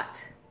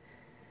lot.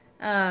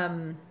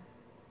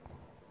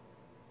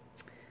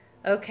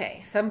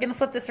 Okay, so I'm going to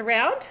flip this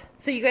around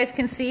so you guys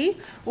can see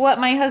what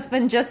my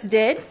husband just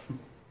did.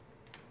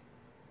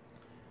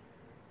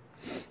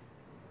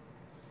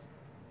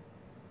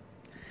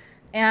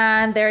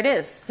 And there it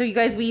is. So you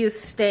guys, we use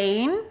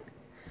stain.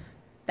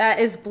 That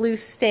is blue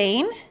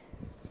stain.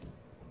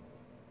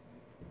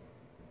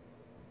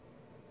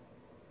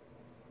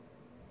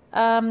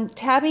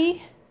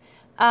 Tabby,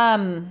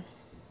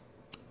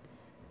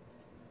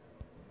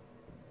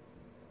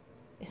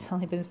 it's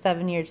only been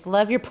 7 years.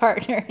 Love your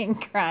partner in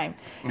crime.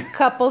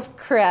 Couples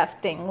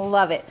crafting.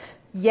 Love it.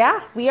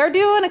 Yeah, we are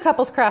doing a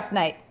couples craft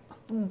night,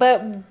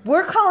 but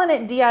we're calling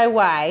it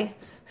DIY.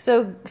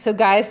 So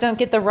guys don't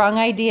get the wrong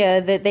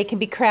idea that they can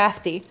be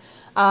crafty.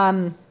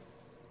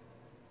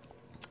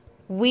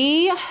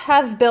 We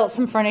have built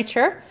some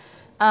furniture,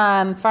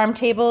 farm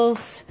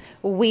tables.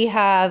 We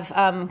have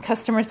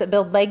customers that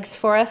build legs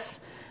for us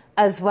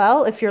as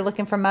well. If you're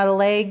looking for metal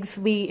legs,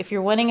 if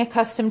you're wanting a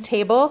custom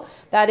table,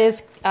 that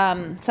is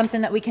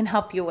something that we can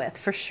help you with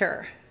for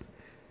sure.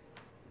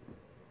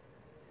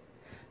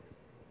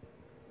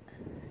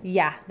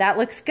 Yeah, that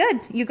looks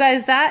good. You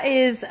guys, that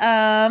is,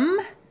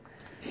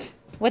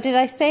 what did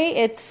I say?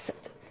 It's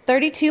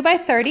 32 by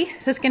 30.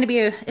 So it's going to be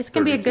a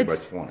good, by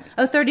 20.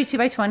 Oh, 32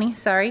 by 20.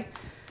 Sorry.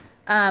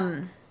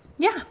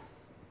 Yeah.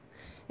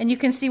 And you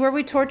can see where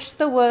we torched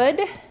the wood.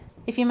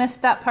 If you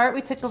missed that part,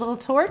 we took a little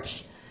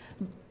torch.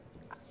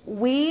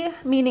 We,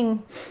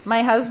 meaning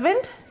my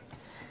husband,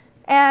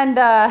 and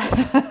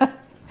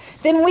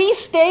then we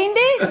stained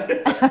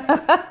it.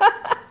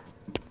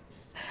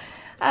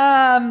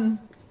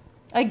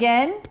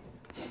 Again,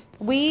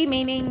 we,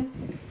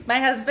 meaning my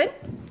husband,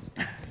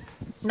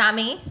 not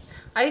me.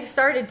 I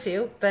started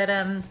to, but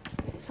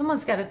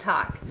someone's got to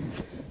talk.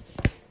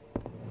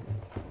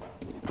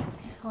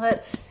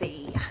 Let's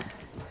see.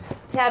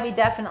 Tabby,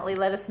 definitely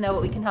let us know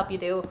what we can help you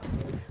do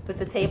with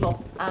the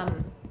table.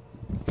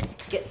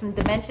 Get some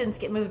dimensions,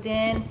 get moved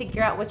in,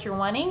 figure out what you're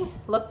wanting,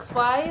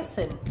 looks-wise,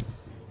 and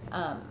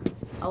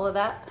all of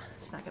that.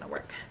 It's not going to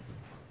work.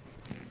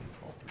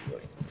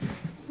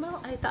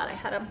 Well, I thought I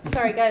had them.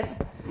 Sorry, guys.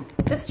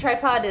 This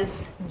tripod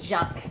is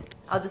junk.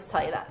 I'll just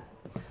tell you that.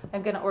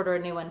 I'm going to order a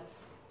new one.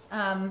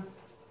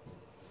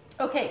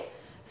 Okay,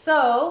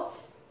 so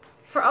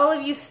for all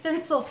of you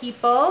stencil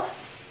people,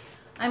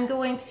 I'm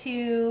going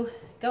to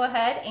go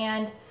ahead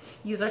and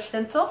use our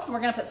stencil. We're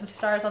going to put some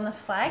stars on this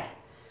flag.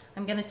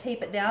 I'm going to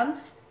tape it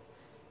down.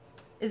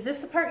 Is this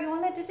the part you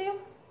wanted to do?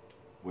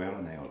 We have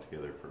to nail it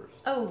together first.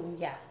 Oh,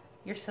 yeah.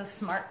 You're so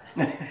smart.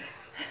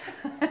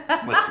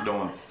 Unless you don't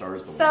want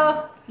stars to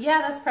So,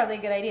 yeah, that's probably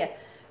a good idea.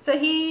 So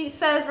he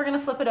says we're going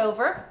to flip it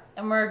over,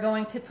 and we're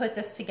going to put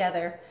this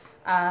together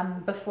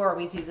before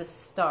we do the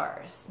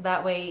stars.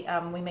 That way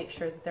we make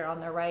sure that they're on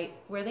the right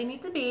where they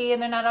need to be,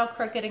 and they're not all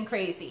crooked and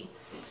crazy.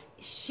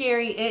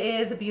 Sherry,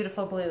 it is a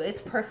beautiful blue.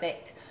 It's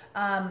perfect.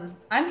 I'm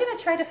gonna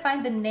try to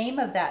find the name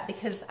of that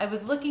because I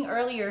was looking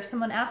earlier.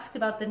 Someone asked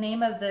about the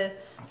name of the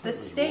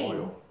stain.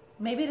 Royal.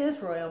 Maybe it is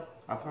Royal.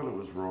 I thought it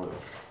was Royal.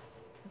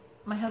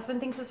 My husband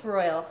thinks it's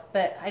Royal,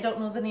 but I don't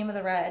know the name of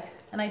the red,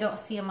 and I don't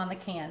see them on the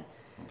can.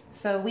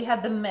 So we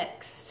had them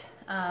mixed.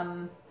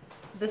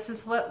 This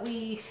is what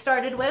we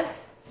started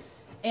with.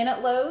 And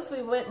at Lowe's,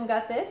 we went and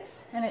got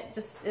this, and it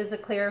just is a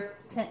clear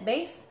tint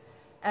base.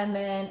 And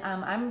then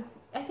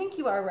I think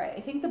you are right.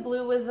 I think the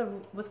blue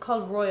was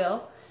called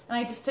Royal, and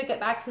I just took it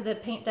back to the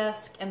paint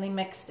desk, and they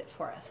mixed it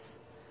for us.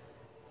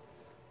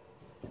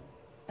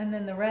 And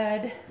then the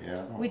red,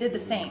 yeah, we did the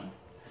same.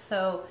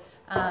 So,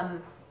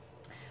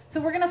 so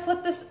we're gonna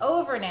flip this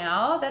over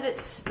now that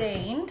it's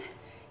stained,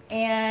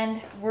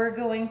 and we're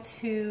going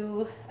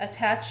to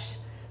attach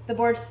the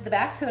boards to the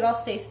back so it all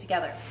stays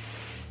together.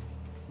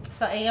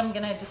 So I am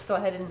gonna just go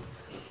ahead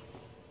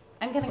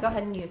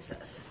and use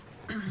this.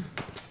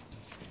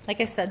 Like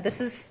I said,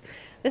 this is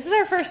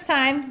our first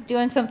time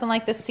doing something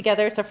like this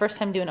together. It's our first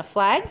time doing a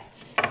flag.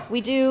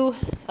 We do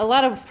a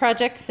lot of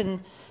projects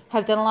and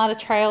have done a lot of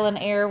trial and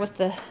error with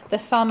the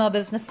sawmill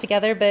business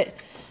together, but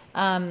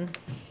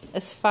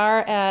as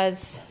far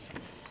as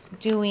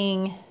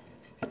doing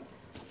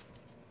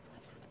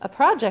a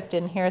project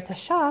in here at the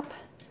shop,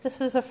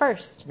 this is a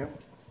first. Yep.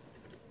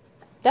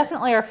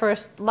 Definitely our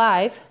first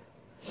live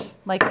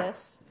like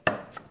this.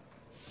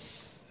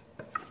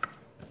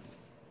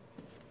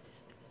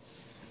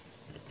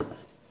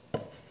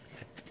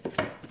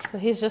 So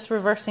he's just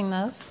reversing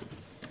those.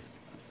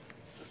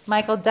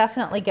 Michael,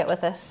 definitely get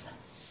with us.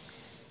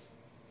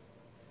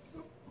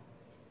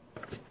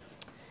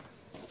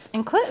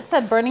 And Clint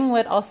said burning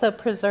wood also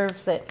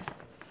preserves it.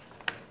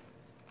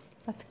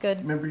 That's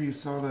good. Remember you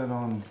saw that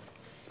on,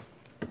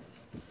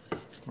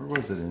 where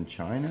was it, in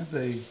China?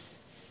 They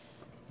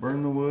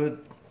burn the wood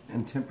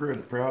and temper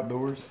it for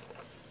outdoors?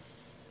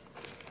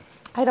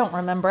 I don't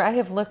remember. I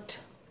have looked.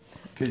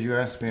 Because you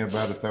asked me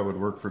about if that would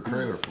work for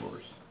trailer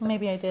floors.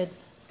 Maybe I did.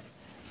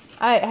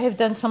 I have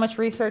done so much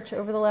research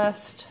over the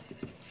last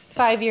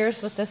 5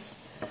 years with this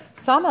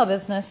sawmill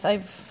business.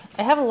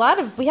 We have a lot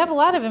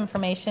of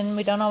information.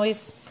 We don't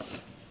always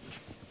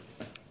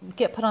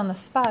get put on the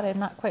spot. I'm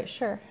not quite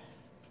sure.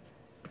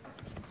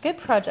 Good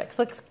projects.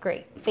 Looks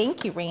great.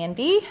 Thank you,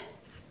 Randy.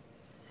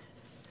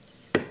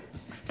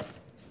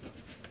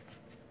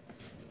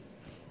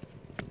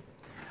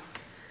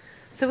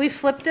 So we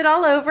flipped it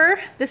all over.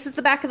 This is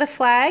the back of the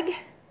flag.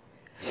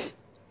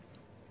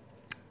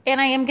 And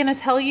I am going to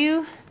tell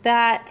you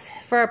that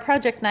for our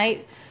project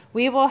night,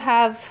 we will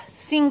have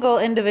single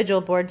individual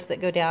boards that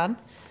go down.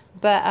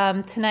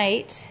 But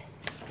tonight,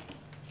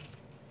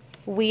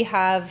 we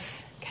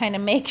have kind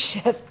of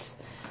makeshift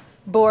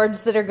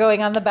boards that are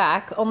going on the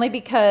back, only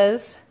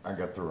because... I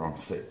got the wrong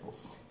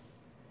staples.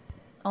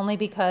 Only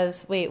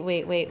because...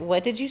 Wait.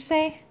 What did you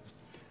say?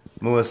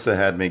 Melissa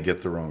had me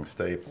get the wrong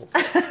staples.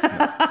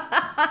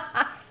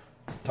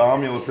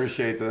 Tom, you'll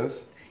appreciate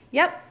this.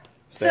 Yep.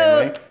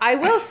 Stanley. So I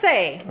will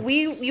say,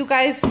 you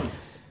guys,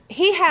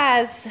 he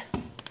has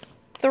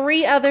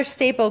 3 other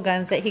staple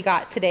guns that he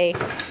got today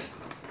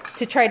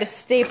to try to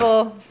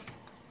staple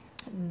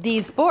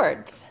these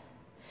boards.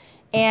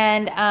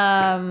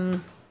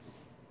 And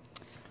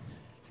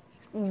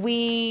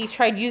we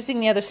tried using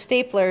the other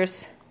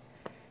staplers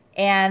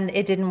and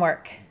it didn't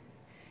work.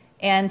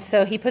 And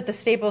so he put the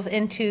staples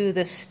into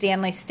the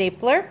Stanley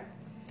stapler,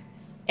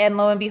 and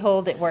lo and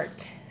behold, it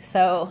worked.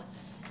 So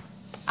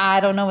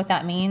I don't know what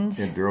that means.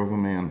 It drove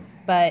them in.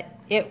 But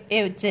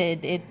it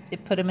did.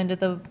 It put them into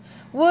the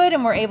wood,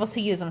 and we're able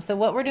to use them. So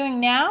what we're doing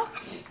now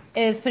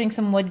is putting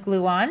some wood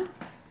glue on.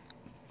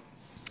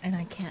 And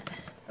I can't.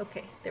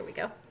 Okay, there we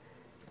go.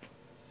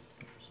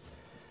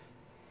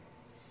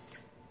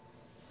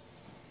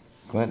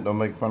 Clint, don't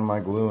make fun of my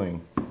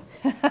gluing.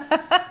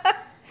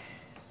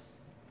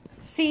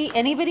 See,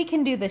 anybody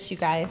can do this, you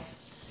guys.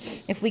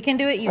 If we can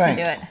do it, you can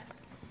do it.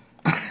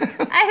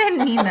 I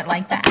didn't mean it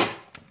like that.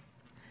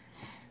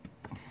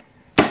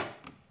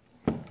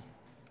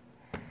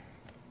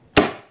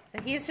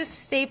 So he's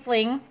just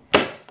stapling.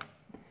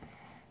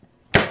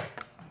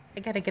 I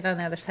gotta get on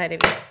the other side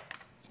of you.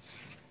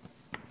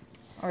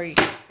 Or you,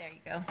 there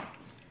you go.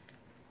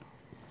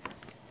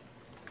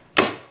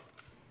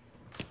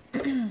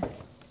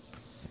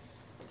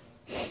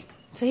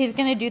 So he's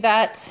gonna do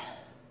that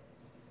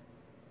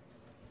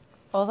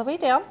all the way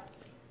down.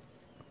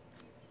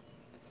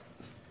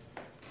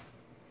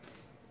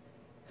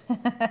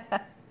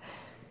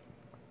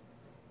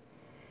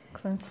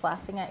 Clint's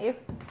laughing at you.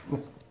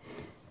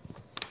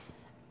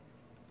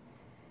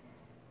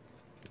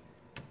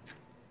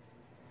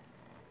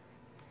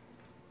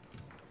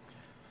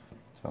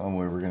 Tell them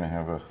we were going to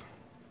have a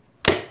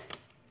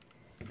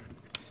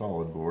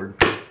solid board.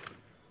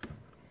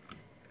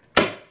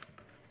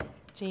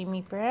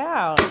 Jamie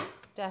Brown.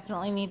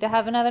 Definitely need to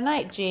have another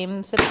night.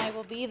 James and I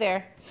will be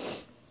there.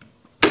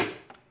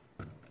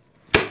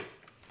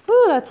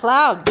 Ooh, that's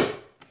loud.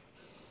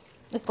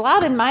 It's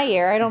loud in my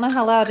ear. I don't know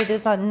how loud it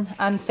is on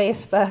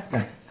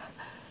Facebook.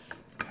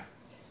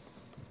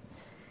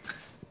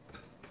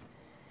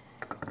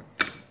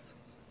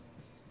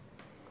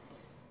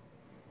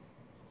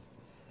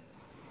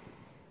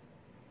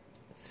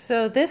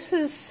 So this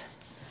is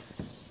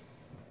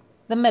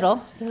the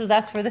middle. So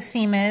that's where the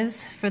seam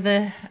is for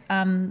the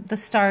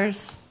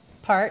stars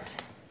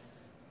part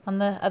on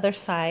the other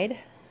side.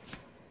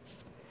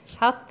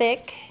 How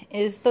thick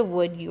is the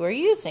wood you are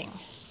using?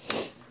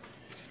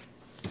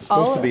 It's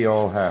supposed to be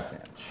all 1/2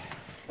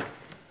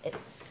 inch.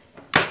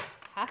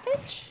 1/2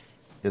 inch?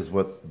 Is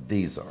what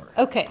these are.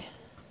 Okay.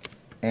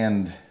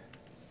 And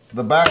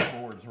the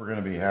backboards were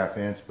going to be 1/2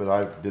 inch, but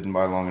I didn't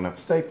buy long enough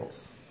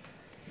staples.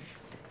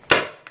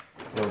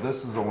 So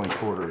this is only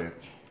 1/4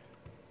 inch.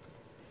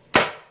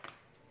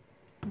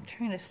 I'm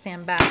trying to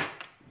stand back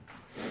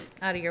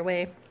out of your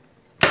way.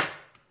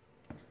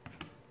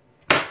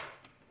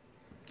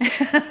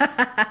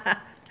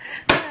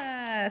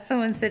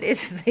 Someone said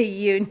it's the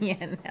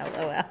union.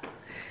 LOL.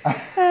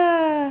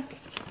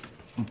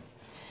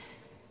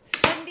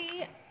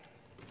 Cindy,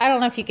 I don't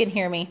know if you can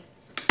hear me.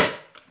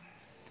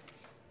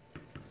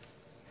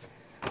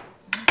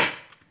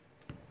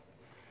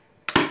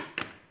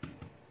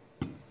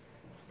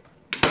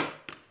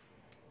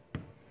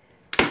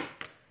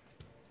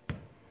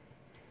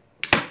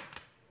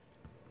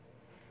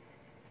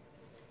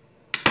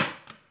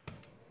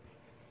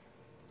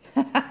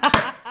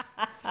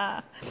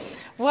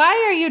 Why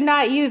are you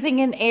not using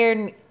an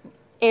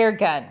air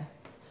gun?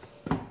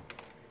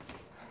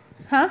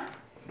 Huh?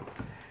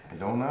 I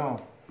don't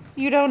know.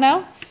 You don't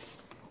know?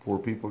 Poor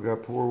people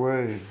got poor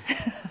ways.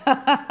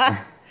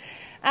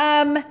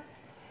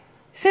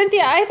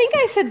 Cynthia, I think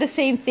I said the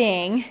same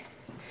thing.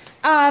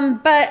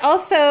 But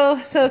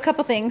also, so a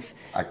couple things.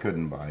 I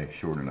couldn't buy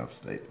short enough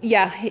staples.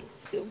 Yeah,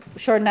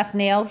 short enough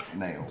nails.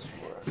 Nails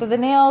for it. So the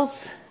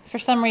nails, for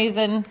some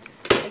reason,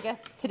 I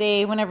guess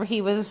today, whenever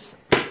he was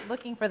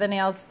looking for the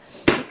nails,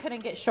 he couldn't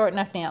get short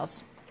enough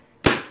nails.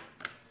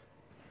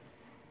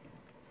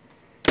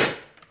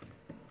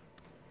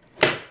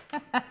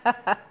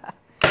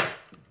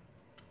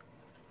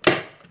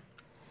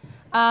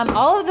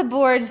 All of the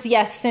boards,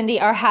 yes, Cindy,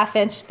 are 1/2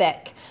 inch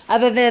thick,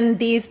 other than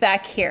these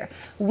back here.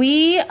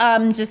 We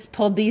just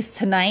pulled these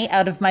tonight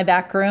out of my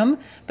back room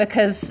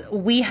because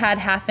we had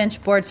 1/2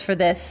 inch boards for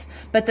this,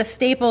 but the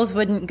staples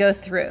wouldn't go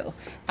through.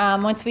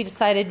 Once we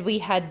decided we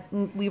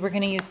were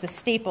going to use the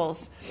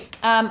staples.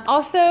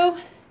 Also,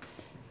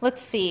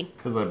 let's see.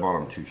 Because I bought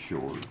them too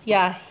short.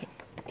 Yeah.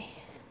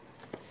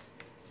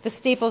 The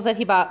staples that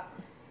he bought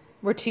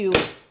were too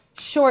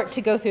short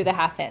to go through the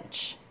 1/2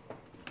 inch.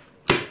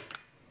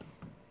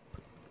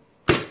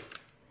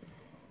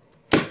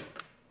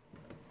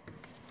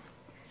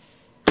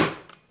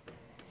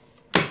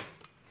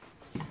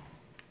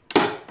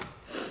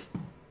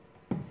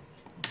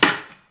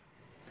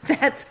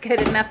 That's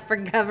good enough for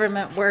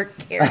government work.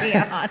 Carry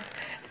on.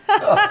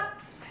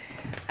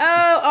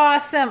 Oh,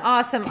 awesome,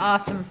 awesome,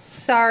 awesome.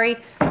 Sorry.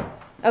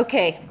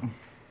 Okay.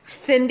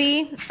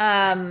 Cindy,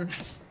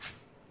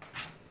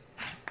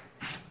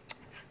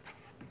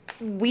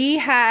 we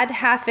had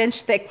 1/2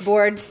 inch thick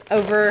boards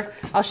over,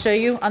 I'll show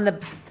you,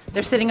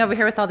 they're sitting over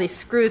here with all these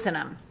screws in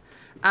them.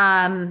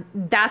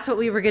 That's what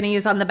we were going to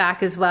use on the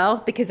back as well,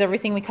 because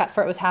everything we cut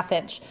for it was 1/2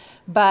 inch.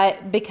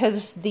 But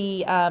because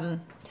the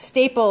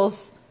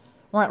staples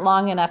weren't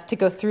long enough to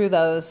go through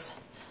those,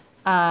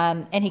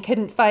 and he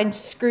couldn't find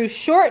screws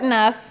short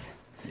enough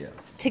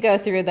to go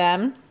through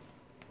them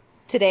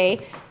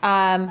today,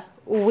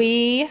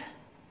 we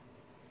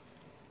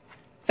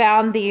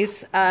found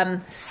these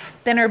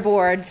thinner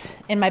boards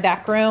in my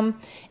back room,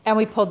 and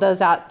we pulled those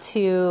out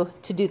to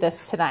do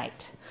this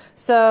tonight.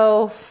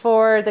 So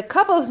for the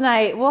couples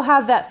night, we'll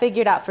have that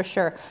figured out for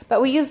sure. But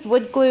we used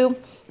wood glue.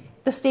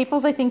 The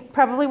staples, I think,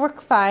 probably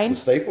work fine. The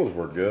staples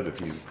work good if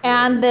you...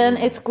 And then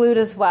it's glued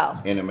as well.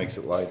 And it makes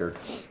it lighter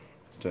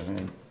to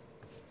hang.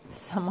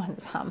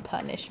 Someone's on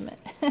punishment.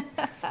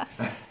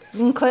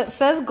 And Clint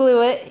says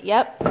glue it.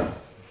 Yep.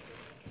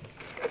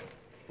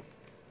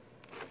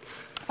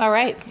 All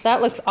right. That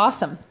looks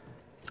awesome.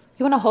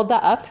 You want to hold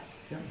that up?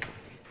 Yeah.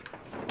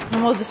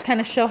 And we'll just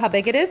kind of show how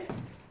big it is.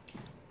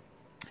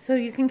 So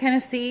you can kind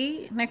of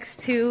see next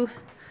to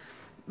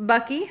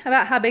Bucky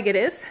about how big it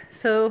is.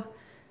 So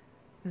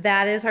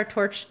that is our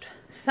torched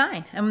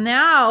sign. And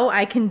now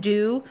I can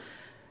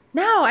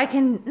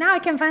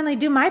finally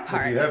do my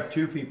part. If you have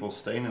two people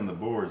staining the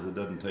boards, it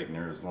doesn't take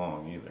near as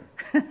long either.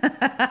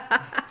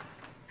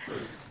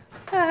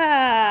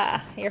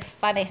 Ah, you're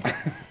funny.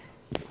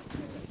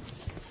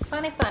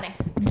 Funny.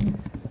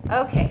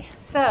 Okay,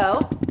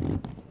 so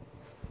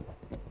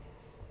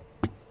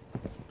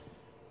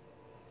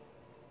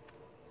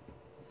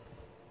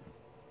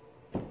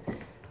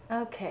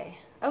okay.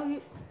 Oh,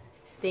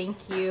 thank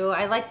you.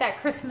 I like that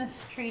Christmas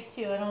tree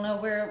too. I don't know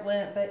where it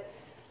went, but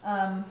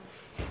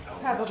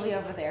probably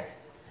over there.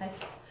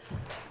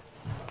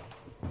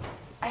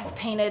 I've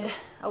painted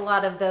a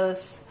lot of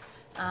those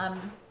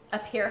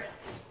up here.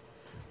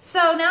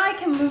 So now I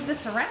can move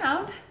this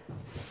around,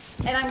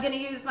 and I'm going to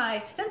use my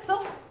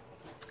stencil,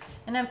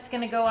 and I'm just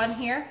going to go on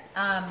here.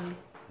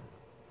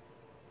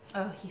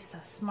 Oh, he's so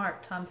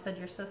smart. Tom said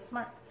you're so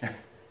smart.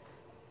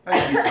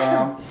 Thank you,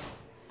 Tom.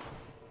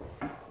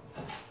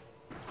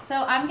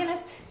 So I'm going to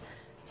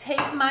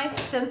take my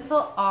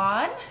stencil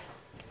on.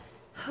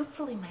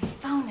 Hopefully my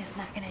phone is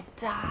not gonna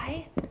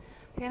die.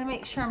 I gotta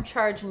make sure I'm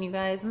charging, you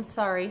guys. I'm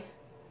sorry.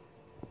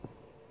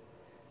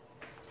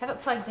 I have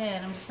it plugged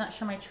in. I'm just not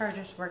sure my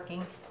charger's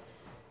working.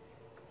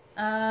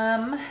 So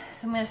I'm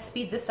gonna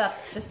speed this up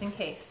just in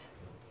case.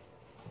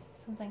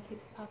 Something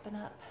keeps popping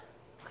up.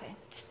 Okay.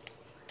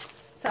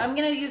 So I'm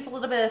gonna use a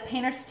little bit of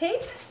painter's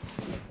tape.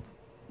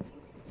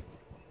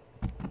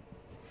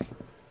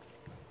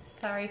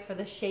 Sorry for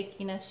the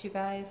shakiness, you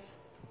guys.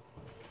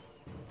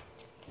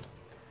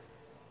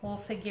 We'll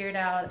figure it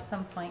out at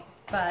some point,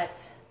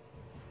 but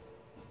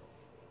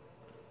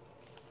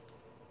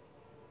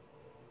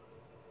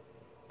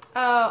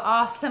oh,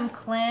 awesome,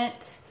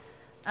 Clint.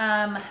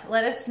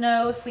 Let us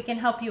know if we can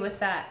help you with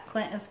that.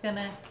 Clint is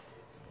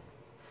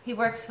he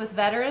works with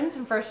veterans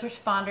and first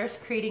responders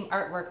creating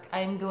artwork.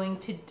 I'm going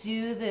to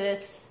do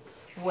this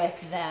with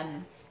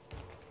them.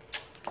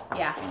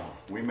 Yeah.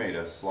 We made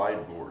a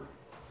slide board.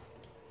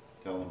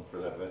 Tell them for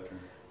that veteran.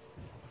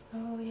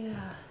 Oh,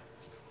 yeah.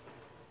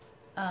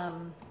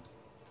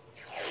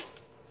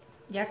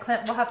 Yeah,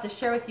 Clint, we'll have to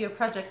share with you a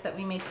project that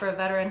we made for a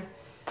veteran.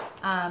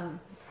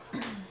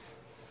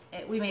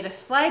 We made a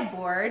slide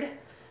board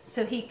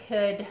so he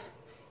could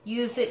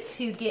use it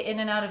to get in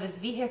and out of his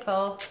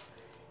vehicle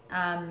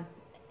and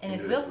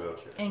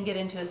get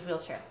into his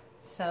wheelchair.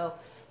 So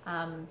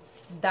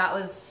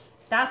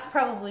that's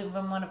probably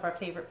been one of our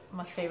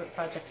most favorite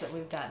projects that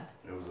we've done.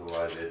 It was a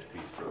live edge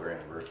piece for their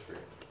anniversary.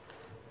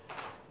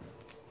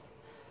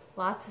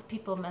 Lots of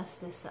people mess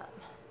this up.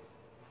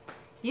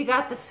 You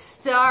got the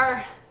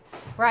star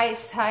right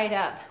side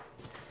up.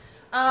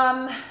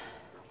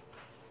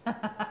 Does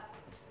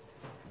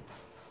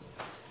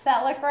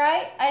that look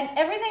right? And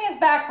everything is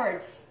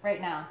backwards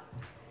right now.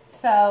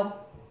 So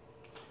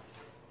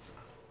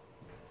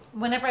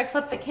whenever I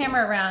flip the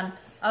camera around,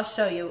 I'll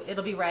show you.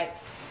 It'll be right.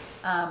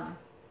 I'm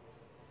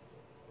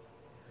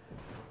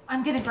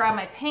gonna grab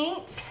my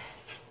paint.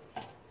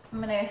 I'm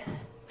gonna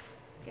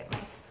get my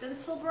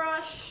stencil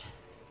brush.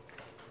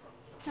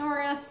 And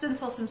we're gonna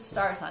stencil some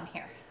stars on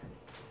here.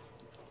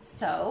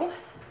 So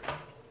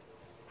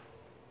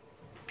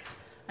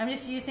I'm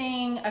just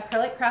using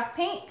acrylic craft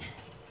paint.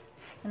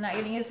 I'm not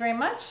gonna use very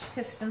much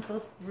because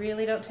stencils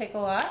really don't take a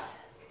lot.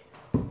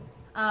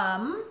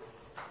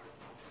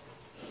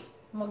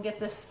 We'll get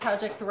this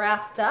project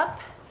wrapped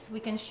up so we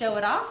can show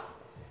it off.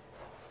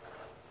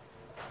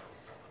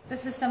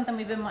 This is something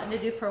we've been wanting to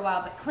do for a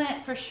while, but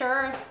Clint, for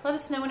sure, let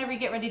us know whenever you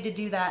get ready to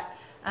do that.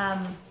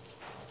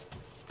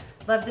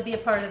 Love to be a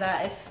part of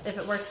that if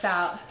it works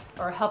out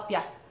or help you.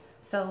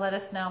 So let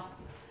us know.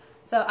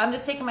 So I'm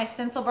just taking my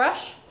stencil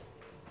brush,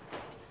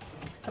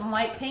 some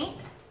white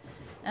paint,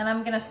 and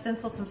I'm gonna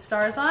stencil some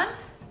stars on.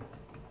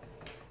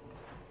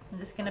 I'm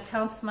just gonna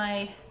pounce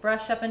my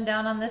brush up and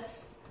down on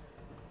this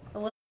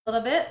a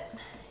little bit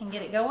and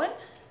get it going.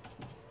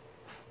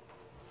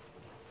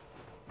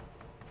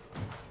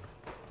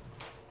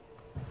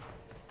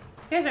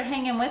 You guys are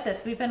hanging with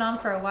us. We've been on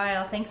for a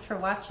while. Thanks for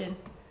watching.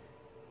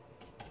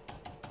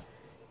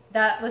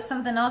 That was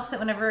something else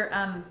that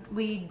whenever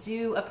we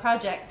do a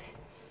project,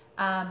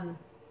 I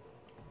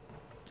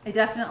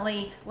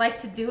definitely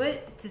like to do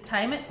it, to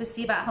time it, to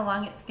see about how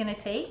long it's gonna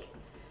take.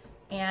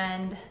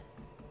 And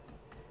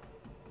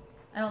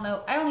I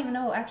don't even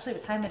know actually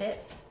what time it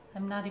is.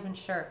 I'm not even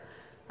sure.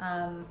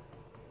 I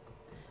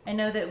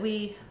know that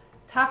we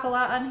talk a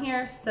lot on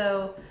here,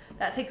 so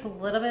that takes a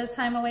little bit of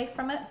time away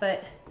from it,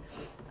 but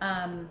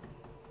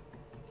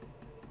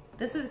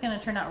this is gonna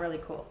turn out really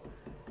cool.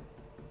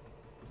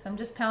 So I'm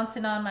just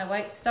pouncing on my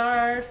white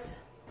stars,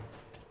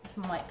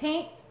 some white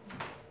paint.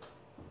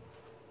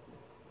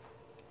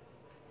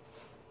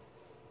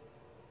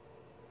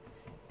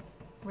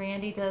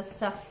 Randy does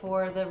stuff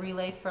for the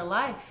Relay for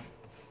Life.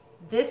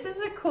 This is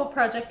a cool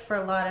project for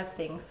a lot of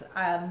things.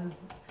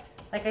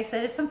 Like I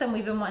said, it's something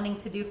we've been wanting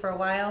to do for a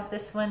while.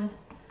 This one,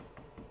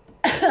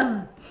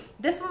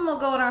 this one will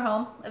go in our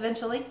home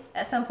eventually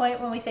at some point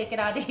when we take it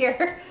out of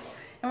here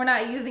and we're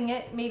not using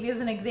it, maybe as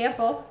an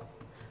example,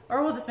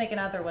 or we'll just make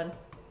another one.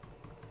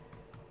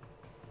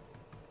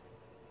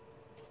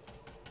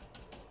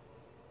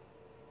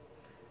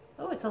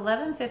 Oh, it's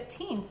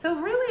 11:15. So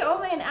really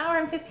only an hour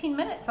and 15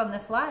 minutes on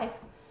this live.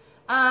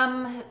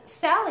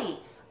 Sally,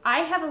 I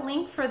have a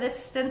link for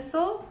this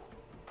stencil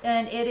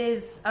and it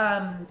is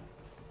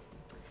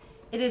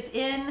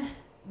in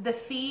the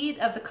feed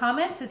of the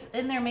comments. It's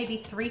in there maybe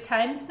 3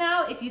 times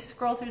now if you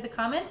scroll through the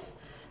comments.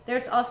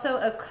 There's also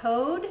a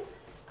code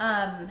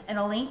and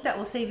a link that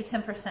will save you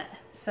 10%.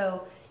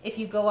 So if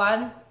you go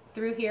on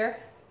through here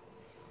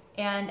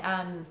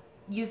and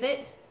use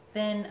it,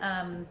 then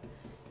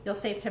you'll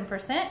save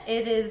 10%.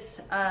 It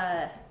is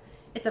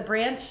it's a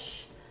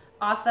branch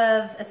off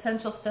of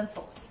Essential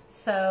Stencils.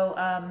 So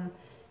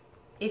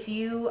if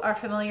you are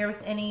familiar with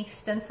any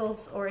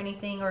stencils or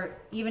anything, or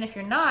even if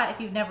you're not,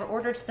 if you've never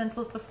ordered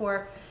stencils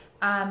before,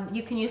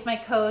 you can use my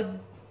code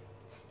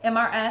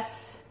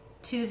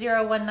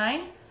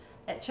MRS2019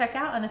 at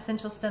checkout on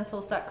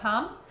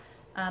essentialstencils.com.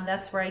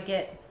 That's where I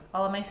get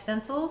all of my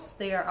stencils.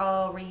 They are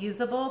all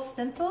reusable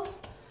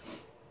stencils.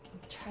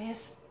 try a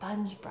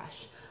sponge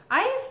brush.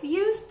 I've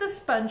used the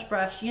sponge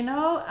brush, you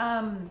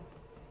know,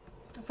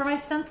 for my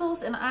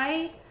stencils, and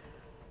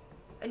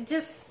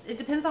it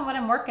depends on what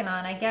I'm working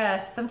on, I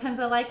guess. Sometimes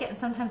I like it and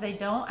sometimes I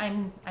don't.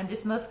 I'm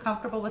just most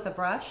comfortable with a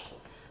brush.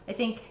 I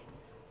think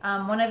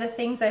one of the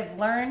things I've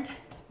learned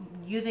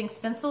using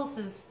stencils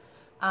is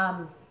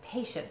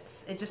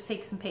patience. It just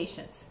takes some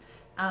patience.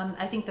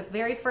 I think the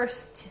very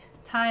first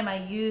time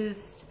I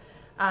used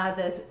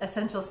the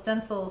Essential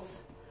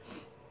Stencils,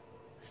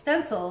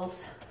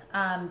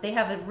 they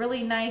have a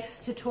really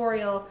nice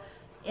tutorial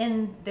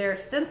in their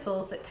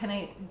stencils that kind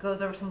of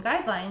goes over some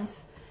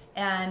guidelines,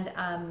 and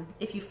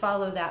if you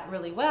follow that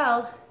really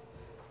well,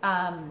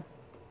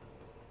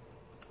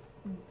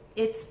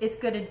 it's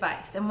good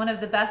advice. And one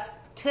of the best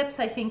tips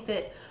I think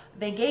that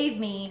they gave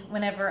me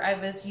whenever I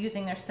was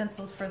using their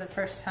stencils for the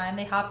first time,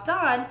 they hopped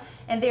on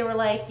and they were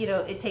like, you know,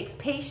 it takes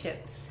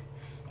patience.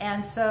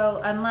 And so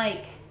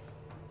unlike,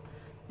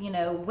 you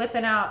know,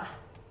 whipping out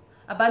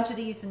a bunch of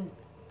these, and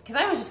because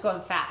I was just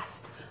going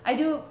fast. I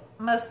do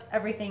most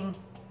everything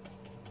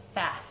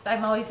fast.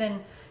 I'm always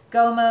in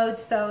go mode,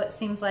 so it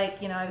seems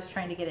like, you know, I was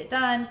trying to get it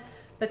done.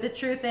 But the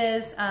truth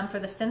is, for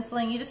the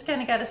stenciling, you just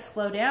kind of got to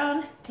slow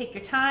down, take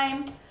your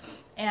time,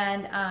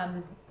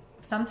 and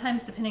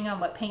sometimes depending on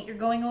what paint you're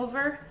going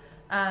over,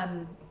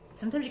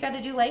 sometimes you got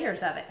to do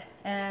layers of it,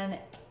 and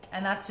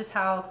that's just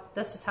how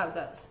it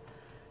goes.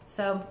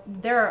 So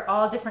there are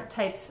all different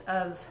types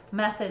of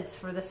methods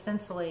for the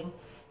stenciling,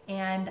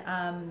 and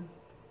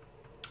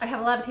I have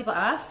a lot of people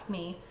ask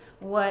me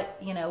what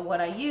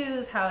I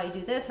use, how I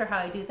do this or how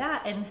I do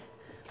that, and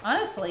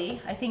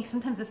honestly, I think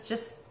sometimes it's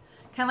just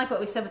kind of like what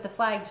we said with the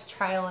flag, just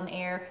trial and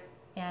error,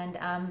 and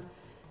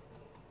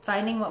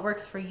finding what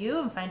works for you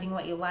and finding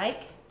what you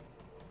like,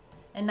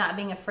 and not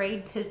being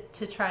afraid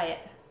to try it.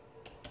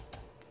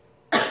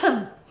 That's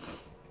the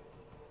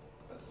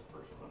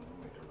first one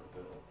we ever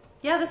built.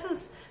 Yeah, this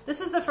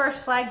is the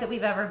first flag that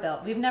we've ever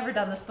built. We've never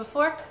done this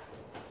before.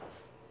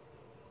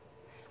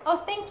 Oh,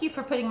 thank you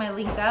for putting my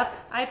link up.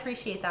 I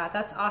appreciate that.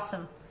 That's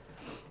awesome.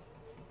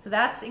 So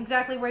that's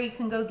exactly where you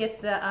can go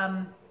get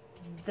the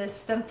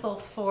stencil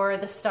for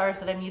the stars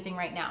that I'm using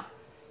right now.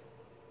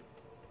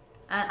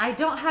 I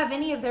don't have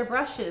any of their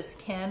brushes,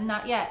 Kim,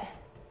 not yet.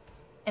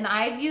 And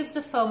I've used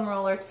a foam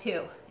roller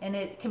too, and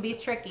it can be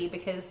tricky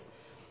because,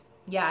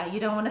 yeah, you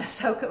don't want to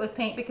soak it with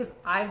paint, because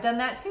I've done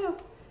that too.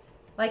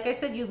 Like I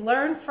said, you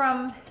learn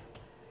from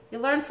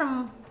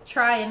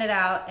trying it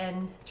out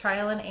and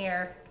trial and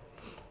error.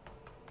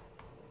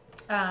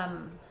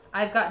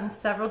 I've gotten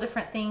several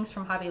different things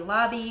from Hobby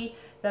Lobby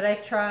that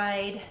I've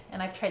tried,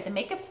 and I've tried the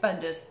makeup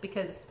sponges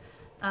because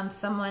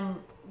someone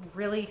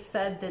really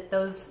said that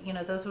those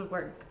would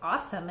work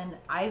awesome, and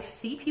I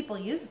see people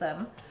use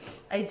them.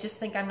 I just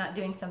think I'm not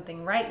doing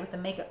something right with the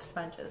makeup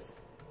sponges.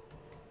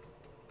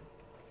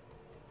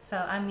 So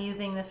I'm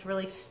using this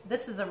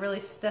is a really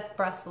stiff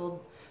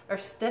bristled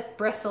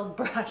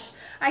brush.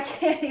 I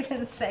can't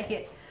even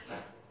say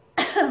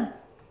it.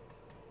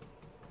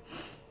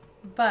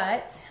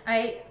 But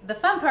the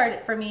fun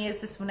part for me is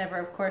just whenever,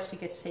 of course, you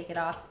get to take it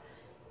off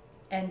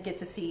and get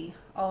to see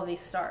all of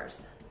these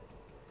stars.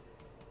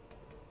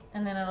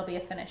 And then it'll be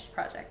a finished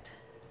project.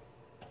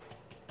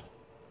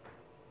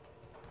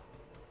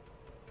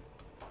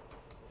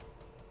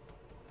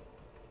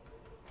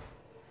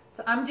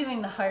 So I'm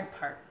doing the hard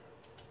part.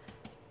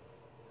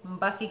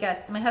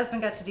 My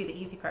husband got to do the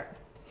easy part.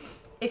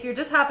 If you're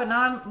just hopping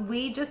on,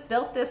 we just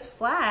built this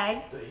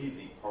flag. The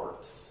easy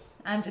parts.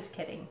 I'm just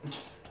kidding.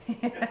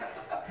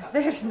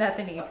 There's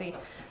nothing easy.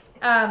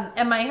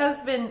 And my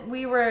husband,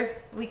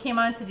 we came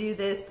on to do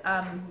this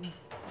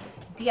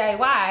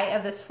DIY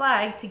of this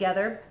flag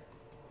together,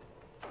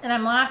 and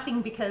I'm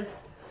laughing because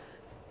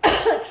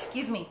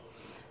excuse me,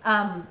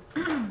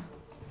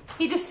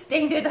 he just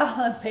stained it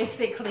all and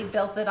basically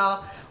built it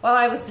all while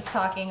I was just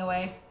talking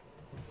away.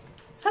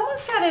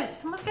 Someone's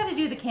got to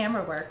do the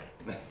camera work.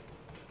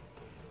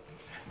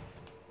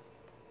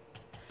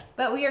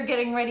 But we are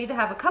getting ready to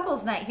have a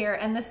couples night here,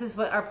 and this is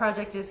what our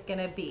project is going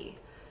to be.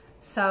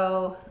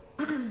 So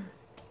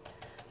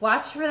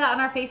watch for that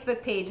on our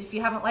Facebook page. If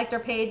you haven't liked our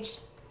page,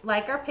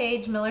 like our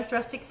page, Miller's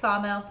Rustic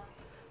Sawmill.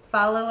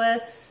 Follow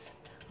us.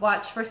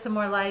 Watch for some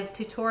more live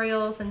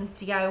tutorials and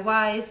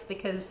DIYs,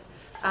 because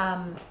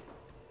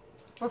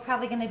we're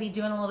probably going to be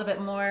doing a little bit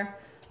more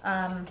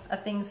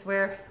of things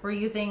where we're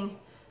using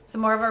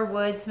some more of our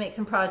wood to make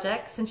some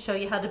projects and show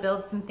you how to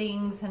build some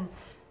things, and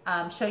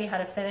show you how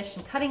to finish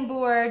some cutting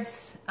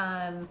boards,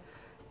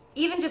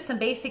 even just some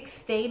basic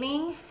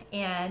staining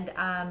and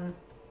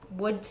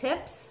wood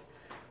tips.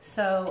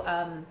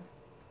 So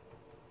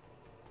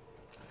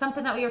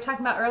something that we were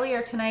talking about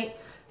earlier tonight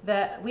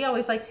that we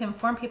always like to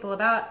inform people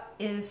about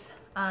is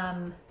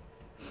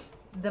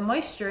the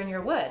moisture in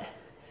your wood.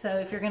 So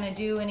if you're going to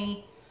do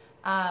any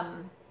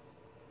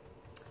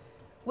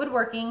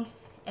woodworking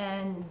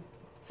and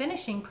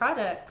finishing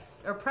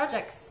products or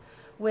projects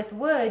with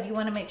wood, you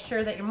want to make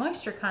sure that your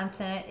moisture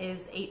content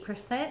is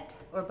 8%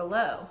 or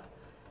below.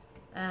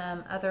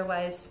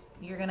 Otherwise,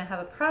 you're going to have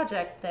a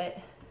project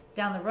that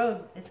down the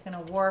road is going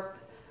to warp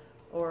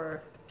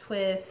or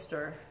twist,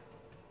 or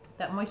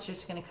that moisture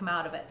is going to come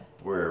out of it.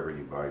 Wherever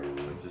you buy your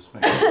wood, just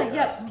make sure you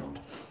ask them.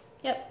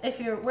 Yep, if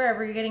you're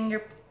wherever you're getting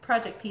your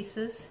project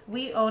pieces.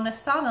 We own a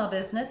sawmill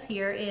business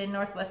here in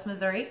Northwest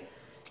Missouri,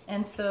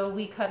 and so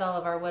we cut all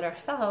of our wood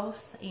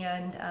ourselves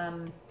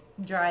and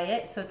dry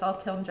it, so it's all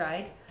kiln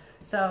dried.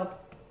 So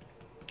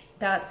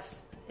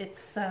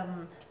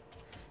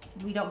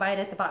we don't buy it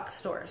at the box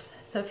stores.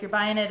 So if you're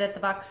buying it at the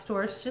box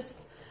stores, just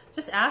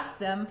ask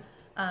them,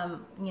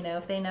 you know,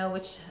 if they know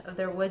which of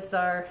their woods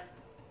are,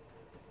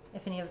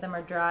 if any of them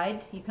are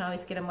dried. You can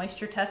always get a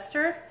moisture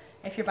tester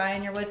if you're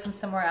buying your wood from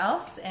somewhere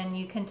else, and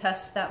you can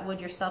test that wood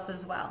yourself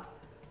as well.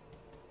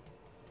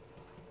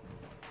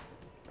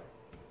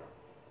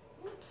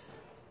 Oops.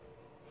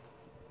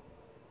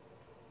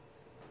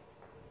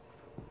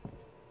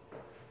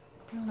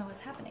 I don't know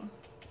what's happening.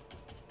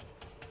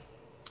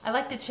 I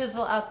like to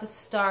chisel out the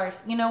stars.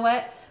 You know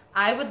what?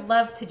 I would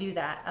love to do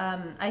that.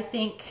 I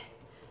think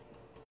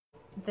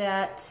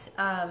that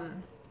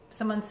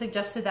someone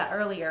suggested that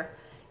earlier,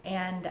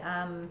 and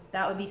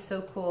that would be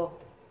so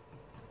cool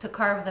to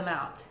carve them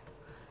out.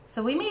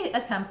 So we may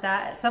attempt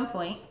that at some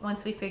point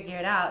once we figure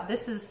it out.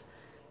 This is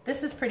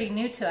pretty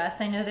new to us.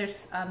 I know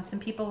there's some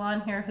people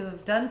on here who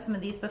have done some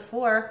of these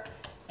before,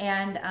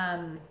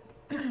 and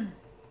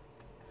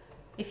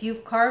if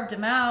you've carved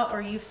them out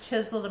or you've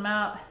chiseled them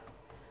out,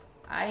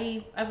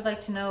 I would like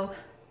to know.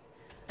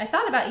 I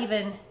thought about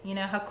even, you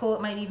know, how cool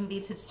it might even be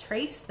to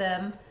trace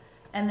them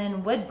and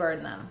then wood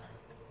burn them.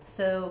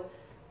 So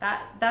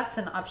that's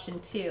an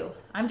option too.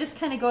 I'm just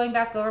kind of going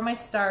back over my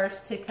stars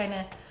to kind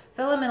of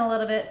fill them in a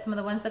little bit, some of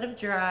the ones that have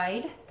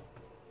dried.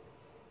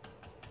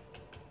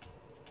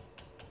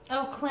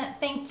 Oh, Clint,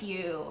 thank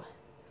you.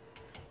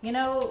 You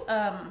know,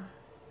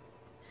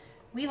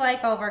 we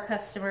like all of our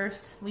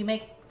customers. We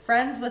make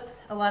friends with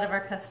a lot of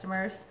our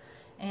customers,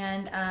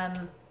 and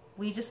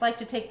we just like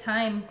to take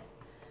time.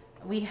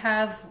 We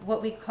have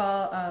what we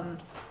call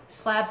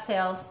slab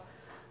sales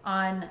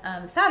on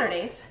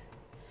Saturdays,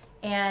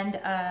 and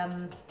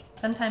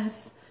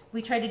sometimes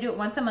we try to do it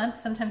once a month.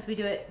 Sometimes we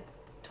do it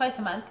twice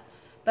a month,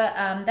 but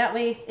that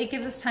way it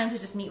gives us time to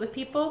just meet with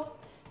people,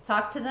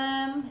 talk to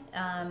them,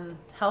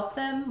 help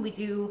them. We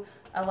do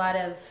a lot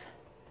of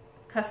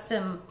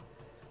custom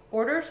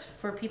orders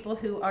for people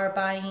who are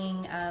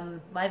buying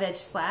live edge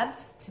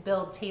slabs to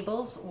build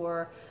tables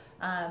or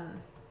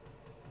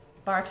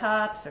bar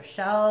tops or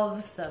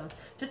shelves,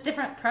 just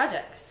different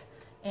projects.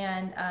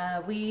 And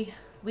we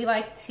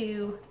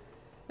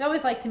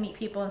always like to meet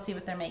people and see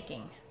what they're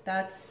making.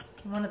 That's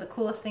one of the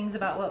coolest things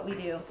about what we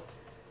do.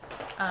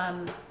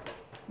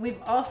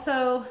 We've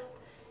also,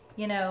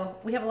 you know,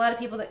 we have a lot of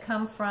people that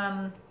come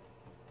from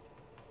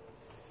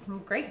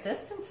some great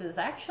distances,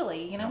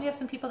 actually. You know, we have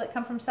some people that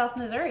come from South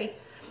Missouri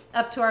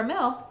up to our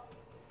mill,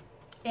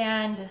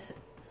 and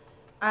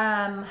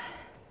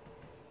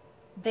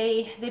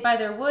they buy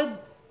their wood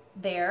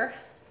there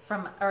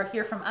or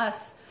here from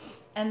us,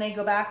 and they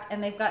go back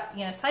and they've got,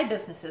 you know, side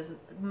businesses.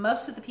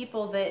 Most of the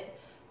people that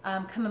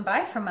come and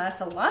buy from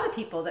us, a lot of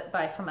people that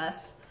buy from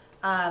us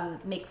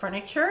make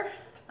furniture,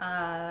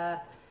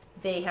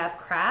 they have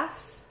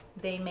crafts,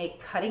 they make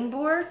cutting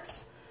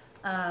boards.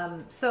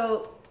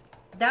 So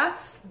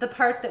that's the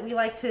part that we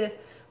like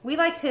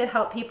to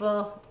help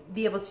people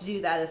be able to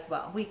do that as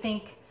well. We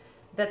think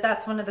that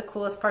that's one of the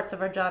coolest parts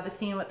of our job, is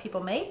seeing what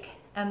people make.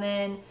 And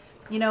then,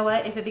 you know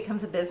what, if it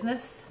becomes a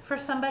business for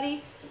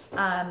somebody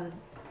on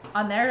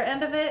their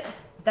end of it,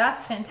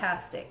 that's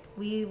fantastic.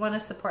 We want to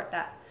support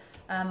that.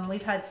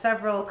 We've had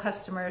several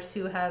customers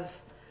who have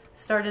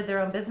started their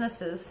own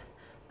businesses,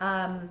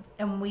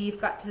 and we've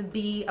got to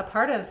be a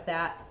part of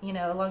that, you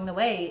know, along the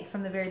way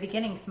from the very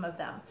beginning, some of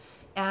them.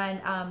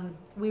 And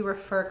we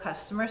refer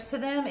customers to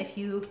them. If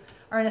you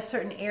are in a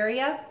certain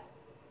area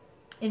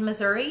in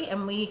Missouri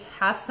and we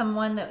have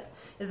someone that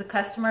is a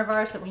customer of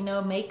ours that we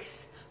know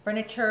makes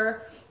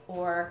furniture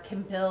or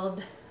can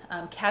build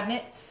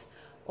cabinets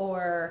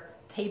or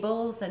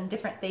tables and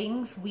different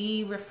things,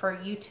 we refer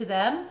you to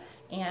them,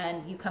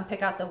 and you come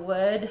pick out the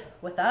wood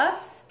with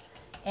us,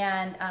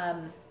 and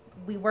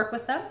we work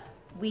with them.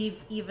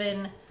 We've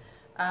even,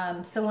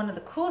 so one of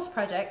the coolest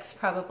projects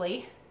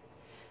probably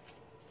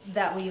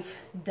that we've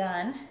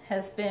done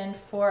has been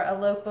for a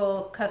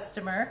local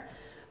customer.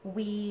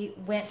 We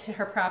went to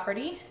her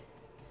property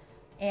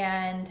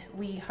and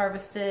we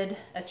harvested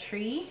a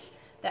tree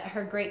that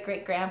her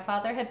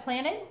great-great-grandfather had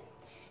planted,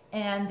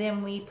 and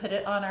then we put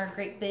it on our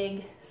great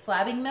big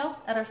slabbing mill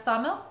at our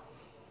sawmill.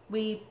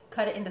 We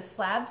cut it into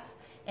slabs,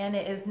 and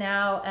it is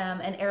now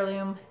an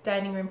heirloom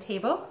dining room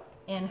table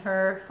in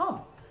her home.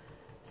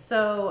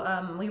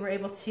 So we were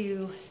able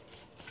to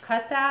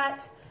cut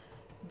that,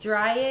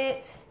 dry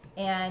it,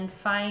 and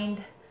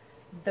find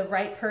the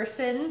right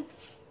person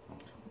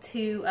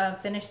to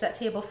finish that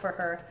table for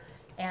her.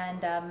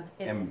 And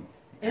it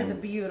is a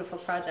beautiful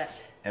project.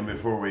 And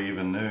before we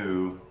even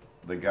knew,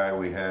 the guy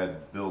we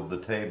had build the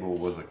table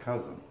was a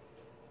cousin.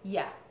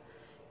 Yeah.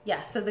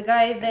 Yeah, so the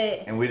guy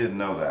that... And we didn't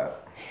know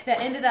that.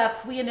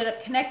 That we ended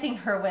up connecting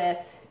her with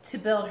to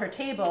build her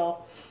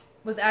table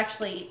was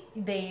actually,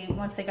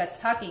 once they got to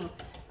talking,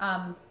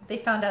 they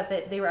found out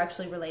that they were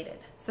actually related.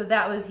 So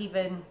that was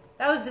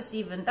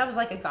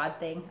like a God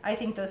thing. I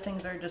think those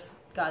things are just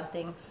God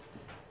things.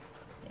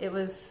 It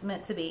was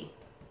meant to be.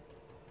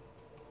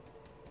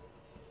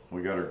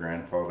 We got our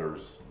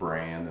grandfather's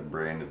brand and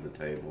branded the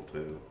table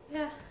too.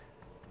 Yeah.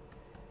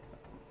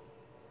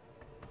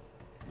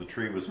 The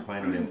tree was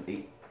planted in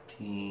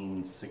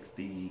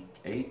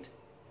 1868.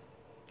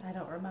 I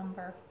don't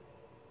remember.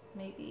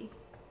 Maybe.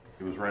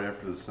 It was right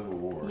after the Civil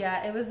War.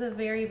 Yeah, it was a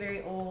very,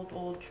 very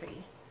old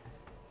tree.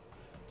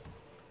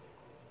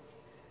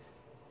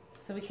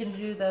 So we can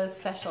do those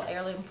special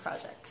heirloom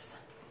projects.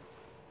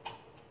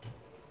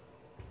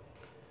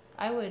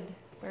 I would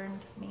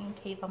burn man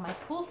cave on my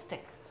pool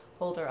stick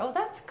holder. Oh,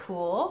 that's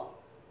cool.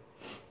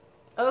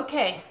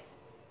 Okay,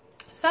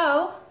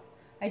 so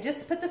I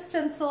just put the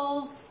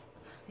stencils.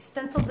 I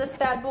stenciled this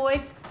bad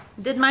boy.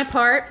 Did my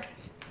part.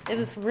 It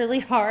was really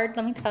hard,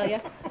 let me tell you.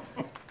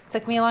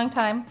 Took me a long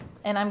time.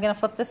 And I'm gonna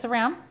flip this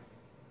around.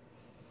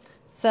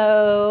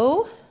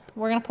 So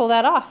we're gonna pull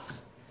that off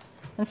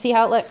and see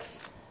how it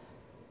looks.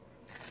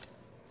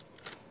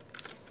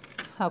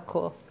 How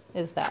cool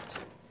is that?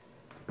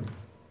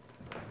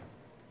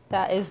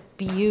 That is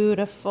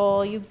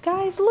beautiful. You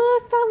guys,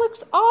 look, that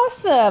looks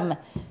awesome.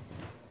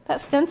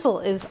 That stencil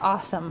is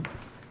awesome.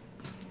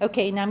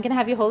 Okay, now I'm gonna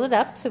have you hold it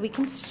up so we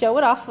can show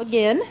it off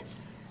again.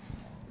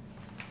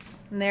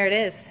 And there it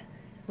is.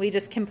 We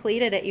just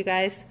completed it, you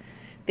guys.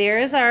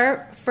 There's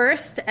our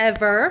first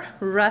ever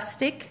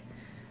rustic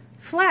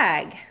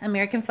flag,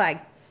 American flag.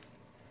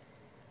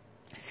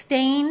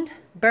 Stained,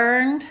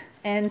 burned,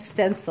 and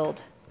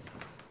stenciled.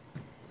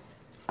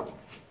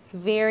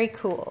 Very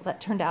cool.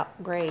 That turned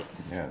out great.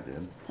 Yeah, it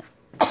did.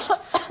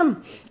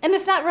 And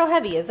it's not real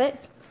heavy, is it?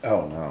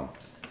 Oh, no.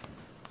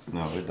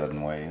 No, it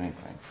doesn't weigh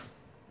anything.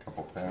 A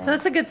couple pounds. So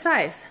it's a good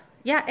size.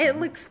 Yeah,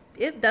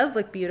 it does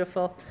look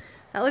beautiful.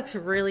 That looks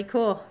really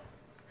cool.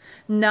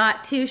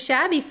 Not too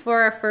shabby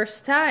for our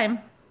first time.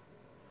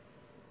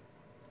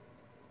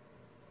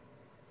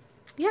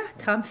 Yeah,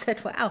 Tom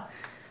said, wow.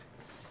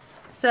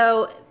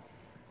 So,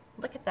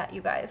 look at that,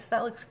 you guys.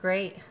 That looks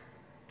great.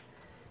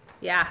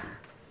 Yeah.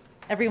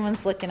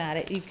 Everyone's looking at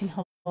it. You can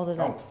hold it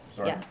up. Oh,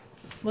 sorry. Yeah.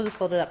 We'll just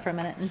hold it up for a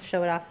minute and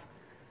show it off.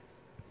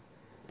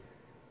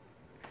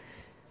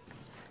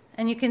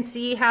 And you can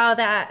see how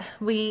that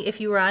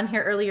if you were on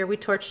here earlier, we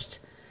torched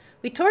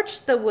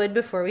the wood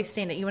before we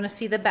stained it. You want to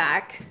see the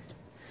back.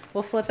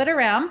 We'll flip it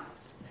around.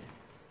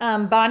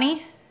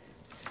 Bonnie,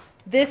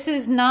 this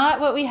is not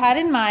what we had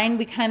in mind.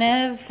 We kind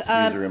of These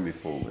are going to be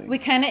folding. We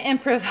kind of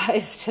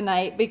improvised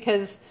tonight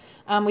because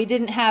we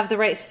didn't have the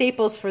right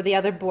staples for the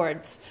other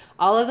boards.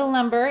 All of the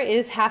lumber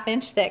is 1/2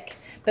 inch thick,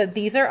 but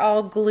these are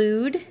all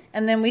glued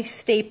and then we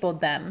stapled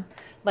them.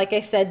 Like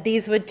I said,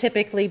 these would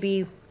typically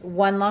be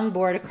one long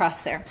board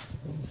across there.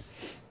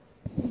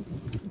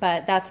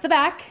 But that's the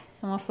back,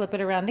 and we'll flip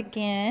it around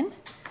again.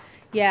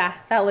 Yeah,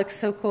 that looks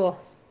so cool.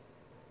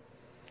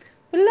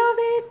 We love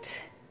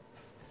it.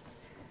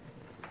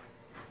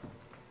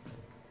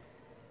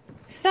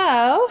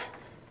 So,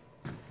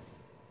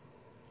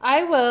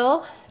 I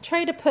will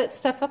try to put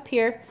stuff up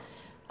here,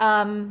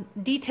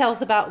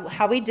 details about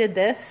how we did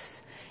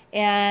this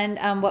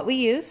and what we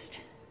used.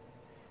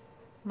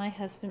 My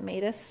husband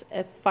made us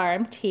a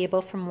farm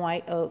table from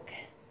white oak.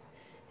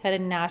 Had a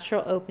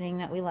natural opening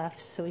that we left,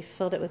 so we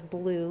filled it with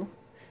blue.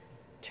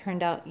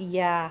 Turned out,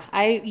 yeah.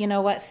 You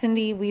know what,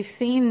 Cindy, we've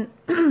seen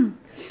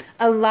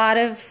a lot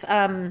of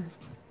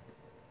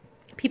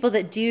people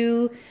that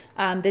do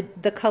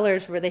the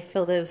colors where they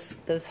fill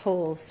those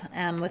holes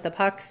with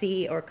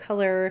epoxy or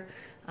color.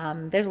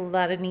 There's a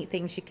lot of neat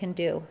things you can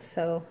do.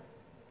 So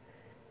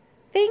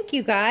thank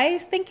you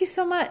guys. Thank you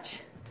so much.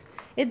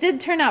 It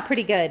did turn out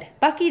pretty good.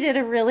 Bucky did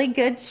a really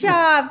good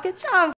job. Good job.